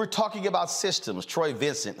 We're talking about systems. Troy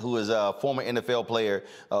Vincent, who is a former NFL player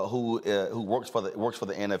who works for the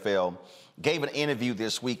NFL, gave an interview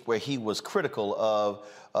this week where he was critical of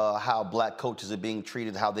how black coaches are being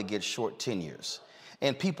treated, how they get short tenures.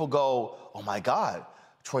 And people go, oh my God,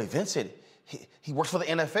 Troy Vincent, he works for the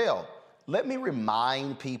NFL. Let me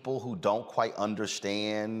remind people who don't quite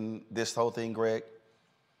understand this whole thing, Greg.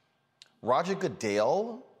 Roger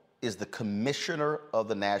Goodell is the commissioner of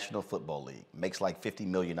the National Football League, makes like $50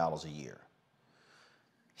 million a year.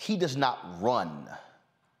 He does not run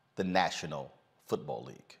the National Football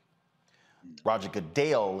League. Roger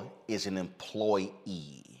Goodell is an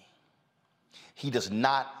employee. He does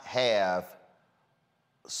not have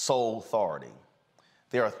sole authority.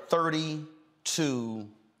 There are 32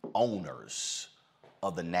 owners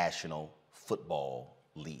of the National Football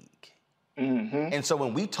League. Mm-hmm. And so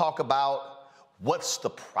when we talk about what's the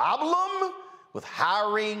problem with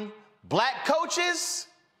hiring black coaches,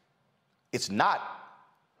 it's not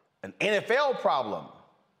an NFL problem.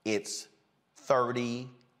 It's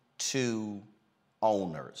 32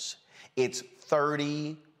 owners. It's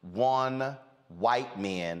 31 white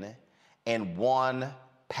men and one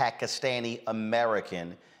Pakistani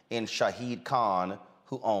American in Shahid Khan,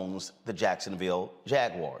 who owns the Jacksonville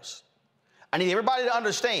Jaguars. I need everybody to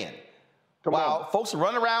understand. While folks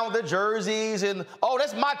run around with their jerseys and, oh,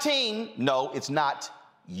 that's my team. No, it's not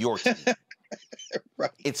your team. Right.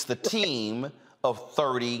 It's the team of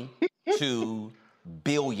 32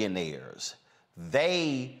 billionaires.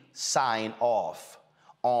 They sign off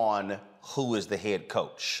on who is the head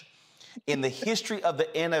coach. In the history of the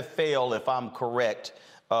NFL, if I'm correct,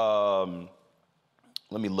 let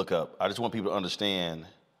me look up. I just want people to understand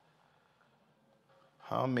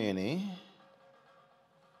how many.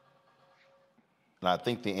 And I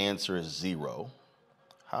think the answer is 0.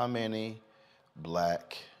 How many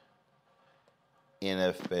black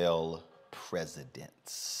NFL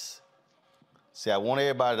presidents? See, I want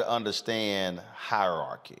everybody to understand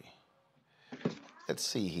hierarchy. Let's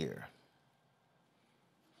see here.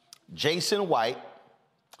 Jason Wright,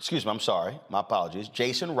 my apologies.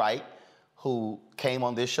 Jason Wright, who came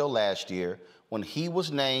on this show last year, when he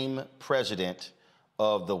was named president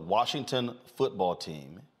of the Washington football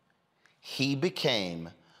team, he became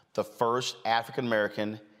the first African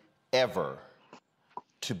American ever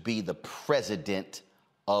to be the president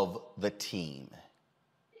of the team.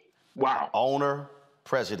 Wow. Owner,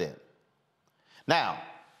 president. Now,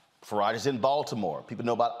 Ferrari's in Baltimore. People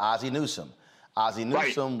know about Ozzie Newsome. Ozzie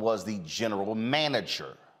Newsome was the general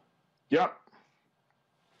manager. Yep.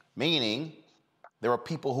 Meaning there are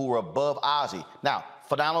people who were above Ozzie. Now,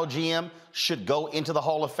 Fernando GM should go into the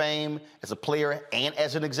Hall of Fame as a player and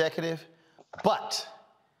as an executive, but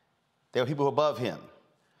there are people above him.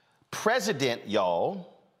 President,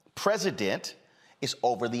 y'all, president is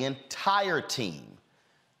over the entire team,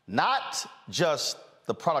 not just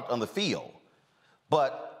the product on the field,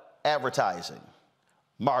 but advertising,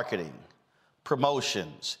 marketing,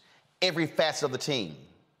 promotions, every facet of the team.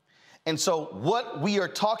 And so what we are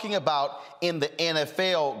talking about in the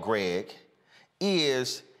NFL, Greg,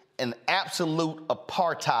 is an absolute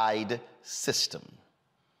apartheid system.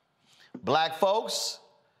 Black folks,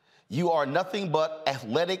 you are nothing but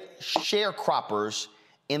athletic sharecroppers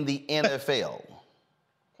in the NFL.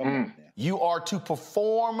 You are to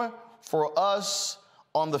perform for us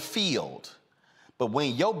on the field. But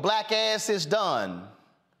when your black ass is done,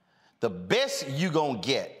 the best you gonna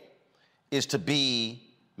get is to be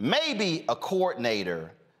maybe a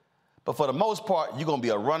coordinator, but for the most part, you're gonna be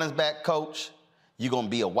a running back coach, you're gonna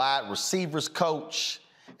be a wide receivers coach.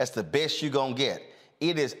 That's the best you're gonna get.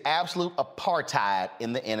 It is absolute apartheid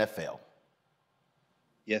in the NFL.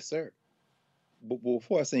 Yes, sir. But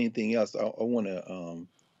before I say anything else, I want to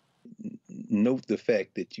note the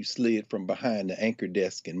fact that you slid from behind the anchor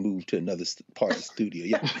desk and moved to another part of the studio.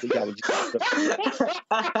 Yeah,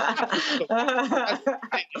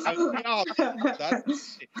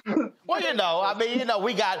 well, you know, I mean, you know,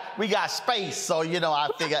 we got space, so you know, I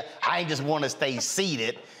figure I ain't just want to stay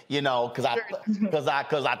seated, you know, because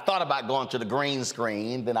I thought about going to the green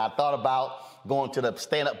screen, then I thought about going to the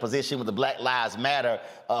stand-up position with the Black Lives Matter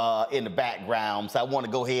in the background. So I want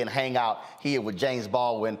to go ahead and hang out here with James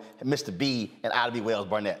Baldwin, Mr. B, and Ida B. Wells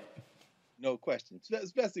Barnett. No question,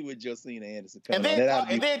 especially with Josina Anderson. And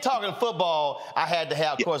then talking football, I had to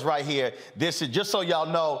have, of course, right here. This is just so y'all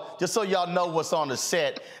know what's on the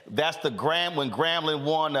set. That's the when Grambling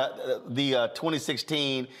won the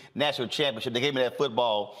 2016 national championship. They gave me that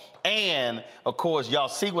football. And of course, y'all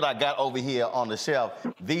see what I got over here on the shelf.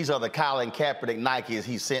 These are the Colin Kaepernick Nikes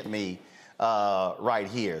he sent me right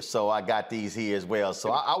here. So I got these here as well. So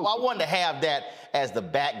I wanted to have that as the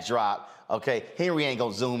backdrop. Okay, Henry ain't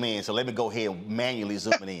gonna zoom in, so let me go ahead and manually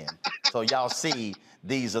zoom it in. So y'all see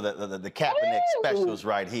these are the Kaepernick specials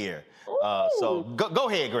right here. So go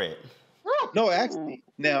ahead, Greg. No, actually,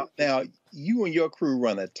 now you and your crew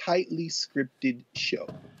run a tightly scripted show,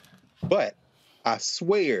 but I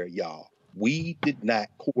swear, y'all, we did not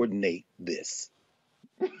coordinate this.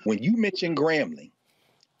 When you mention Grambling,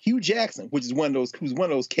 Hugh Jackson, who's one of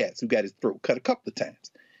those cats who got his throat cut a couple of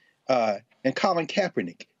times, and Colin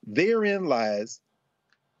Kaepernick, therein lies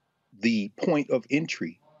the point of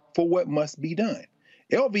entry for what must be done.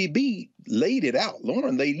 LVB laid it out.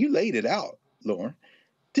 You laid it out, Lauren.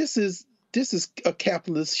 This is a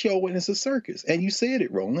capitalist show and it's a circus. And you said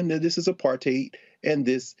it, Roland, that this is apartheid, and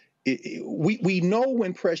we know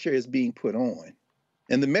when pressure is being put on.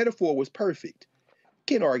 And the metaphor was perfect.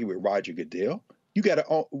 Can't argue with Roger Goodell. You got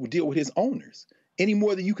to deal with his owners any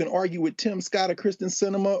more than you can argue with Tim Scott or Kristen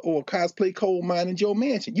Sinema or Cosplay Coal Mine and Joe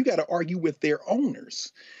Manchin. You got to argue with their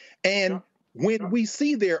owners. And when we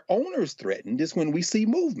see their owners threatened is when we see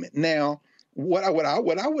movement. Now, what I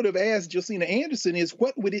would have asked Josina Anderson is,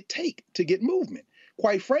 what would it take to get movement?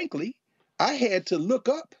 Quite frankly, I had to look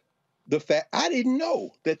up the fact I didn't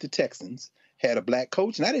know that the Texans had a black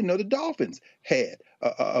coach, and I didn't know the Dolphins had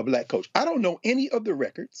a black coach. I don't know any of the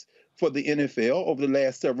records for the NFL over the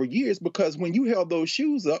last several years, because when you held those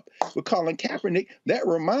shoes up with Colin Kaepernick, that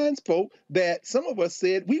reminds folk that some of us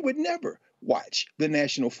said we would never watch the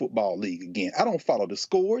National Football League again. I don't follow the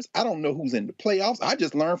scores. I don't know who's in the playoffs. I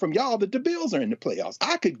just learned from y'all that the Bills are in the playoffs.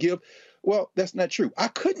 Well, that's not true. I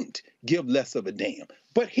couldn't give less of a damn.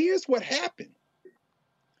 But here's what happened.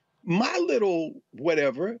 My little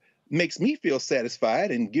whatever makes me feel satisfied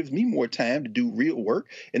and gives me more time to do real work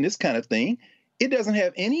and this kind of thing. It doesn't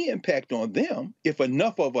have any impact on them. If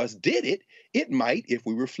enough of us did it, it might, if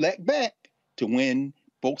we reflect back to when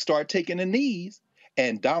folks start taking the knees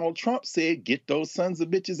and Donald Trump said, get those sons of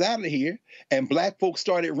bitches out of here, and black folks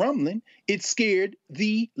started rumbling, it scared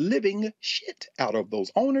the living shit out of those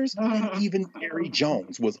owners. And even Jerry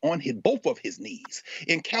Jones was on both of his knees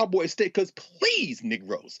in Cowboy State, because please,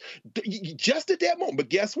 Negroes, just at that moment. But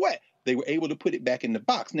guess what? They were able to put it back in the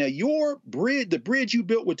box. Now, the bridge you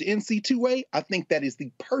built with the NC2A, I think that is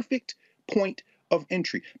the perfect point of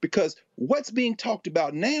entry, because what's being talked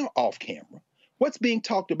about now off camera, what's being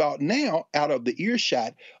talked about now out of the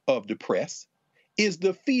earshot of the press, is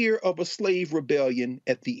the fear of a slave rebellion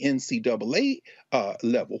at the NCAA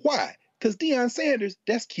level. Why? Because Deion Sanders,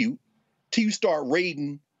 that's cute, till you start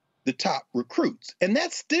raiding the top recruits. And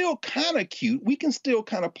that's still kind of cute. We can still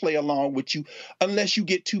kind of play along with you unless you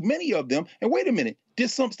get too many of them. And wait a minute, did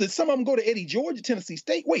some of them go to Eddie George at Tennessee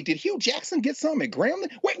State? Wait, did Hugh Jackson get some at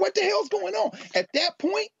Grambling? Wait, what the hell's going on? At that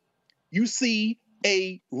point, you see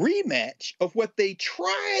a rematch of what they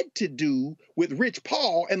tried to do with Rich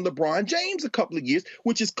Paul and LeBron James a couple of years,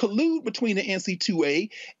 which is collude between the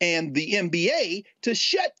NC2A and the NBA to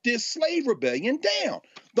shut this slave rebellion down.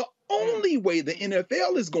 The only way the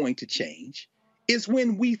NFL is going to change is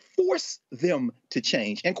when we force them to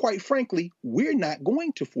change. And quite frankly, we're not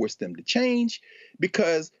going to force them to change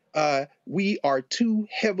because we are too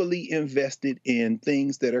heavily invested in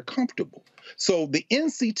things that are comfortable. So the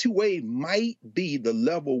NC2A might be the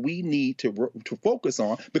level we need to focus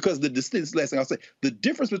on, because this last thing I'll say, the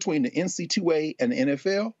difference between the NC2A and the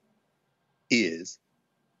NFL is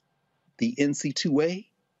the NC2A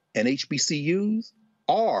and HBCUs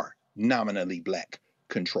are nominally black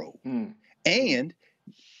controlled. And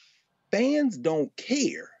fans don't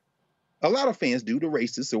care. A lot of fans do, the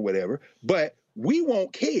racists or whatever, but we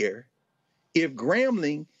won't care if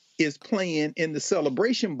Grambling is playing in the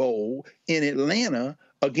Celebration Bowl in Atlanta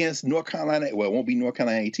against North Carolina. Well, it won't be North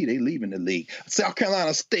Carolina A&T. They leaving the league. South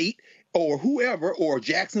Carolina State or whoever, or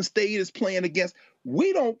Jackson State is playing against.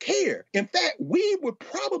 We don't care. In fact, we would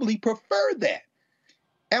probably prefer that.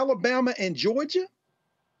 Alabama and Georgia,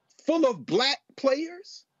 full of black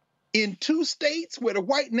players in two states where the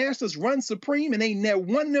white nationalists run supreme, and ain't never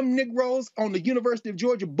one of them Negroes on the University of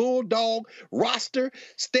Georgia Bulldog roster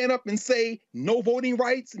stand up and say no voting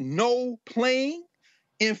rights, no playing.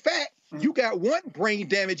 In fact, you got one brain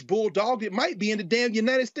damaged Bulldog that might be in the damn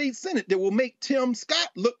United States Senate that will make Tim Scott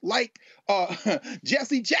look like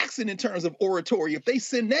Jesse Jackson in terms of oratory if they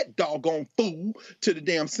send that doggone fool to the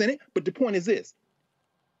damn Senate. But the point is this: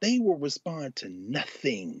 they will respond to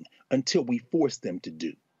nothing until we force them to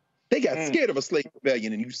do. They got scared of a slave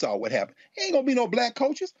rebellion, and you saw what happened. Ain't gonna be no black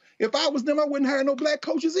coaches. If I was them, I wouldn't hire no black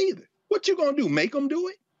coaches either. What you gonna do? Make them do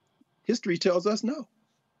it? History tells us no.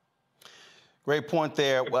 Great point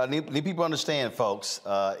there. What I need people to understand, folks,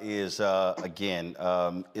 is again,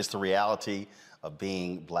 it's the reality of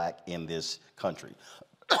being black in this country.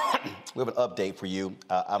 We have an update for you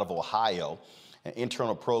out of Ohio. An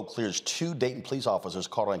internal probe clears 2 Dayton police officers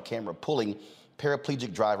caught on camera pulling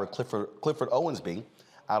paraplegic driver Clifford Owensby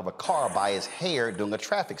out of a car by his hair during a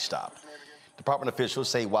traffic stop. Department officials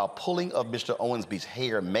say while pulling of Mr. Owensby's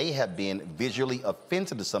hair may have been visually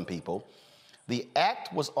offensive to some people, the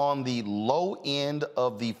act was on the low end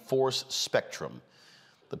of the force spectrum.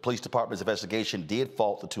 The police department's investigation did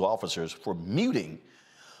fault the two officers for muting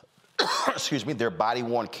excuse me, their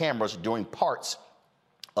body-worn cameras during parts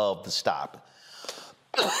of the stop.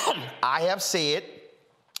 I have said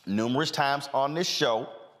numerous times on this show,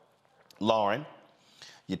 Lauren,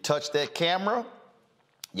 you touch that camera,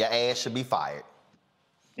 your ass should be fired.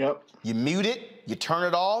 Yep. You mute it, you turn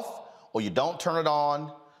it off, or you don't turn it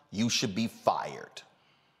on, you should be fired.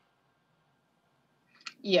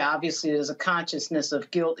 Yeah, obviously there's a consciousness of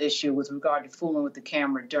guilt issue with regard to fooling with the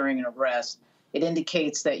camera during an arrest. It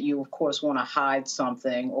indicates that you, of course, want to hide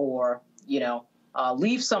something or,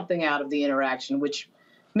 leave something out of the interaction, which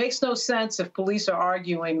makes no sense if police are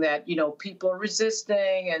arguing that, people are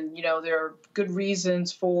resisting and, there are good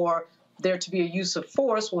reasons for there to be a use of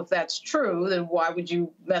force. Well, if that's true, then why would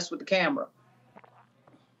you mess with the camera?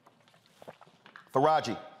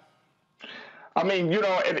 Faraji. I mean,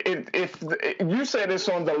 if you said it's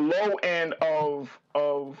on the low end of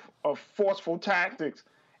forceful tactics,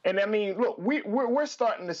 and I mean, look, we're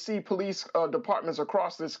starting to see police departments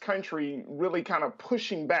across this country really kind of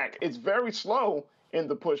pushing back. It's very slow in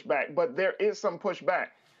the pushback, but there is some pushback.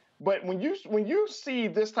 But when you see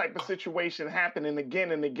this type of situation happening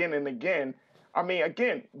again and again and again, I mean,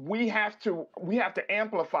 again, we have to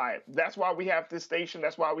amplify it. That's why we have this station.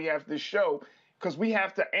 That's why we have this show, because we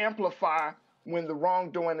have to amplify when the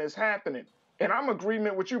wrongdoing is happening. And I'm in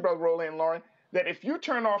agreement with you, Brother Roland and Lauren, that if you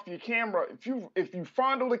turn off your camera, if you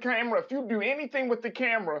fondle the camera, if you do anything with the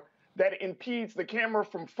camera that impedes the camera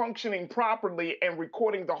from functioning properly and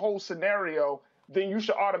recording the whole scenario, then you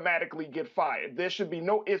should automatically get fired. There should be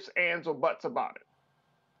no ifs, ands, or buts about it.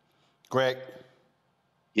 Greg?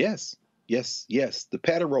 Yes. The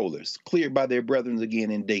patter-rollers cleared by their brethren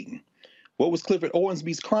again in Dayton. What was Clifford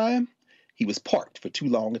Owensby's crime? He was parked for too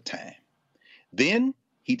long a time. Then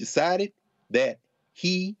he decided that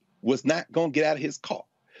he was not going to get out of his car.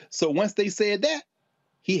 So once they said that,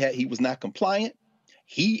 he was not compliant.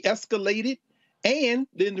 He escalated. And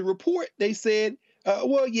then the report, they said,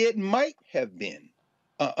 it might have been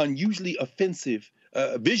unusually offensive,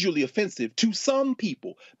 visually offensive to some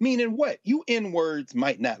people. Meaning what? You N-words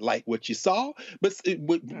might not like what you saw, but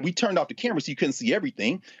we turned off the camera so you couldn't see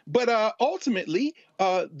everything. But ultimately,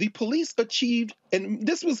 the police achieved, and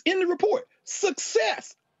this was in the report,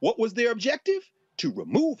 success. What was their objective? To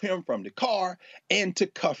remove him from the car and to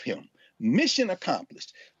cuff him. Mission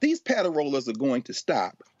accomplished. These patter rollers are going to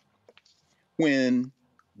stop when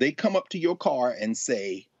they come up to your car and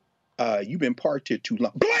say, you've been parked here too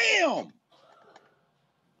long. Blam!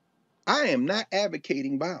 I am not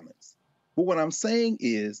advocating violence. But what I'm saying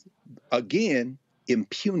is, again,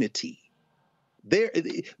 impunity.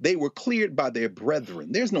 They were cleared by their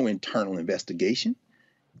brethren. There's no internal investigation.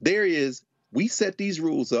 There is, we set these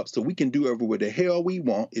rules up so we can do whatever the hell we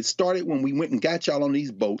want. It started when we went and got y'all on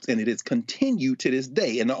these boats, and it has continued to this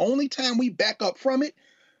day. And the only time we back up from it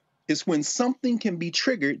is when something can be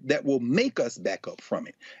triggered that will make us back up from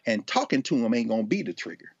it. And talking to them ain't going to be the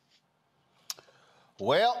trigger.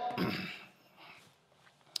 Well,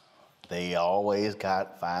 they always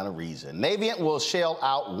got to find a reason. Navient will shell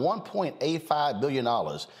out $1.85 billion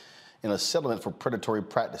in a settlement for predatory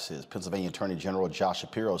practices. Pennsylvania Attorney General Josh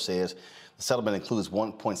Shapiro says the settlement includes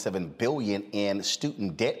 $1.7 billion in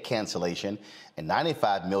student debt cancellation and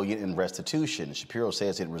 $95 million in restitution. Shapiro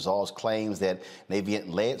says it resolves claims that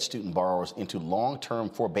Navient led student borrowers into long-term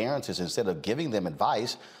forbearances instead of giving them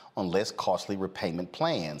advice on less costly repayment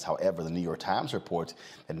plans. However, the New York Times reports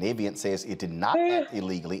that Navient says it did not act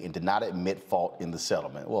illegally and did not admit fault in the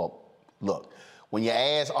settlement. Well, look, when your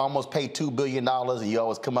ass almost paid $2 billion and you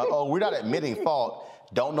always come out, oh, we're not admitting fault.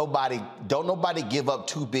 Don't nobody give up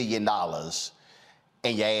 $2 billion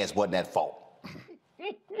and your ass wasn't at fault.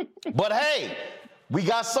 But hey, we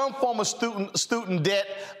got some form of student debt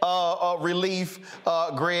relief,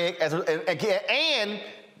 Greg, and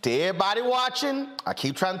to everybody watching, I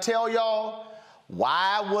keep trying to tell y'all,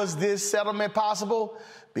 why was this settlement possible?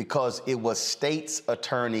 Because it was states'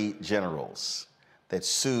 attorney generals that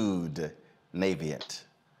sued Navient.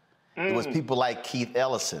 It was people like Keith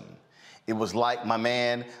Ellison. It was like my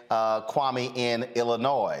man Kwame in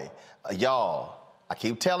Illinois. Y'all, I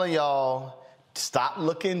keep telling y'all, stop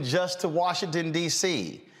looking just to Washington,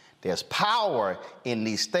 D.C. There's power in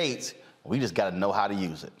these states. We just got to know how to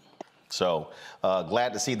use it. So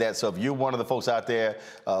glad to see that. So if you're one of the folks out there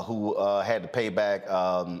who had to pay back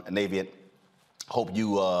Navient Hope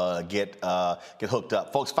you get hooked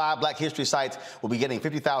up. Folks, 5 Black history sites will be getting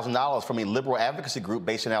 $50,000 from a liberal advocacy group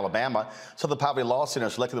based in Alabama. Southern Poverty Law Center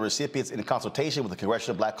selected the recipients in consultation with the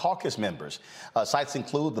Congressional Black Caucus members. Sites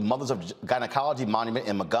include the Mothers of Gynecology Monument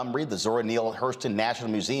in Montgomery, the Zora Neale Hurston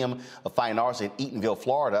National Museum of Fine Arts in Eatonville,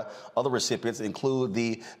 Florida. Other recipients include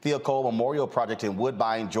the Theo Cole Memorial Project in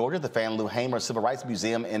Woodbine, Georgia, the Fannie Lou Hamer Civil Rights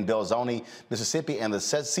Museum in Belzoni, Mississippi, and the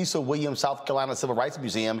Cecil Williams South Carolina Civil Rights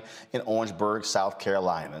Museum in Orangeburg, South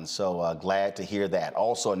Carolina. And so glad to hear that.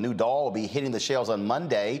 Also, a new doll will be hitting the shelves on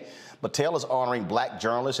Monday. Mattel is honoring Black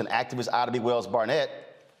journalist and activist Ida B. Wells Barnett.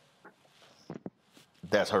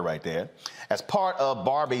 That's her right there. As part of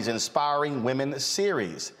Barbie's Inspiring Women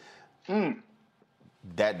series.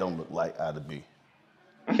 That don't look like Ida B.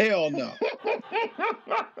 Hell no.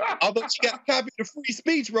 Although she got a copy of the free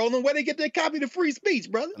speech, Roland. Where they get that copy of the free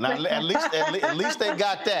speech, brother? Now, at least they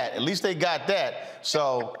got that. At least they got that.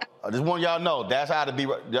 So I just want y'all to know that's how to be.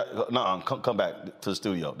 No, come back to the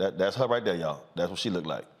studio. That's her right there, y'all. That's what she looked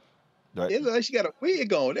like. Right. It looks like she got a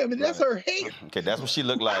wig on. I mean, that's her hair. Okay, that's what she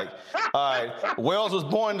looked like. All right. Wells was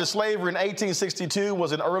born into slavery in 1862,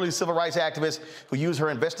 was an early civil rights activist who used her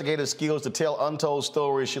investigative skills to tell untold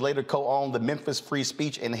stories. She later co-owned the Memphis Free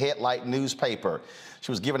Speech and Headlight newspaper.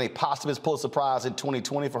 She was given a posthumous Pulitzer Prize in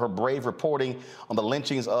 2020 for her brave reporting on the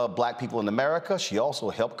lynchings of Black people in America. She also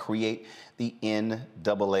helped create the NAACP.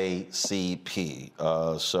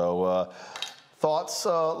 Thoughts,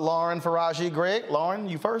 Lauren, Faraji, Greg? Lauren,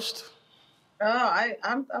 you first.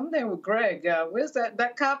 I'm there with Greg. Where's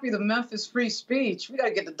that copy of the Memphis Free Speech? We got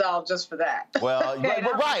to get the doll just for that. Well,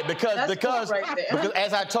 right, because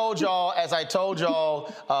as I told y'all,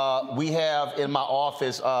 we have in my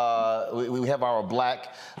office, we have our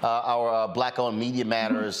Black-owned Media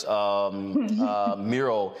Matters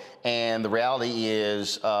mural, and the reality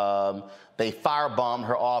is they firebombed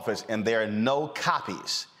her office, and there are no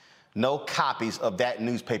copies of that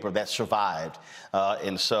newspaper that survived.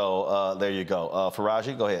 And so there you go.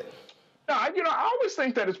 Faraji, go ahead. No, I always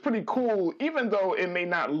think that it's pretty cool, even though it may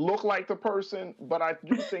not look like the person, but I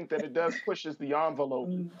do think that it does pushes the envelope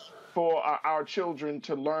for our children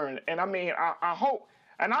to learn. And I mean, I hope,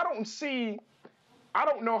 and I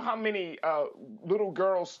don't know how many little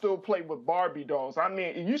girls still play with Barbie dolls. I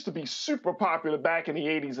mean, it used to be super popular back in the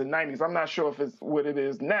 80s and 90s. I'm not sure if it's what it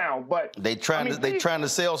is now, but they trying to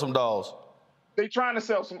sell some dolls. They trying to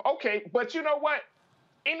sell some. Okay, but you know what?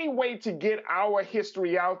 Any way to get our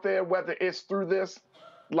history out there, whether it's through this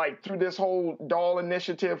whole doll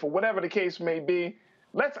initiative or whatever the case may be,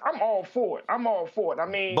 I'm all for it. I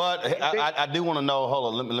mean, but I do want to know.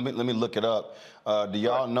 Hold on, let me look it up. Do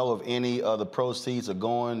y'all know if any of the proceeds are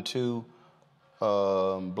going to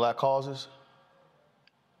Black causes?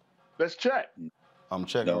 Let's check. I'm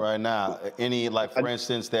checking right now. Any, like, for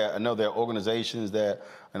instance, I know there are organizations that,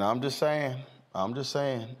 and I'm just saying. I'm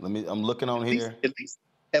looking on here.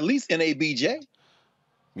 At least NABJ.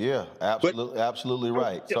 Yeah, absolutely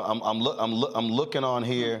right. So I'm looking on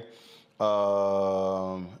here.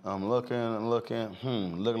 I'm looking.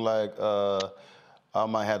 Looking like I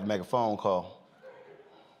might have to make a phone call.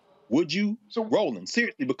 Would you? So, Roland,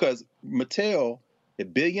 seriously, because Mattel, a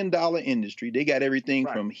 $1 billion industry, they got everything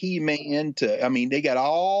from He-Man to, I mean, they got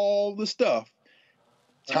all the stuff.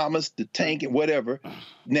 Thomas the Tank and whatever.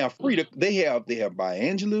 Now, Frida, they have Maya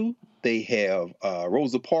Angelou, they have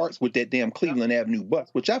Rosa Parks with that damn Cleveland Avenue bus,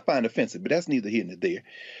 which I find offensive, but that's neither here nor there.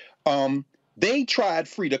 They tried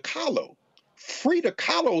Frida Kahlo. Frida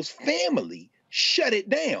Kahlo's family shut it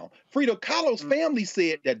down. Frida Kahlo's family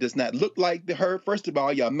said that does not look like her. First of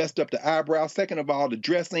all, y'all messed up the eyebrow. Second of all, the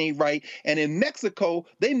dress ain't right. And in Mexico,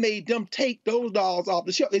 they made them take those dolls off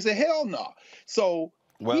the shelf. They said, hell no. So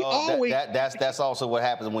that's also what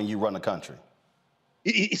happens when you run a country.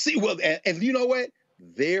 See, well, and you know what?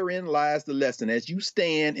 Therein lies the lesson. As you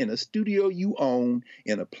stand in a studio you own,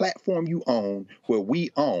 in a platform you own, where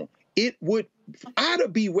we own, it would, Ida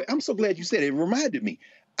B. Wells, I'm so glad you said it. It reminded me.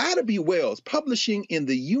 Ida B. Wells, publishing in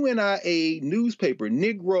the UNIA newspaper,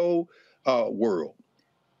 Negro World,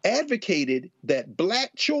 advocated that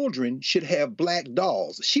Black children should have Black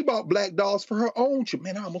dolls. She bought Black dolls for her own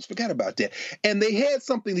children. Man, I almost forgot about that. And they had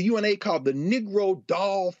something, the UNA called the Negro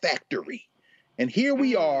Doll Factory. And here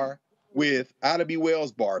we are with Ida B.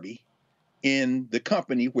 Wells' Barbie in the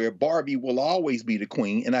company where Barbie will always be the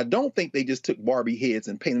queen. And I don't think they just took Barbie heads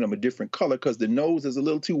and painted them a different color because the nose is a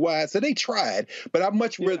little too wide. So they tried, but I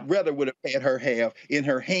much rather would have had her have in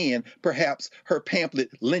her hand, perhaps her pamphlet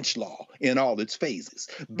Lynch Law in all its phases.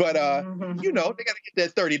 But, you know, they got to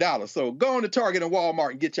get that $30. So go on to Target and Walmart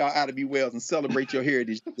and get y'all Ida B. Wells and celebrate your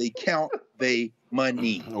heritage. They count, they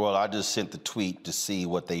money. Well, I just sent the tweet to see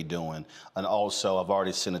what they're doing. And also, I've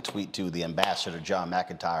already sent a tweet to the ambassador, John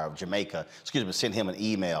McIntyre of Jamaica. Sent him an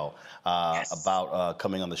email about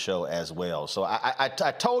coming on the show as well. So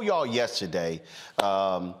I told y'all yesterday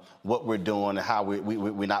what we're doing and how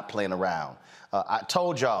we're not playing around. I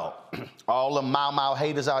told y'all, all the Mau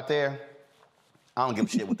haters out there, I don't give a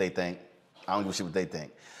shit what they think. I don't give a shit what they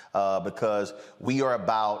think. Because we are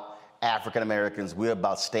about African Americans. We're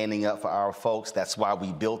about standing up for our folks. That's why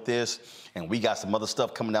we built this. And we got some other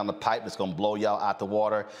stuff coming down the pipe that's going to blow y'all out the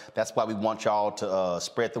water. That's why we want y'all to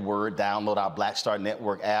spread the word, download our Black Star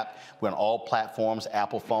Network app. We're on all platforms,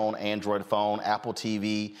 Apple phone, Android phone, Apple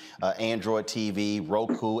TV, Android TV,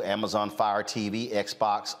 Roku, Amazon Fire TV,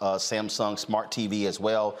 Xbox, Samsung Smart TV as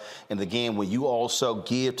well. And again, when you also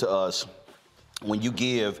give to us, when you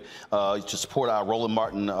give to support our Roland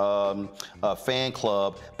Martin fan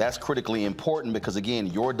club, that's critically important because, again,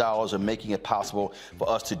 your dollars are making it possible for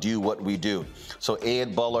us to do what we do. So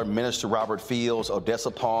Ed Buller, Minister Robert Fields, Odessa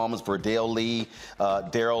Palms, Verdell Lee,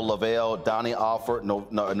 Daryl Lavelle, Donnie Alford,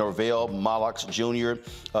 Norvell Mallox Jr.,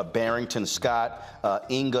 Barrington Scott,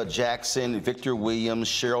 Inga Jackson, Victor Williams,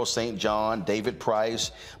 Cheryl St. John, David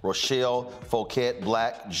Price, Rochelle Fouquet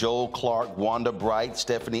Black, Joel Clark, Wanda Bright,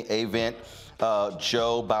 Stephanie Avent,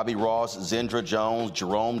 Joe, Bobby Ross, Zendra Jones,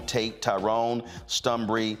 Jerome Tate, Tyrone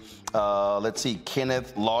Stumbry, let's see,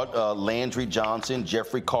 Kenneth Landry Johnson,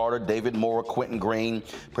 Jeffrey Carter, David Moore, Quentin Green,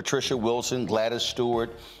 Patricia Wilson, Gladys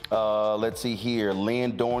Stewart, let's see here,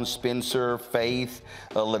 Lynn Dorn Spencer, Faith,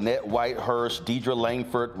 Lynette Whitehurst, Deidre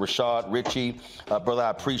Langford, Rashad Ritchie, brother,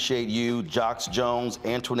 I appreciate you, Jocks Jones,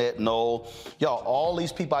 Antoinette Knoll. Y'all, all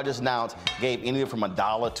these people I just announced gave anything from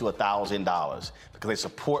 $1 to $1,000 because they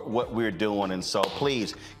support what we're doing. And so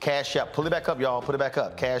please, Cash App, pull it back up, y'all, put it back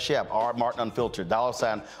up. Cash App, R. Martin Unfiltered,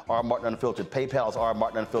 $ R. Martin Unfiltered, PayPal is R.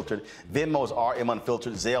 Martin Unfiltered, Venmo is RM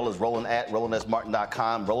Unfiltered, Zelle is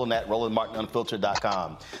Roland@RolandSMartin.com,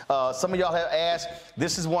 Roland@RolandMartinUnfiltered.com. Some of y'all have asked,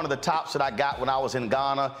 this is one of the tops that I got when I was in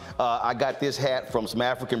Ghana. I got this hat from some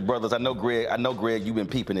African brothers. I know, Greg, you've been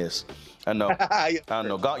peeping this. I know. I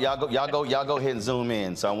know. Y'all go ahead and zoom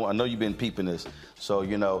in. So I know you've been peeping this. So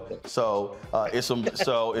it's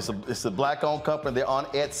a black-owned company. They're on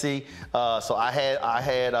Etsy. So I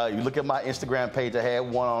had you look at my Instagram page. I had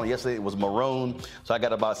one on yesterday. It was maroon. So I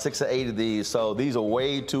got about 6 or 8 of these. So these are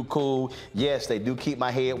way too cool. Yes, they do keep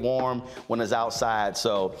my head warm when it's outside.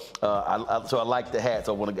 So I like the hat.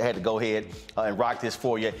 So I had to go ahead and rock this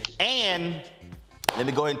for you. And let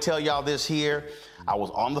me go ahead and tell y'all this here. I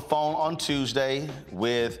was on the phone on Tuesday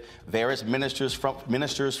with various ministers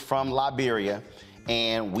from Liberia,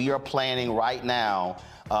 and we are planning right now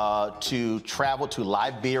to travel to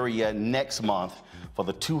Liberia next month for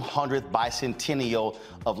the 200th bicentennial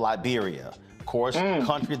of Liberia. Of course, a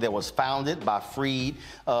country that was founded by freed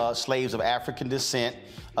slaves of African descent.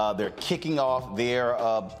 They're kicking off their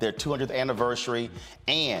 200th anniversary,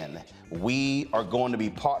 and we are going to be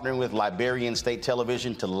partnering with Liberian State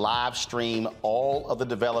Television to live stream all of the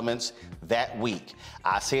developments that week.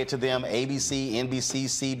 I said to them, ABC, NBC,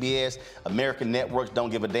 CBS, American networks don't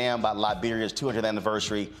give a damn about Liberia's 200th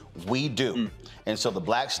anniversary. We do. And so the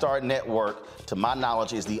Black Star Network, to my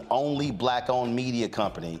knowledge, is the only black-owned media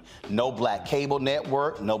company. No black cable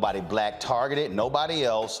network, nobody black targeted, nobody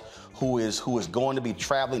else who is going to be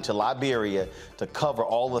traveling to Liberia to cover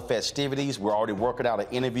all the festivities. We're already working out an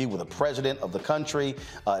interview with the president of the country,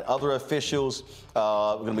 other officials.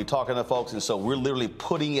 We're going to be talking to folks, and so we're literally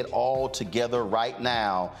putting it all together right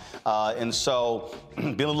now. And so be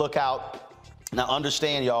on the lookout. Now,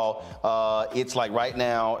 understand, y'all, it's like right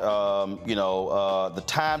now, the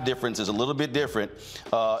time difference is a little bit different.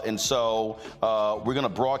 And so we're going to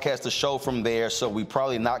broadcast the show from there. So we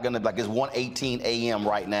probably not going to, it's 1:18 a.m.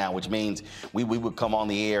 right now, which means we would come on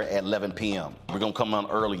the air at 11 p.m. We're going to come on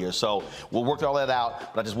earlier. So we'll work all that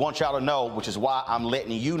out. But I just want y'all to know, which is why I'm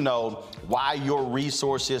letting you know why your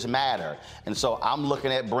resources matter. And so I'm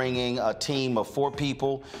looking at bringing a team of 4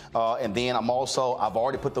 people. And then I've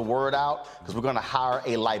already put the word out because we're going to hire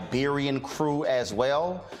a Liberian crew as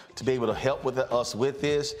well to be able to help us with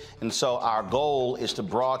this. And so our goal is to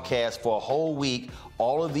broadcast for a whole week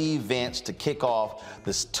all of the events to kick off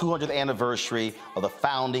this 200th anniversary of the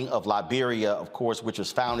founding of Liberia, of course, which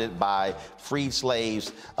was founded by freed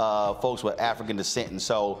slaves, folks with African descent. And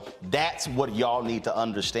so that's what y'all need to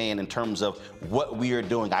understand in terms of what we are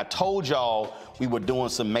doing. I told y'all we were doing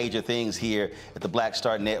some major things here at the Black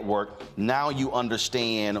Star Network. Now you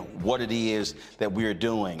understand what it is that we're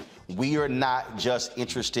doing. we are not just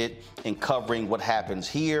interested in covering what happens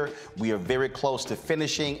here. We are very close to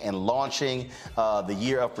finishing and launching the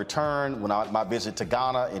Year of Return. When my visit to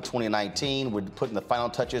Ghana in 2019, we're putting the final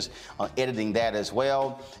touches on editing that as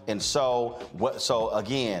well. And so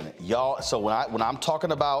again, y'all, so when I'm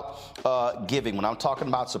talking about giving, when I'm talking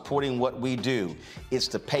about supporting what we do, it's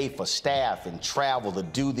to pay for staff and travel to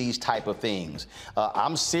do these type of things.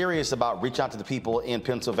 I'm serious about reaching out to the people in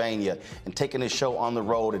Pennsylvania and taking this show on the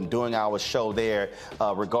road and doing our show there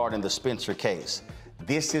regarding the Spencer case.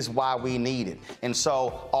 This is why we need it. And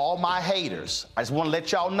so all my haters, I just want to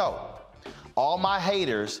let y'all know, all my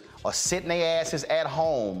haters are sitting their asses at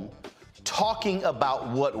home talking about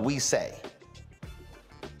what we say.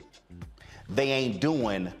 They ain't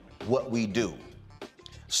doing what we do.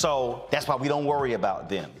 So that's why we don't worry about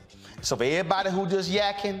them. So for everybody who just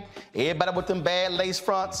yakking, everybody with them bad lace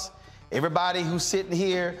fronts, everybody who's sitting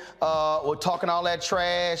here talking all that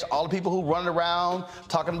trash, all the people who run around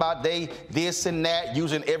talking about they this and that,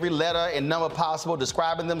 using every letter and number possible,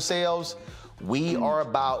 describing themselves, we are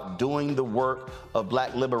about doing the work of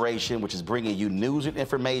Black liberation, which is bringing you news and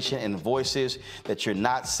information and voices that you're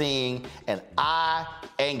not seeing. And I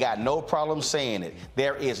ain't got no problem saying it.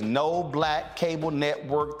 There is no Black cable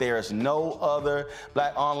network. There is no other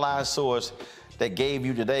Black online source that gave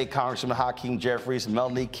you today Congressman Hakeem Jeffries,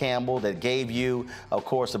 Melanie Campbell, that gave you, of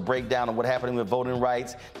course, a breakdown of what happened with voting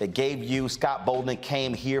rights, that gave you Scott Bolden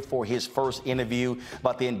came here for his first interview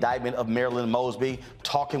about the indictment of Marilyn Mosby,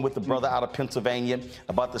 talking with the brother out of Pennsylvania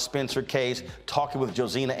about the Spencer case, talking with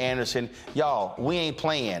Josina Anderson. Y'all, we ain't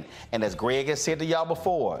playing. And as Greg has said to y'all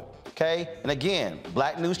before, okay, and again,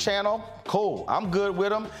 Black News Channel, cool, I'm good with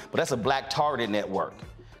them, but that's a Black targeted network.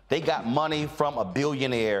 They got money from a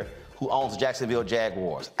billionaire who owns the Jacksonville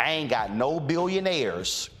Jaguars. I ain't got no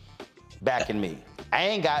billionaires backing me. I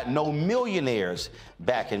ain't got no millionaires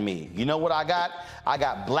backing me. You know what I got? I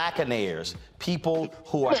got Blackonaires, people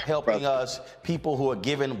who are helping us, people who are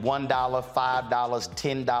giving $1, $5,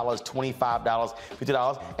 $10, $25,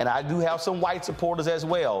 $50. And I do have some white supporters as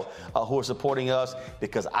well who are supporting us,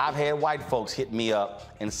 because I've had white folks hit me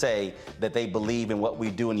up and say that they believe in what we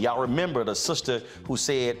do. And y'all remember the sister who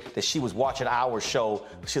said that she was watching our show.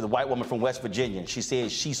 She's a white woman from West Virginia. She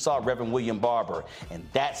said she saw Reverend William Barber, and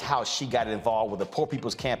that's how she got involved with the Poor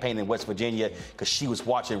People's Campaign in West Virginia, because she was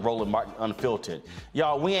watching Roland Martin Unfiltered.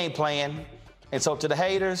 Y'all, we ain't playing. And so to the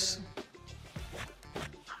haters,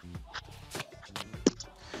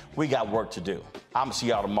 we got work to do. I'm gonna see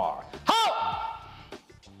y'all tomorrow.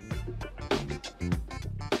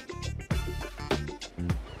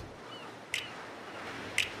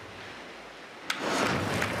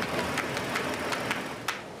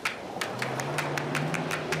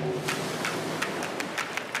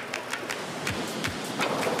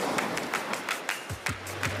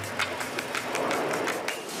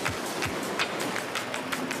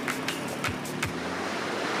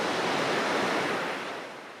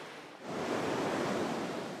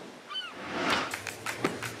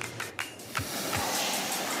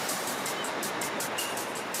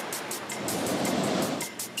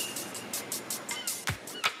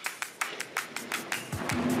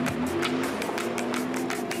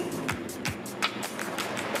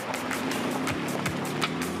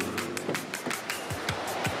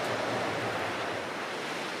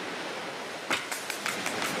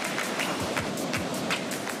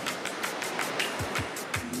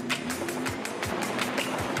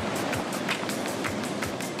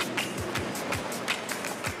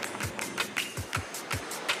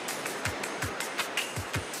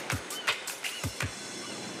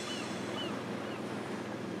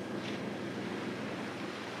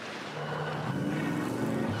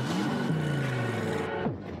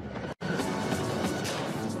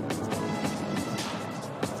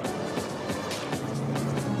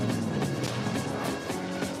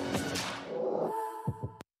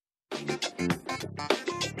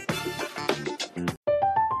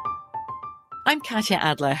 I'm Katya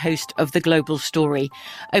Adler, host of The Global Story.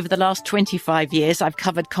 Over the last 25 years, I've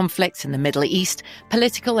covered conflicts in the Middle East,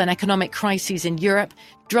 political and economic crises in Europe,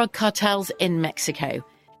 drug cartels in Mexico.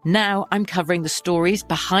 Now I'm covering the stories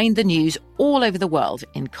behind the news all over the world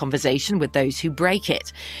in conversation with those who break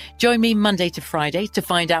it. Join me Monday to Friday to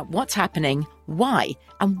find out what's happening, why,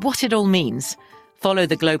 and what it all means. Follow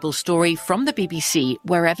The Global Story from the BBC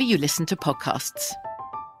wherever you listen to podcasts.